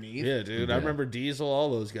down underneath. Yeah, dude. I remember Diesel,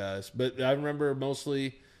 all those guys. But I remember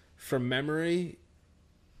mostly from memory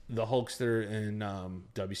the Hulkster in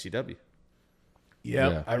WCW.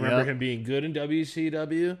 Yep. Yeah. I remember him being good in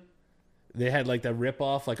WCW. They had like that rip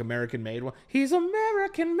off, like American made one. He's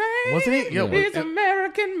American made. Wasn't he? Yeah, He's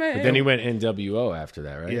American made. But then he went NWO after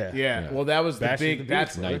that, right? Yeah. Yeah. Well, that was the Bash at big. the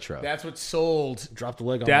That's Beach, Nitro. That's what sold. dropped the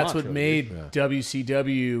leg on That's Macho, what made dude.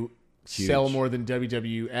 WCW sell Huge. more than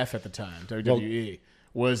WWF at the time. WWE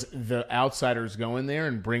was the outsiders going there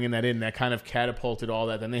and bringing that in. That kind of catapulted all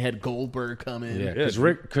that. Then they had Goldberg come in. Yeah, because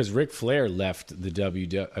Ric Flair left the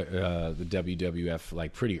WWF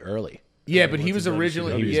like pretty early. Yeah, but he was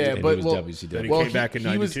originally WCW. Then he well, came back in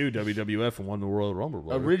he was- '92, WWF, and won the Royal Rumble.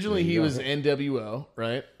 brother. Originally, he was NWO,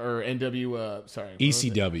 right? Or NW. Sorry, what was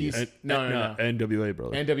it? ECW. No. NWA,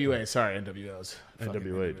 brother. NWA. Sorry, NWOs.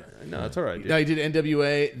 NWA. No, it's all right, dude. No, he did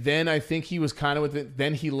NWA. Then I think he was kind of with it.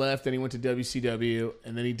 Then he left and he went to WCW,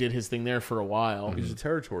 and then he did his thing there for a while. He's a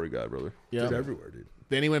territory guy, brother. Yeah. Did everywhere, dude.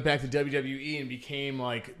 Then he went back to WWE and became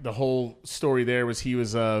like the whole story there was he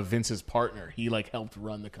was Vince's partner. He like helped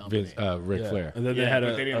run the company. Ric Flair. And then Yeah, they had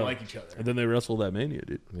but they didn't like each other. And then they wrestled at Mania,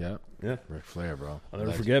 dude. Yeah. Yeah. Ric Flair, bro. I'll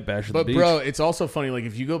never forget Bash at the But Beach. bro, it's also funny. Like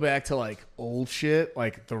if you go back to like old shit,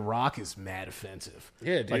 like The Rock is mad offensive.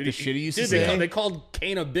 Yeah, dude. Like the shit he used to Dude, say. they called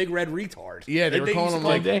Kane a big red retard. Yeah, they were calling him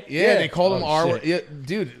like they? yeah, they called him Oh, R. shit. Yeah,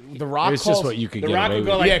 dude, The Rock It's calls just what you could The get Rock away would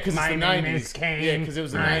go with. like, yeah, because it's My the name 90s. is Kane. Yeah, because it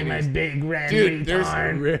was the I'm 90s. a big red Dude, there's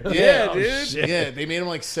retard. yeah, dude. Yeah, they made him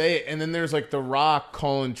like say it, and then there's like The Rock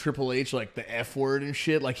calling Triple H like the F word and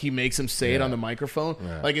shit. Like he makes him say it on the microphone.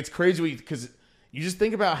 Like it's crazy because you just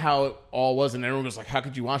think about how it all was, and everyone was like, "How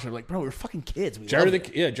could you watch it?" I'm like, bro, we were fucking kids. We Jerry loved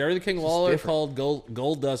it. the King Lawler different. called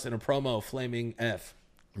Gold Dust in a promo flaming F.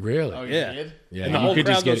 Really? Oh, you Yeah. did? Yeah, And the you whole could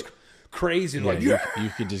crowd just get goes crazy. Yeah, Like, you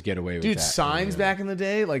could just get away with Dude, that. signs back in the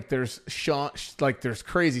day, like there's Sean, like there's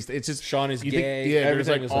crazy. It's just Sean is you gay, Think, yeah, there's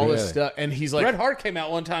everything like was all like- this stuff, and he's like Bret Hart came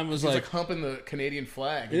out one time and was he's like, like humping the Canadian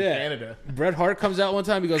flag in yeah. Canada. Bret Hart comes out one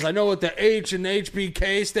time. He goes, I know what the H and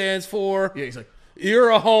HBK stands for. Yeah, he's like You're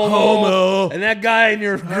a homo. And that guy in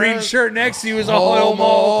your green shirt next to you is a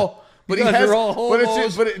homo. But You he guys has, are all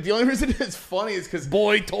homos. the only reason it's funny is because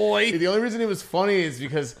Boy toy. the only reason it was funny is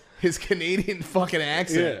because his Canadian fucking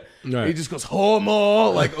accent. Yeah. Right. He just goes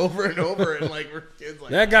homo like over and over, and like we're kids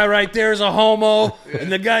like That guy right there is a homo.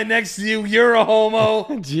 And the guy next to you, you're a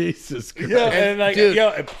homo. Jesus Christ. Yeah, and like, dude. yo,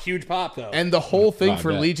 a huge pop though. And the whole thing I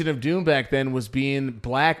for bet. Legion of Doom back then was being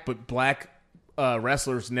black, but black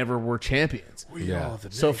wrestlers never were champions. Yeah.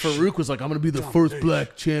 So Farouk was like, "I'm going to be the first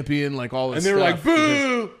black champion," like all this. And they were like, stuff,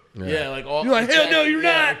 boo. because- Yeah, like all. You're like, hell no, you're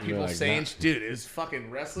yeah, not. like people You're like, saying, "Dude, it was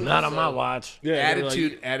fucking wrestling." Not on so- my watch. Yeah, they were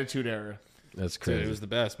like- attitude era. That's Dude, crazy. it was the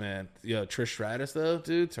best, man. Yeah, Trish Stratus though,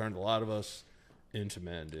 dude, turned a lot of us into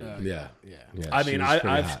men, dude. yeah. I she mean, was pretty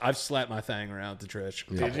I've hot. I've slapped my thing around to Trish. a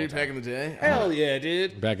Did couple you of back times. in the day? Hell yeah,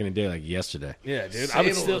 dude. Back in the day, like yesterday. Yeah, dude. I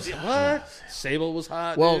would Sable still was what? Sable was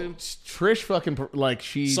hot. Well, dude. Trish fucking like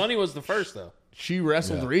Sonny was the first though. she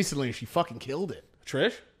wrestled recently and she fucking killed it.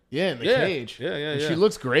 Trish. Yeah, in the Yeah. cage. Yeah, yeah, And yeah. She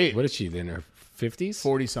looks great. What is she in her 50s?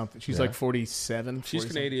 40 something. She's like 47. She's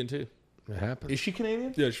 40-something. Canadian too. It happened. Is she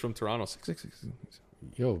Canadian? Yeah, she's from Toronto. 666.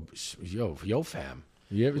 Yo, fam.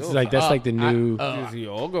 Yeah, it's like that's like the new.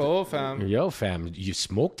 Yo, go, fam. Yo, fam. You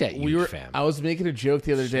smoked that, fam. I was making a joke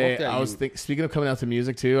the other day. Smoked that I was speaking of coming out to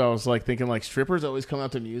music too. I was like thinking like strippers always come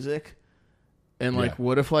out to music, and like Yeah.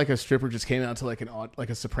 what if like a stripper just came out to like like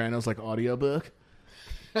a Sopranos like audiobook?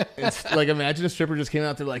 It's like imagine a stripper just came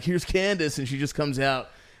out there like here's Candace, and she just comes out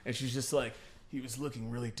and she's just like he was looking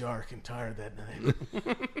really dark and tired that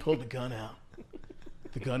night. Pulled the gun out.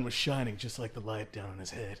 The gun was shining just like the light down on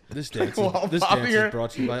his head. This dance, While this popping dance her- is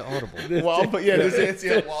brought to you by Audible. While, but yeah, this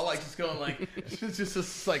is while like just going like it's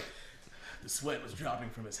just like the sweat was dropping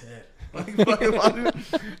from his head. Like, fucking,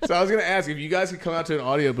 so I was gonna ask if you guys could come out to an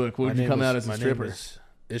audiobook, what would you come out as a stripper?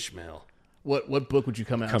 Ishmael. What book would you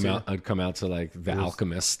come out come to? out. I'd come out to like The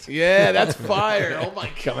Alchemist. Yeah, that's fire. Oh my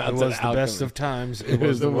Come god. out It to was the best of times. It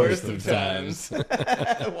was the worst of times.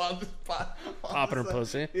 While just Popping her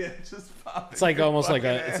pussy. Yeah, just popping. It's like almost like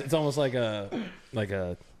fucking a. ass. It's almost like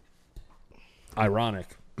a. Ironic.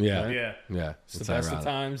 Yeah. right? Yeah. Yeah. It's the best of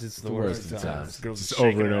times. It's the worst of times. Girls Just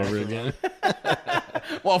shaking over and her over ass.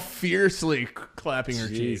 again. While fiercely clapping her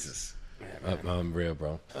cheeks. Jesus. I'm real,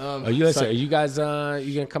 bro. Are you guys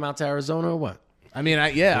you gonna come out to Arizona or what? I mean,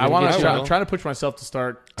 I gonna want get to you. I'm trying to push myself to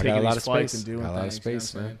start I taking got a lot these of flights space. and doing Got a lot of things, you know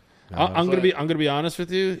space, what I'm man. saying? I'm gonna be honest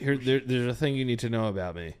with you. There's a thing you need to know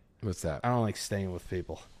about me. What's that? I don't like staying with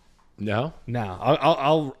people. No. No,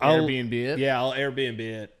 I'll Airbnb it? Yeah, I'll Airbnb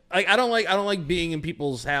it. Like I don't like being in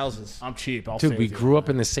people's houses. I'm cheap. I'll Dude, stay we with you. grew up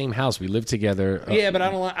in the same house. We lived together. Yeah, but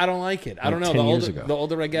I don't like it. I don't know. 10 years ago. The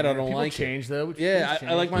older I get, I don't People like change though. it. Yeah,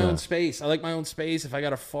 Things I like my Yeah. own space. I like my own space. If I got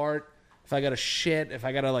to fart, if I got to shit, if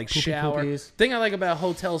I got to like shower. poopies. Thing I like about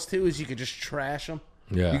hotels too is you could just trash them.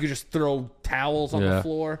 Yeah. You could just throw towels on Yeah. the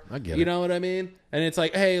floor. I get You it. know what I mean? And it's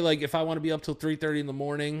like, hey, like if I want to be up till 3:30 in the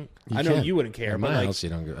morning, I know can. you wouldn't care, In but my like, house, you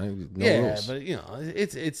don't go. No yeah, rules. but you know,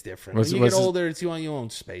 it's different. What's- when you what's get this- older, it's you on your own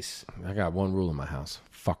space. I got one rule in my house.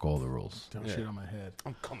 Fuck all the rules. Don't shit on my head.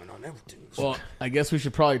 I'm coming on everything. Well, I guess we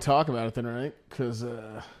should probably talk about it then, right? Because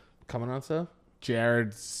Coming on stuff.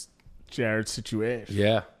 Jared's situation.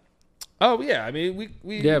 Yeah. Oh yeah, I mean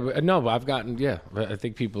we Yeah, but no, but I've gotten. Yeah, but I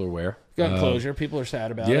think people are aware. got closure. People are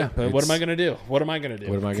sad about yeah, it. But what it's- am I gonna do? What am I gonna do?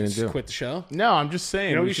 What am I gonna Just do? Quit the show? No, I'm just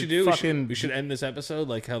saying. You know what we should do? Fucking, We should end this episode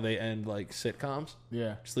like how they end like sitcoms.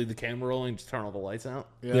 Yeah. Just leave the camera rolling. Just turn all the lights out.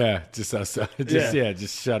 Yeah, just us.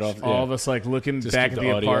 Just shut off. All yeah. of us like looking Just back keep at the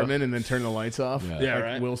the audio. apartment and then turn the lights off. Yeah. Like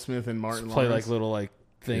right. Will Smith and Martin Play Lawrence. like little like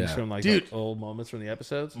things Yeah. from like Dude. old moments from the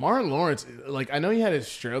episodes. Martin Lawrence, like I know he had his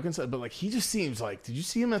stroke and stuff, but like he just seems like. Did you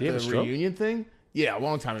see him at Did he the have a stroke? reunion thing? Yeah, a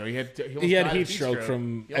long time ago. He almost He had died of heat stroke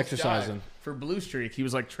from He almost exercising. died for Blue Streak. He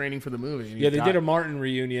was like training for the movie. and he Yeah, they died. did a Martin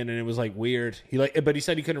reunion and it was like weird. But he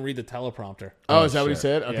said he couldn't read the teleprompter. Oh, is that what he shit.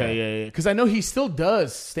 said? Okay, yeah. Because I know he still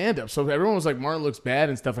does stand up. So everyone was like, Martin looks bad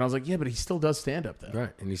and stuff. And I was like, yeah, but he still does stand up though. Right,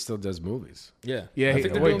 and he still does movies. Yeah, Yeah, I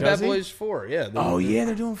think they're wait, doing Bad does he? Boys 4. Yeah. Oh, yeah,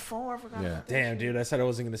 they're doing 4. I forgot. Yeah. Damn, dude, I said I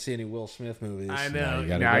wasn't going to see any Will Smith movies. I Now know. you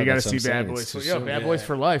gotta Now go. you got to That's what see I'm Bad saying. Boys. It's For, too yo, soon. Bad Boys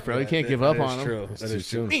for life, bro. You can't give up on them. True. That too is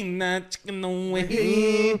soon. true. Ain't not taking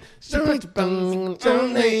away.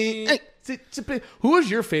 Who was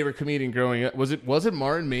your favorite comedian growing up? Was it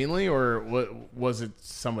Martin mainly, or was it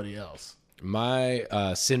somebody else? My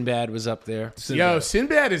Sinbad was up there. Yo,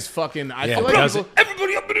 Sinbad is fucking. I Yeah, feel like does people,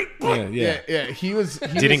 Everybody up in it. Yeah. He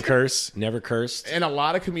Didn't curse, never cursed. And a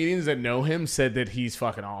lot of comedians that know him said that he's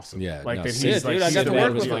fucking awesome. Yeah, like no, that. Sid, He's like, dude, I got to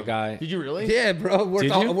work with my him. guy. Did you really? Yeah, bro. I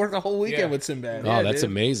you? worked a whole weekend with Sinbad. Oh, Yeah, that's dude.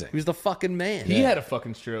 amazing. He was the fucking man. He had a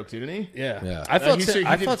fucking stroke, didn't he? Yeah. Yeah. I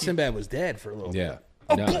thought Sinbad was dead for a little bit. Yeah.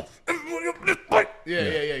 No.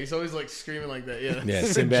 Yeah. He's always like screaming like that. Yeah. Yeah,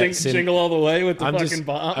 Sinbad, Jingle all the way with the I'm fucking just,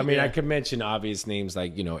 bomb. I mean, Yeah. I could mention obvious names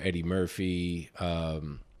like, Eddie Murphy,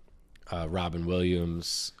 Robin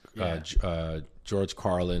Williams, George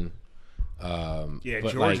Carlin. Yeah,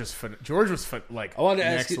 but, George like, was like I wanted to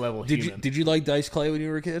next ask you, level did human. you like Dice Clay when you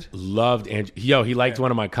were a kid? Loved Andrew. Yo, he liked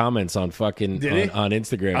one of my comments on fucking Did he? on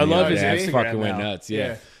Instagram. I love Yeah, his that Instagram fucking went now. nuts. Yeah.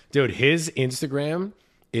 Yeah. Dude, his Instagram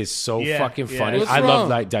is so fucking funny. What's I wrong? love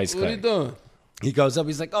like Dice What are Clay. you doing? He goes up,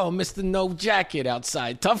 he's like, "Oh, Mr. No Jacket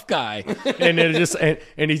outside, tough guy," and then just and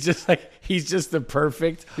he's just like he's just the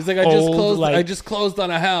perfect. He's like, I just like, closed on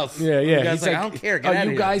a house. Yeah. And the guy's He's like, I don't care. Get Are out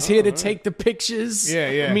you of guys here here to take the pictures?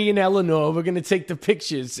 Yeah. Me and Eleanor, we're gonna take the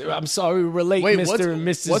pictures. I'm sorry, we're late, Wait, Mr. and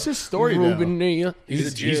Mrs. what's his story, though? Rubin.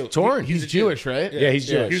 He's a Jew. He's touring. He's Jewish, right? Yeah, he's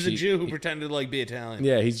Jewish. He was a Jew who pretended to like be Italian.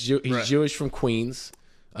 Yeah, he's Right. Jewish from Queens,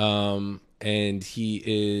 and he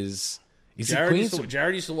is. Is he Queens?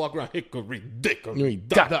 Jared used to walk around hickory Hickory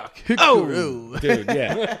duck. duck. Oh, Dude,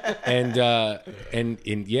 yeah, and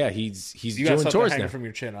yeah, he's You got doing something tours hanging now. from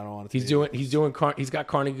your chin. I don't want to. He's got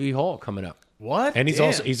Carnegie Hall coming up, what? and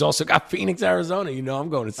he's also got Phoenix, Arizona. I'm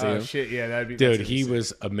going to see Oh him. shit! Yeah, that'd be. Dude, that's he insane.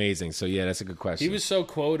 was amazing. So yeah, that's a good question. He was so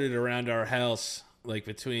quoted around our house, like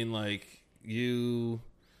between like you,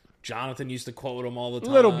 Jonathan used to quote him all the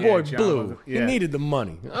time. Little boy John Blue. was- He yeah. needed the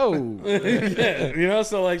money. Oh, Yeah,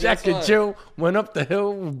 so like Jack that's and why. Jill went up the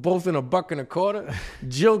hill, both in $1.25.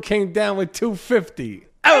 Jill came down with $2.50.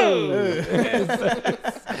 Oh,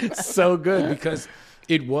 so good because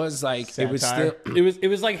it was like it was Satire. still. It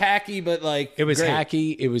was like hacky, but like It was great.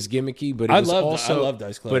 hacky. It was gimmicky, but it I was also love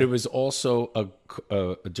Dice Clay. But it was also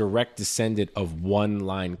a direct descendant of one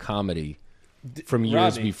line comedy from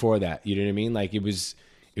years Rodney. before that. You know what I mean? Like it was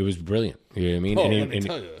brilliant. You know what I mean? Oh, And- let me and-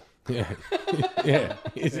 tell you. yeah.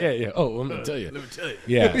 Oh, let me tell you. Let me tell you.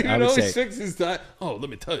 Yeah, You I know would he say. six his time. Oh, let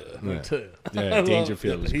me tell you. Yeah,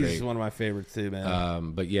 Dangerfield was He's great. one of my favorites too,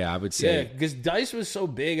 man. But yeah, I would Yeah, say. because Dice was so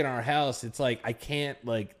big in our house, it's like I can't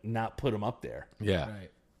like not put him up there. Yeah.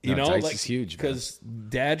 You No, know, Dice like is huge, man. because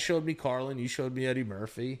Dad showed me Carlin, you showed me Eddie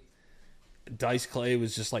Murphy. Dice Clay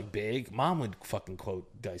was just like big. Mom would fucking quote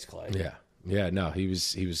Dice Clay. Yeah. No, he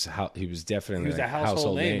was definitely He was like a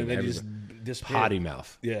household name, and then he Everybody- just disappeared. potty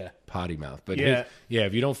mouth. Yeah. Potty mouth. But Yeah.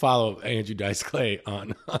 if you don't follow Andrew Dice Clay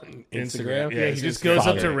on Instagram, Yeah, he just goes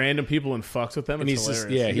up to random people and fucks with them. and It's he's just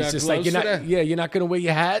hilarious. he's got just like gloves today? you're not gonna wear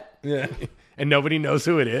your hat, Yeah. and nobody knows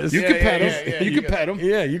who it is. You could yeah, pet him. yeah, yeah, you you could pet him.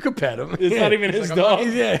 yeah, you could pet him. It's not even his dog.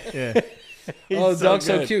 Yeah. Oh, the dog's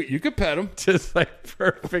so good. cute. You could pet him. Just like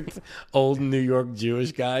perfect old New York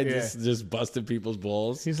Jewish guy, just busting people's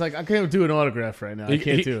balls. He's like, I can't do an autograph right now. I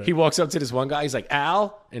can't do it. He walks up to this one guy. He's like,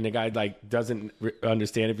 Al, and the guy like doesn't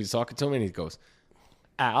understand if he's talking to him, and he goes,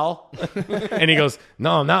 Al, and he goes,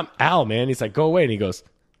 No, I'm not Al, man. He's like, Go away, and he goes,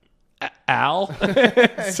 Al.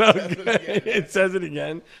 So good. It says it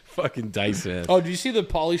again. Fucking Dice, man. Oh, do you see the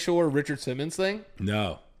Pauly Shore Richard Simmons thing?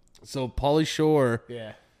 No. So Pauly Shore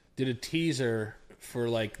Yeah. did a teaser for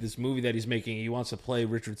like this movie that he's making. He wants to play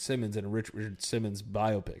Richard Simmons in a Richard Simmons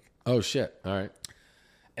biopic. Oh shit. All right.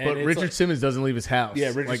 And But it's Richard like- Simmons doesn't leave his house. yeah,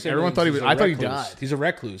 Richard like Simmons everyone thought he is was. a I thought he recluse. died. He's a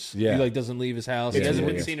recluse. Yeah. He like doesn't leave his house. He Yeah, hasn't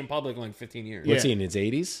yeah, been yeah. seen in public in like 15 years. What's he in his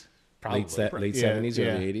 80s? Probably. Late Yeah, 70s, yeah.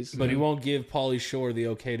 early 80s. But he won't give Pauly Shore the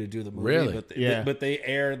okay to do the movie. Really? But Yeah. but they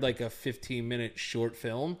aired like a 15-minute short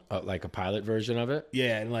film. Like a pilot version of it.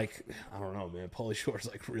 Yeah, and like I don't know, man. Pauly Shore's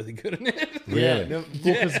like really good in it. Really?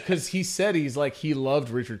 Because he said he loved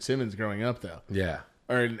Richard Simmons growing up though, Yeah.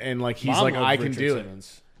 and like he's Mom like loved I can Richard do it.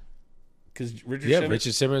 Simmons. Because Richard Yeah, Simmons,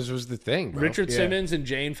 Richard Simmons was the thing, bro. Richard Yeah. Simmons and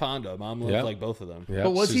Jane Fonda. Mom loved Yeah. like both of them. Yeah.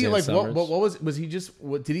 But was he Suzanne like Summers. what was he just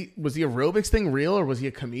was the aerobics thing real or was he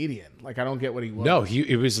a comedian? Like I don't get what he was. No,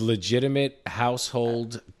 it was legitimate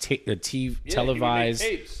household televised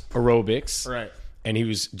tapes. aerobics. Right. And he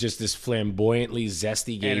was just this flamboyantly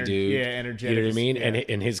zesty gay dude. yeah, energetic. You know what I mean? Yeah.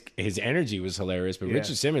 And his energy was hilarious. But Yeah.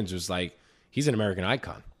 Richard Simmons was like, he's an American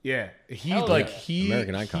icon. Yeah, he Hell like yeah. he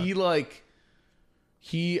American icon.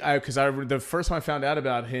 the first time I found out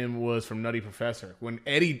about him was from Nutty Professor when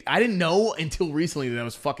Eddie. I didn't know until recently that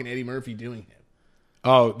was fucking Eddie Murphy doing him.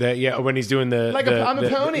 Oh, when he's doing the I'm a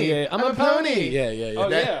pony. Yeah, I'm a pony. Yeah. Oh,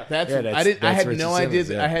 yeah. That's Yeah, I didn't. I that's had Richard no Simmons,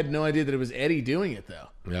 idea. yeah. I had no idea that it was Eddie doing it though.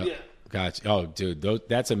 Yeah. Gotcha. Oh, dude,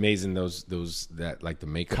 that's amazing. Those that like the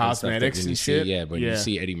makeup Cosmetics and, and stuff that when you shit? see, yeah, when Yeah. you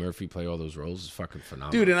see Eddie Murphy play all those roles, it's fucking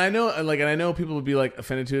phenomenal. Dude, and I know people would be like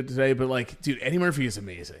offended to it today, but like, dude, Eddie Murphy is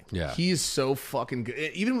amazing. Yeah. He's so fucking good.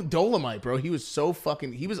 Even with Dolomite, bro, he was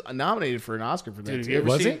nominated for an Oscar for that. Dude, have too. you ever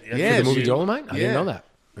was seen- it? Yeah, For the movie dude. Dolomite? I didn't Yeah. know that.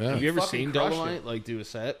 Yeah. Have you ever fucking seen crushed Dolomite it. like do a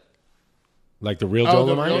set? Like the real Oh,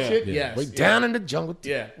 the Dolomite? real shit? Yeah. Yes. Way Yeah. down in the jungle.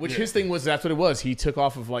 Yeah, which his thing was, that's what it was. He took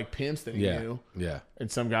off of like pimps that he Yeah. knew Yeah.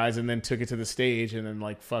 and some guys, and then took it to the stage, and then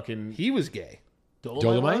like fucking He was gay.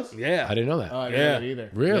 Dolomite? was? Yeah. I didn't know that. Oh, I didn't know that either.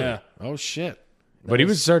 Really? Yeah. Oh shit. But he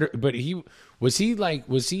was was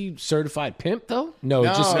he certified pimp though? No,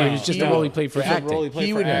 No, it was just a role he played for It's a acting. role he played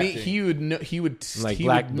He for would acting. he would Like he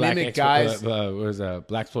black would mimic ex- guys. was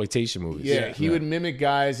black exploitation movies. Yeah, he would mimic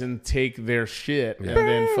guys and take their shit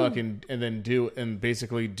and then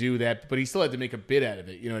basically do that. But he still had to make a bit out of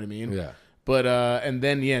it. You know what I mean? Yeah. But and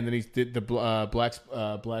then he did the black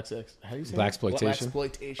how do you say Blaxploitation?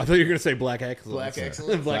 Blaxploitation. I thought you were gonna say Black Excellence. Black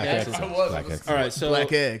excellence. Black Yes, Excellence. I was. Black I was- Excellence. All right, so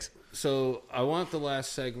Black eggs. So I want the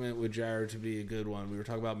last segment with Jared to be a good one. We were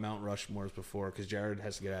talking about Mount Rushmores before because Jared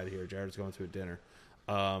has to get out of here. Jared's going to a dinner.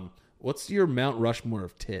 What's your Mount Rushmore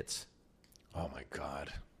of tits? Oh my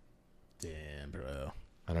god. Damn, bro.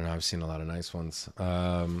 I don't know. I've seen a lot of nice ones.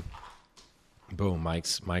 Boom,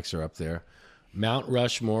 mics are up there. Mount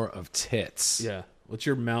Rushmore of tits. Yeah. What's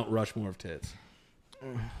your Mount Rushmore of tits?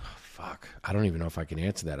 Fuck. I don't even know if I can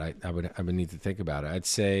answer that. I would need to think about it. I'd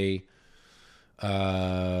say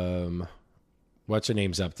what's her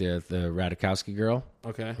name's up there? The Radikowski girl,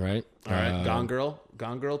 Okay. right? All right. Gone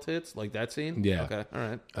Girl tits? Like that scene? Yeah. Okay. All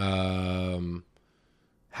right.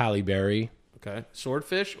 Halle Berry, Okay.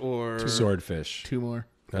 Swordfish or Swordfish. Two more.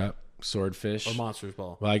 Yep. Swordfish. or Monsters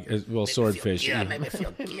Ball? Swordfish. Make me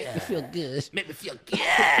feel good. Make me feel good.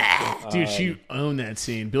 Dude, she owned that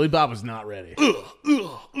scene. Billy Bob was not ready.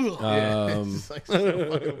 It's like so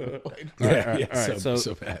fucking white. Yeah, All right,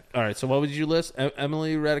 so bad. All right. So what would you list?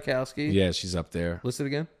 Emily Ratajkowski? Yeah, she's up there. List it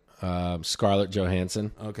again? Scarlett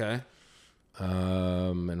Johansson. Okay.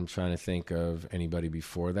 And I'm trying to think of anybody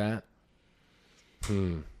before that.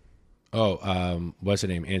 What's her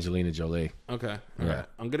name? Angelina Jolie. Okay. All Yeah. right.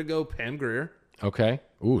 I'm going to go Pam Grier. Okay.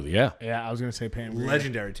 Ooh, yeah. Yeah, I was gonna say Pam Grier.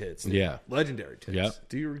 Legendary tits. dude. Yeah. Legendary tits. Yep.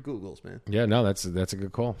 Do your Googles, man. Yeah, no, that's a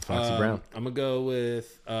good call. Foxy Brown. I'm going to go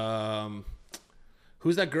with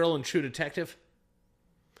who's that girl in True Detective?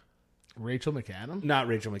 Rachel McAdams. Not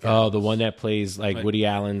Rachel McAdams. Oh, the one that plays like Woody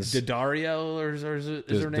Allen's. Daddario or is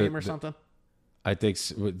her name or something? I think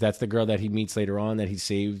that's the girl that he meets later on that he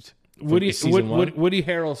saved. Woody season one. Woody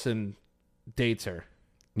Harrelson dates her.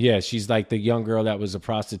 Yeah, she's like the young girl that was a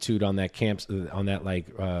prostitute on that camp,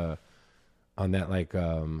 Alexandra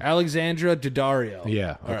Daddario.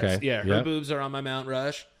 Yeah, All right, okay. yeah, her Yep. boobs are on my Mount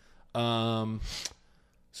Rush. So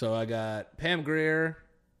I got Pam Grier,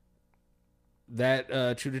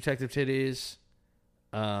 that True Detective titties.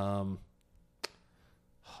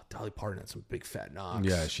 Dolly Parton had some big fat knocks.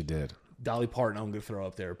 Yeah, she did. Dolly Parton, I'm going to throw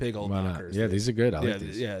up there. Big old Why not? knockers. Yeah, these are good. I yeah, like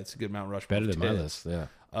these. yeah, it's a good Mount Rushmore. Better of than my tits. list.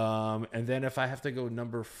 Yeah. And then if I have to go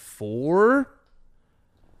number 4,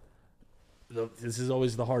 this is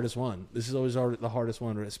always the hardest one. This is always the hardest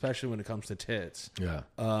one, especially when it comes to tits. Yeah.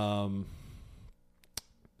 Salma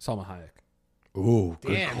Hayek. Ooh,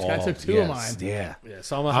 good Damn, this call. guy took two of mine. Yeah. Yeah,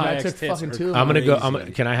 Salma I Hayek's took tits fucking are two of I'm gonna go.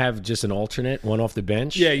 crazy. Can I have just an alternate, one off the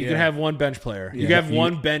bench? Yeah, you can have one bench player. You can have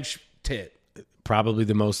one bench tit. Probably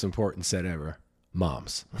the most important set ever.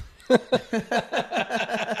 Moms.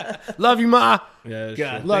 Love you, Ma. Yeah,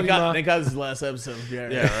 God, Love you, Ma. thank God this is the last episode.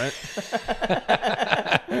 yeah, right.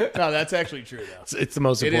 No, that's actually true though. It's the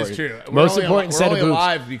most It important. is true. Most important we're set of only boobs.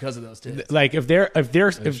 alive because of those tits. Like if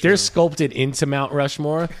they're sculpted into Mount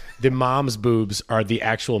Rushmore, the mom's boobs are the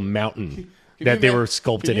actual mountain that they were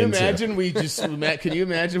sculpted Can you into. Can you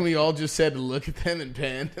imagine we all just said to look at them and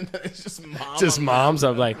pan, and then it's just mom. Just on moms.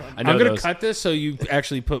 I'm like, I know I'm gonna those. cut this so you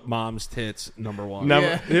actually put mom's tits number 1.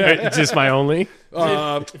 Number, just my only. If you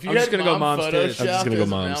I'm just had gonna go mom's tits. Photoshopped I'm just gonna go as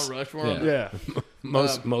moms. Mount Rushmore, Yeah.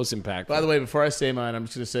 Most impactful. By the way, before I say mine, I'm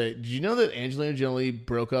just gonna say, did you know that Angelina Jolie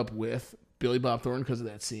broke up with Billy Bob Thornton because of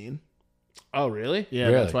that scene? Oh, really? Yeah,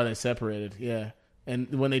 Really? that's why they separated. Yeah,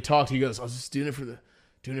 and when they talked, he goes, "I was just doing it for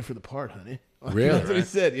the part, honey." Really? That's what he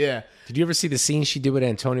said. Yeah. Did you ever see the scene she did with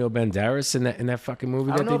Antonio Banderas in that fucking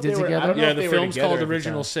movie I that don't know they if did they were- I together? don't know Yeah, if the they were film's together called at the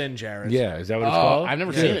Original time. Sin, Jared. Yeah, is that what it's called? I've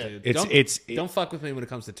never Yeah, seen it. dude. Don't fuck with me when it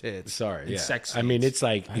comes to tits. Sorry, And yeah. sex I mean, scenes. it's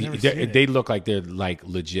like never seen it. they look like they're like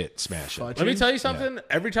legit smashing. Fudge. Let me tell you something.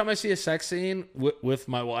 Every time I see a sex scene with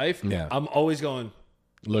my wife, Yeah. I'm always going,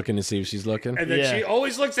 Looking to see if she's looking. And then she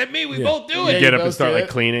always looks at me. We both do it. Get up and start like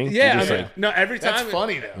cleaning. Yeah, Just like, no, every time. That's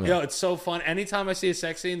funny though. Yo, it's so fun. Anytime I see a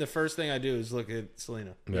sex scene, the first thing I do is look at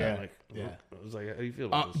Selena. Yeah. I'm like, I was like, how do you feel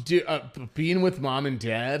about this? Dude, being with mom and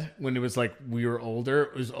dad when it was like we were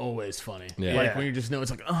older was always funny. Yeah. Like when you just know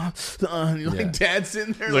it's like, and you're like dad's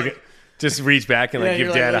sitting there look like, at, just reach back and like give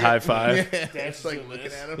you're dad a like, high five. Yeah, dad's like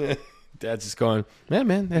looking at him. Dad's just going, yeah,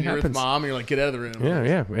 man, that You're with happens. mom, and you're like, get out of the room. Yeah,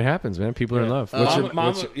 it happens, man. People are in love. What's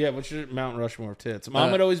your Mount Rushmore of tits?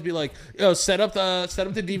 Mom would always be like, "Yo, set up the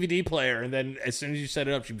DVD player," and then as soon as you set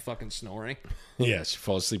it up, she'd be fucking snoring. Yeah, she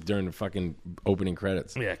falls asleep during the fucking opening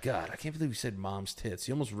credits. Yeah, God, I can't believe you said mom's tits.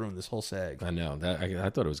 You almost ruined this whole seg. I know that. I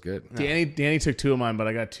thought it was good. Danny took two of mine, but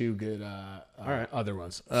I got two good other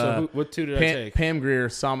ones. So what two did I take? Pam Grier,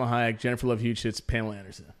 Salma Hayek, Jennifer Love Hewitt, it's Pamela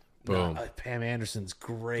Anderson. Boom. Pam Anderson's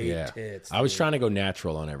great tits. I was trying to go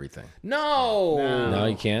natural on everything. No,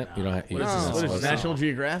 You can't. You don't. What is National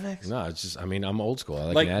Geographic? No, it's just. I mean, I'm old school.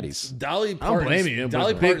 I like natties. Dolly I don't Parton's, blame you.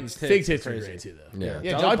 Dolly But Parton's fake tits tits are are crazy. great too, though. Yeah.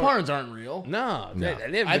 Yeah, Dolly Parton's aren't real. No, they haven't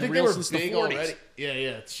I been think they real were since big the 40s. already.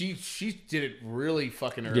 Yeah. She did it really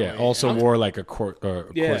fucking early. Yeah. Also wore like a corset.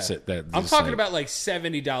 That I'm just, talking like, about like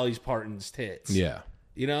 70 Dolly Parton's tits. Yeah.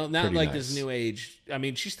 You know, not Pretty like nice. this new age. I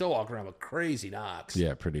mean, she's still walking around with crazy knocks.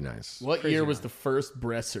 Yeah. Pretty nice. What year was the first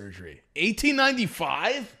breast surgery?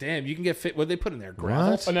 1895? Damn, you can get fit. What did they put in there?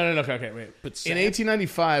 Gravel? What? Oh, no. Okay, wait. But In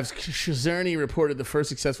 1895, Shazerny reported the first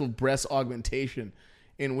successful breast augmentation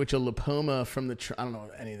in which a lipoma from the, I don't know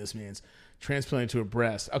what any of this means, transplanted to a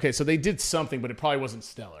breast. Okay, so they did something, but it probably wasn't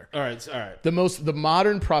stellar. All right. The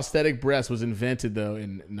modern prosthetic breast was invented, though,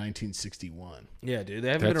 in 1961. Yeah, dude, they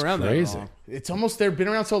haven't That's been around crazy. that long. It's almost, they've been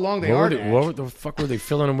around so long, they What are. the fuck were they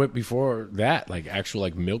filling them with before that? Like actual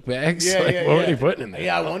like milk bags? Yeah, Like, yeah, what were yeah. they putting in there?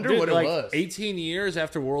 Yeah, I wonder Dude, what it like was. 18 years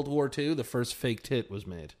after World War II, the first fake tit was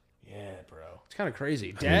made. Yeah, bro. It's kind of crazy.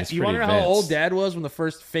 mean, Dad, it's you want to know pretty how old advanced. Dad was when the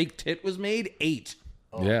first fake tit was made? 8.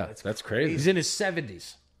 Yeah, that's crazy. He's in his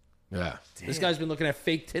 70s. Yeah. This guy's been looking at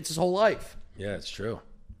fake tits his whole life. Yeah, it's true.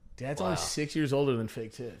 Dad's only 6 years older than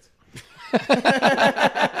fake tits.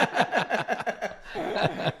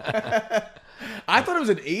 I thought it was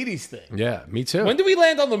an 80s thing. Yeah, me too. When do we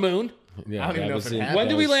land on the moon? Yeah, I don't even that know was if it in- happened. When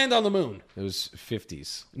that do we was- land on the moon? It was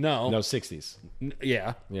 50s. No. No, 60s.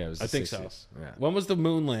 Yeah. Yeah, it was I the think 60s. so. Yeah. When was the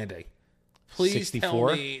moon landing? Please 64?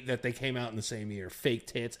 tell me that they came out in the same year. Fake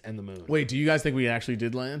tits and the moon. Wait, do you guys think we actually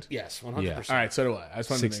did land? Yes, 100%. Yeah. All right, so do I. I just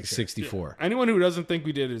wanted to make sure. 64. Anyone who doesn't think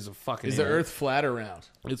we did is a fucking Is the idiot. Earth flat or round?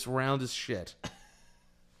 It's round as shit.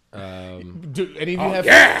 Do any of you have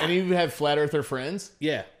any of you have flat earther friends?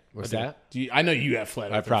 Yeah. What's that? Do you, I know you have flat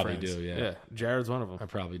earther I probably friends. do, Yeah. yeah. Jared's one of them. I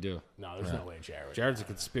probably do. No, there's no way, Jared. Jared's a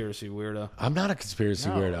conspiracy weirdo. I'm not a conspiracy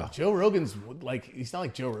weirdo. Joe Rogan's like, he's not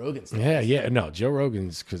like Joe Rogan's. Yeah. No, Joe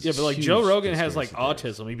Rogan's because Yeah, but like Joe Rogan has like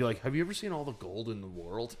autism. He'd be like, "Have you ever seen all the gold in the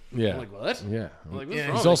world?" Yeah. I'm like, what? Yeah. I'm like, what's Yeah,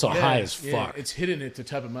 wrong? He's also Yeah, high as yeah, fuck. it's hidden at the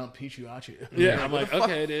top of Mount Pichuachu. Yeah, I'm like, Who the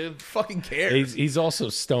okay, dude. fucking cares. He's also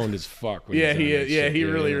stoned as fuck. When Yeah, he's he on is. that Yeah, shit. he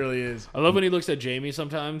really is. I love when he looks at Jamie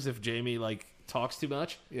sometimes. If Jamie like talks too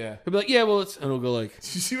much, Yeah. he'll be like, "Yeah, well, it's," and he'll go like,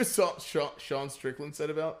 Did you see what Sean Strickland said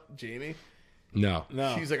about Jamie? No.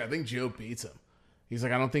 "No." He's like, I think Joe beats him. He's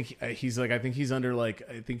like, I don't think he's like, I think he's under like,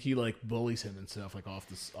 I think he like bullies him and stuff like off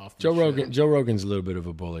the Joe show. Rogan. Joe Rogan's a little bit of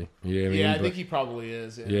a bully. You know what I mean? Yeah, I But- think he probably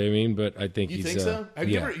is. Yeah. You know what I mean? But I think You he's. think so? Have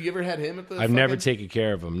yeah. you ever had him at the? I've never fucking- taken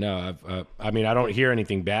care of him. No, I mean, I don't hear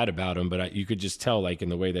anything bad about him, but you could just tell, like, in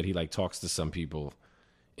the way that he like talks to some people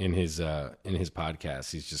in his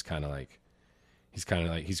podcast. He's just kind of like,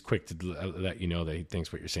 he's quick to let you know that he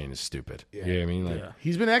thinks what you're saying is stupid. You know what I mean? Like,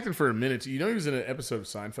 He's been acting for a minute. You know, he was in an episode of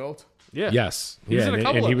Seinfeld. Yeah. yes, He was yeah, in a and,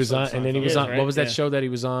 couple and he was on, episodes and then he was Seinfeld. on. Yeah, What was that right? show that he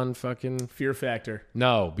was on? Fucking Fear Factor.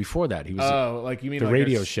 no, before that he was. Oh, like you mean the like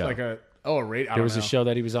radio a, show. Like a radio. there was a show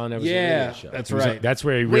that he was on. That was a Yeah, radio show. that's He was on- right. that's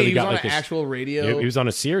where he Wait, really he was got on like an his. actual radio. He was on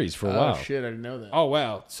a series for a Oh while. shit, I didn't know that. Oh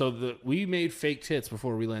wow! So we made fake tits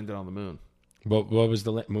before we landed on the moon. What was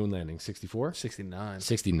the moon landing? 64? 69.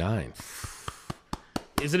 69.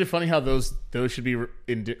 Isn't it funny how those should be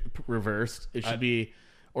reversed? It should be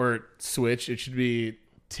or switched. It should be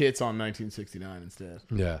tits on 1969 instead.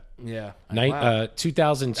 Yeah. Yeah.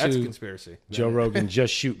 2002. That's a conspiracy. Joe Rogan,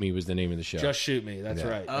 Just Shoot Me was the name of the show. Just shoot me. That's Yeah.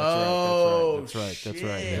 right. That's Oh, right. That's right. That's right. That's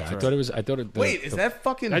right. shit. That's I right. thought it was. I thought it. Wait, is that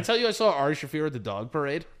fucking? Did I tell you I saw Ari Shaffir at the dog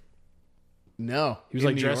parade? No, He was In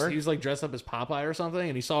like New dressed. York? He was like dressed up as Popeye or something,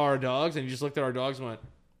 and he saw our dogs, and he just looked at our dogs and went,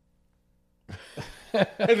 and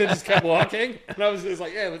then just kept walking. And I was just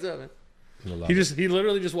like, "Yeah, what's up, man?" He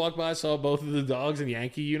literally just walked by, saw both of the dogs in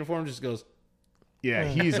Yankee uniform, just goes, Yeah,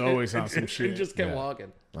 he's always on some He shit. just kept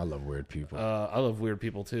walking. I love weird people. I love weird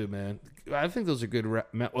people too, man. I think those are good. Well,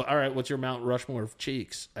 all right, what's your Mount Rushmore of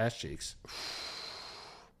cheeks? Ass cheeks.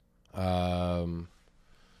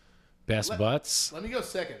 Best butts. Let me go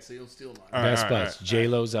second, so you'll steal mine. Best butts.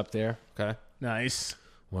 J-Lo's up there. Okay. Nice.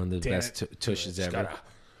 One of the best tushes ever.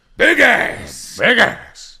 Big ass. Big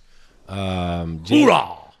ass.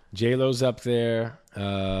 J-Lo's up there.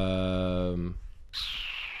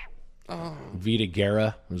 Vita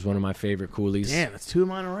Guerra was one of my favorite coolies. Damn, that's two of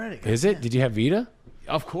mine already. Is it? Did you have Vita?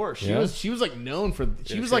 Of course. She Yeah. was like known for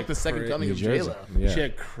she was like the second coming New of Jersey. J-Lo. Yeah. She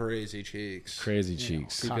had crazy cheeks. Crazy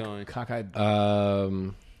cheeks. Keep going. Cockeyed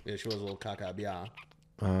Yeah, she was a little cockeyed. Yeah.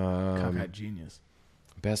 cockeyed genius.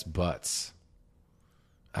 Best butts.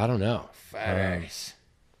 I don't know. Fat ass.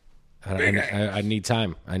 I need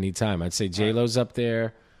time. I'd say J-Lo's up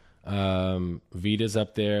there. Vita's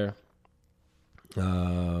up there.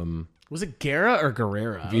 Was it Guerra or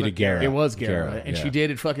Guerrera? Vita Guerra. It was Guerra. Guerra, and yeah. she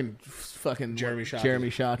dated fucking Jeremy Shockey. Jeremy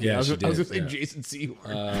Shockey. Yeah, I was she going to did, say yeah. Jason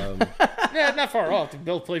Seward. Yeah, not far off. They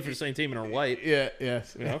both played for the same team and are white. Yeah. You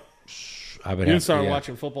know? I would You didn't have start to,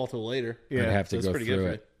 watching football till later. I'd have to That's go pretty through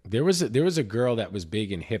good it. There was a girl that was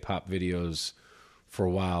big in hip hop videos for a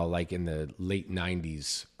while, like in the late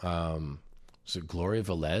 '90s. Was it Gloria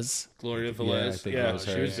Velez? Gloria I Velez. think Yeah, that was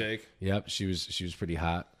her. she was big. Yep, she was pretty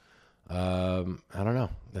hot. I don't know.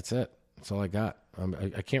 That's it. That's all I got.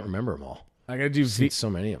 I can't remember them all. I got to do Seen so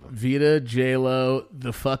many of them. Vita, J-Lo,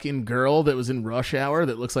 the fucking girl that was in Rush Hour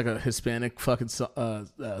that looks like a Hispanic fucking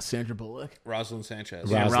Sandra Bullock. Rosalind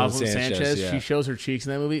Sanchez. Right. Rosalind Sanchez, Sanchez. yeah. She shows her cheeks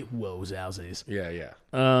in that movie. Whoa, zowsies. Yeah.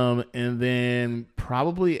 And then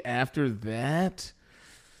probably after that,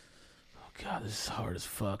 oh god, this is hard as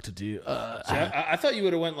fuck to do. See, I thought you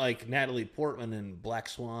would have went like Natalie Portman and Black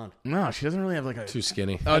Swan. No, she doesn't really have like a. Too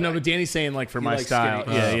skinny. Oh no, but Danny's saying like for You my like style.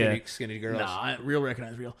 skinny, skinny girls. Nah, real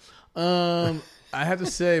recognize real. I have to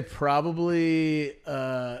say probably.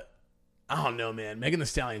 I don't know, man. Megan Thee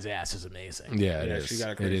Stallion's ass is amazing. Yeah, Yeah, it is. she got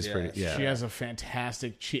a It crazy is pretty. ass. Yeah. She has a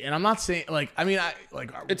fantastic cheek, and I'm not saying like. I mean, I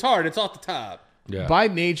like. It's hard. It's off the top. Yeah. By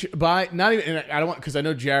nature, by not even. And I don't want because I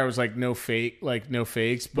know Jared was like no fakes.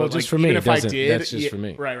 But Well, just like, for me, even it if I doesn't- did, that's just for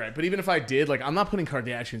me. Right. But even if I did, like, I'm not putting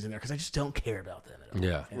Kardashians in there because I just don't care about them at all.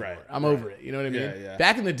 Yeah. anymore. Right. I'm over it. You know what I mean? Yeah.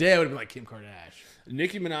 Back in the day, I would have been like Kim Kardashian.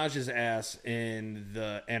 Nicki Minaj's ass in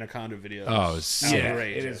the Anaconda video. Oh, it's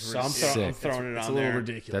outrageous. it is So I'm sick. throwing it It's on a little there.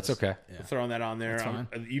 ridiculous. That's okay. I'm throwing that on there. fine.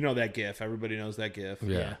 You know that GIF. Everybody knows that GIF.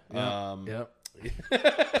 Yeah. Yep.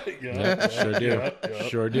 Yep, sure do.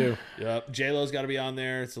 Sure do. Yep. J Lo's got to be on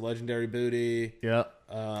there. It's a legendary booty. Yep.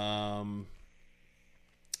 Damn,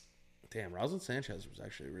 Rosalind Sanchez was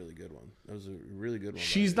actually a really good one. That was a really good one.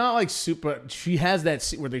 She's not like super. She has that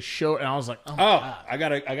scene where they show, and I was like, oh my Oh,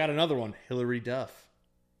 god. I got another one. Hillary Duff.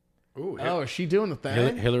 Oh, is she doing the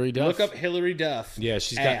thing? Hillary Duff. Look up Hillary Duff. Yeah,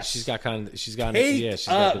 she's got Caked up, she's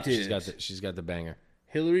got the banger.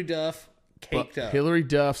 Hillary Duff caked up. Hillary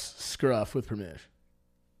Duff's scruff with permission.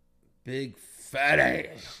 Big fat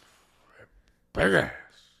ass. Bigger.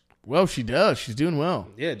 Well, she does. She's doing well.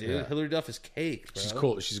 Yeah, dude. Hillary Duff is caked, bro. She's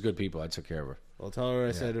cool. She's good people. I took care of her. Well, tell her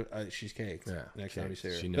I said she's caked. Yeah, Next time you see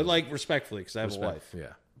her. she knows But like respectfully, because I have Respect. a wife.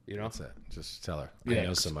 Yeah. You know? That's it. Just tell her. I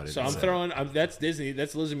know somebody. So I'm throwing. That's Disney.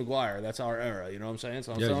 That's Lizzie McGuire. That's our era. You know what I'm saying?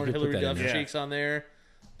 So I'm Yeah, you throwing could put Hillary that in Duff's there. cheeks on there.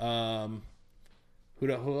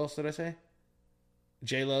 Who else did I say?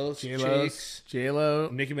 J-Lo's cheeks. J-Lo.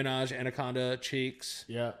 Nicki Minaj, Anaconda cheeks.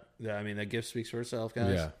 Yeah. Yeah, I mean that gift speaks for itself,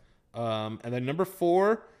 guys. Yeah. And then number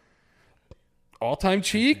 4, all-time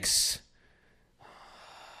cheeks.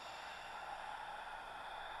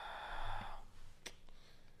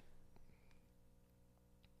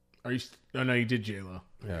 Are you? Oh no, you did J-Lo.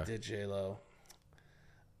 Yeah. I did J-Lo.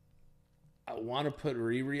 I want to put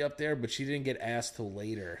Riri up there, but she didn't get ass till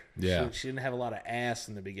later. Yeah. She didn't have a lot of ass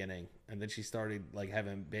in the beginning, and then she started like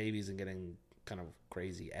having babies and getting kind of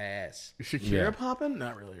crazy ass. Is Shakira Yeah. popping?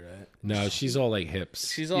 Not really, right? No, she's all like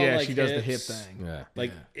hips. She's all Yeah, like she does the hip hips, thing. Yeah.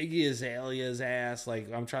 like Iggy Azalea's ass.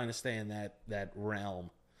 Like I'm trying to stay in that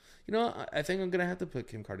realm. You know, I think I'm gonna have to put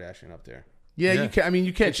Kim Kardashian up there. Yeah, you can. I mean,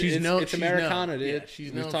 you can. She's it's, known. it's she's Americana, known. dude. Yeah, she's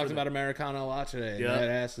known We've for talked that. about Americana a lot today. Yeah. That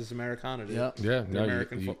ass is Americana, dude. Yep. Yeah. They're No,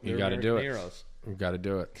 American, you they're got to do it. heroes. You got to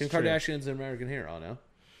do it. Kim Kardashian's an American hero, no?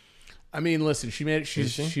 I mean, listen, she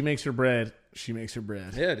she? makes her bread. She makes her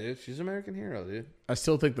bread. Yeah, dude. She's an American hero, dude. I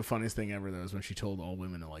still think the funniest thing ever though is when she told all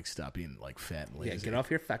women to like stop being like fat and lazy. Yeah, get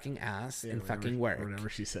off your fucking ass and whatever- fucking work. or whatever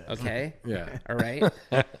she says. Okay? Yeah. All right?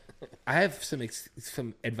 I have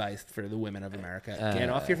some advice for the women of America. Get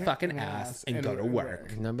off your fucking ass and go to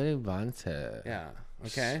work. Nobody wants it. Yeah.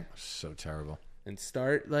 Okay? So terrible. And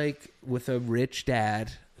start like with a rich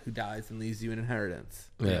dad who dies and leaves you an inheritance.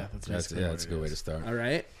 Yeah, that's a good way to start. All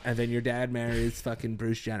right? And then your dad marries fucking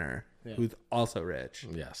Bruce Jenner, who's also rich.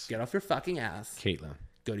 Yes. Get off your fucking ass. Caitlyn.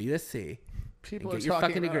 Go to USC. People and are get your talking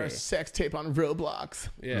fucking about degree. our sex tape on Roblox.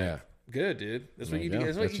 Yeah. Good, dude. That's what There you you do. go.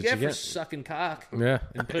 That's what That's you what get you for get. sucking cock. Yeah.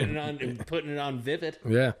 And putting it on Vivid.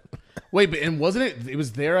 Yeah. Wait, but and wasn't it? It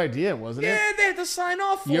was their idea, wasn't it? Yeah, they had to sign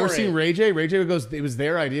off for it. You ever seen Ray J? Ray J goes, it was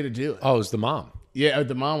their idea to do it. Oh, it was the mom. Yeah,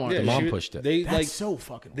 the mom wanted. Yeah, it. mom she- pushed it. They That's like so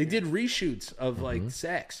fucking. they Weird. did reshoots of like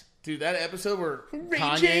sex. Dude, that episode where Ray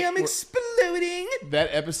Kanye, J, I'm where- exploding. that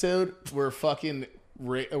episode where fucking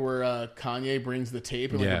Kanye brings the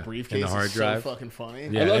tape in like Yeah, a briefcase in the hard is drive. so fucking funny.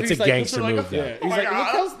 Yeah, I love that's a he's like, gangster like a- move, though. Yeah, he's my like,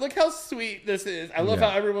 God. look how sweet this is. I love Yeah.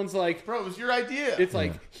 how everyone's like, Bro, it was your idea. it's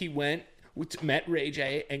like he went, met Ray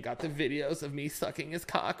J and got the videos of me sucking his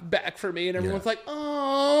cock back for me, and everyone's like,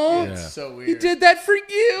 oh, Yeah. It's so weird. he did that for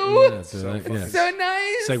you. Yeah, so nice. So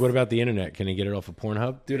nice. It's like, what about the internet? Can he get it off of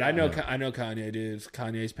Pornhub? Dude, I know Kanye, dude.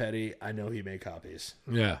 Kanye's petty. I know he made copies.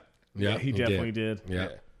 Yeah. Yeah, he definitely did. Yeah.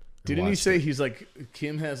 Didn't he Watched say it. he's like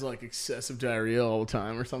Kim has like excessive diarrhea all the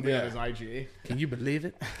time or something Yeah. on his IG? Can you believe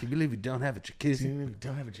it? Can you believe we don't have a jacuzzi?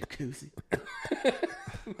 Don't have a jacuzzi.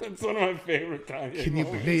 That's one of my favorite Kanye. Can you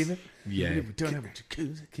believe it? Yeah. We don't have a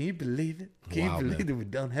jacuzzi. Can you believe it? Can Wow, you believe man. that we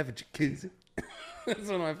don't have a jacuzzi? That's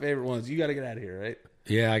one of my favorite ones. You got to get out of here, right?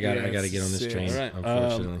 Yeah, I got to it's get on this sick. train, All right.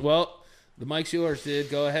 unfortunately. Well, the mic's yours,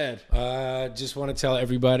 dude. Go ahead. Just want to tell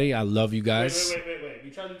everybody I love you guys. Wait.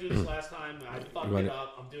 You tried to do this last time. I fucked wanna- it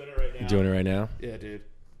up. I'm doing it right now. You doing it right now? Yeah, dude.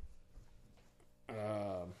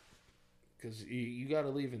 Because you got to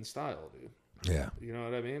leave in style, dude. Yeah. You know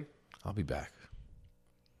what I mean? I'll be back.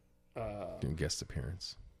 Doing guest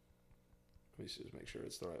appearance. Let me just make sure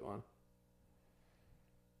it's the right one.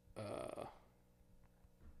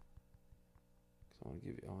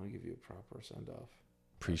 I want to give you a proper send off.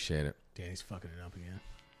 Appreciate it. Danny's fucking it up again.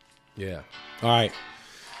 Yeah. All right.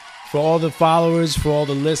 For all the followers, for all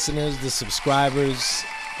the listeners, the subscribers,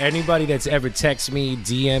 anybody that's ever texted me,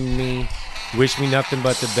 DM me, wish me nothing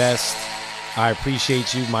but the best. I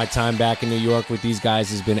appreciate you. My time back in New York with these guys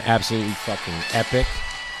has been absolutely fucking epic.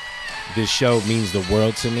 This show means the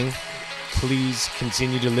world to me. Please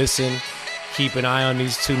continue to listen. Keep an eye on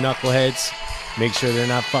these two knuckleheads. Make sure they're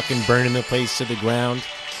not fucking burning the place to the ground.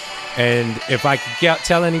 And if I could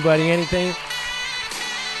tell anybody anything,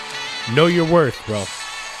 know your worth, bro.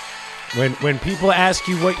 When people ask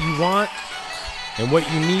you what you want and what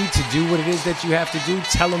you need to do what it is that you have to do,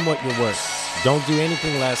 tell them what you're worth. Don't do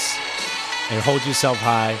anything less and hold yourself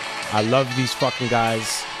high. I love these fucking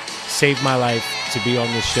guys. Saved my life to be on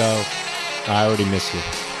this show. I already miss you.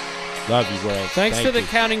 Love you, world. Thanks Thank to the you.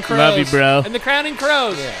 Counting Crows. Love you, bro. And the Counting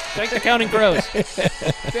Crows. Yeah. Thank the Counting Crows.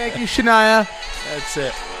 Thank you, Shania. That's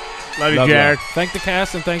it. Love you, Love Jared. Thank the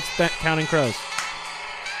cast and thanks the Counting Crows.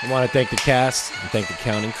 I want to thank the cast and thank the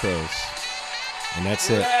Counting Crows. And that's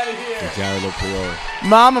it. For Jared Lopriori.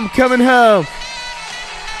 Mom, I'm coming home.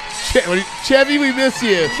 Chevy, we miss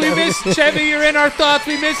you. We miss Chevy. You're in our thoughts.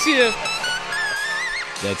 We miss you.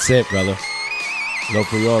 That's it, brother.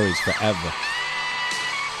 Lopriori's forever.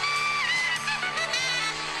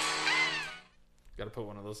 Got to put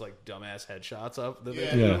one of those like dumbass headshots up. That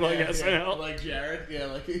Yeah, they do, Yeah. like SNL. Like Jared.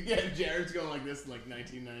 Yeah, Jared's going like this in like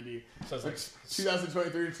 1990. So it's like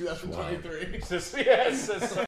 2023 to 2023. yes.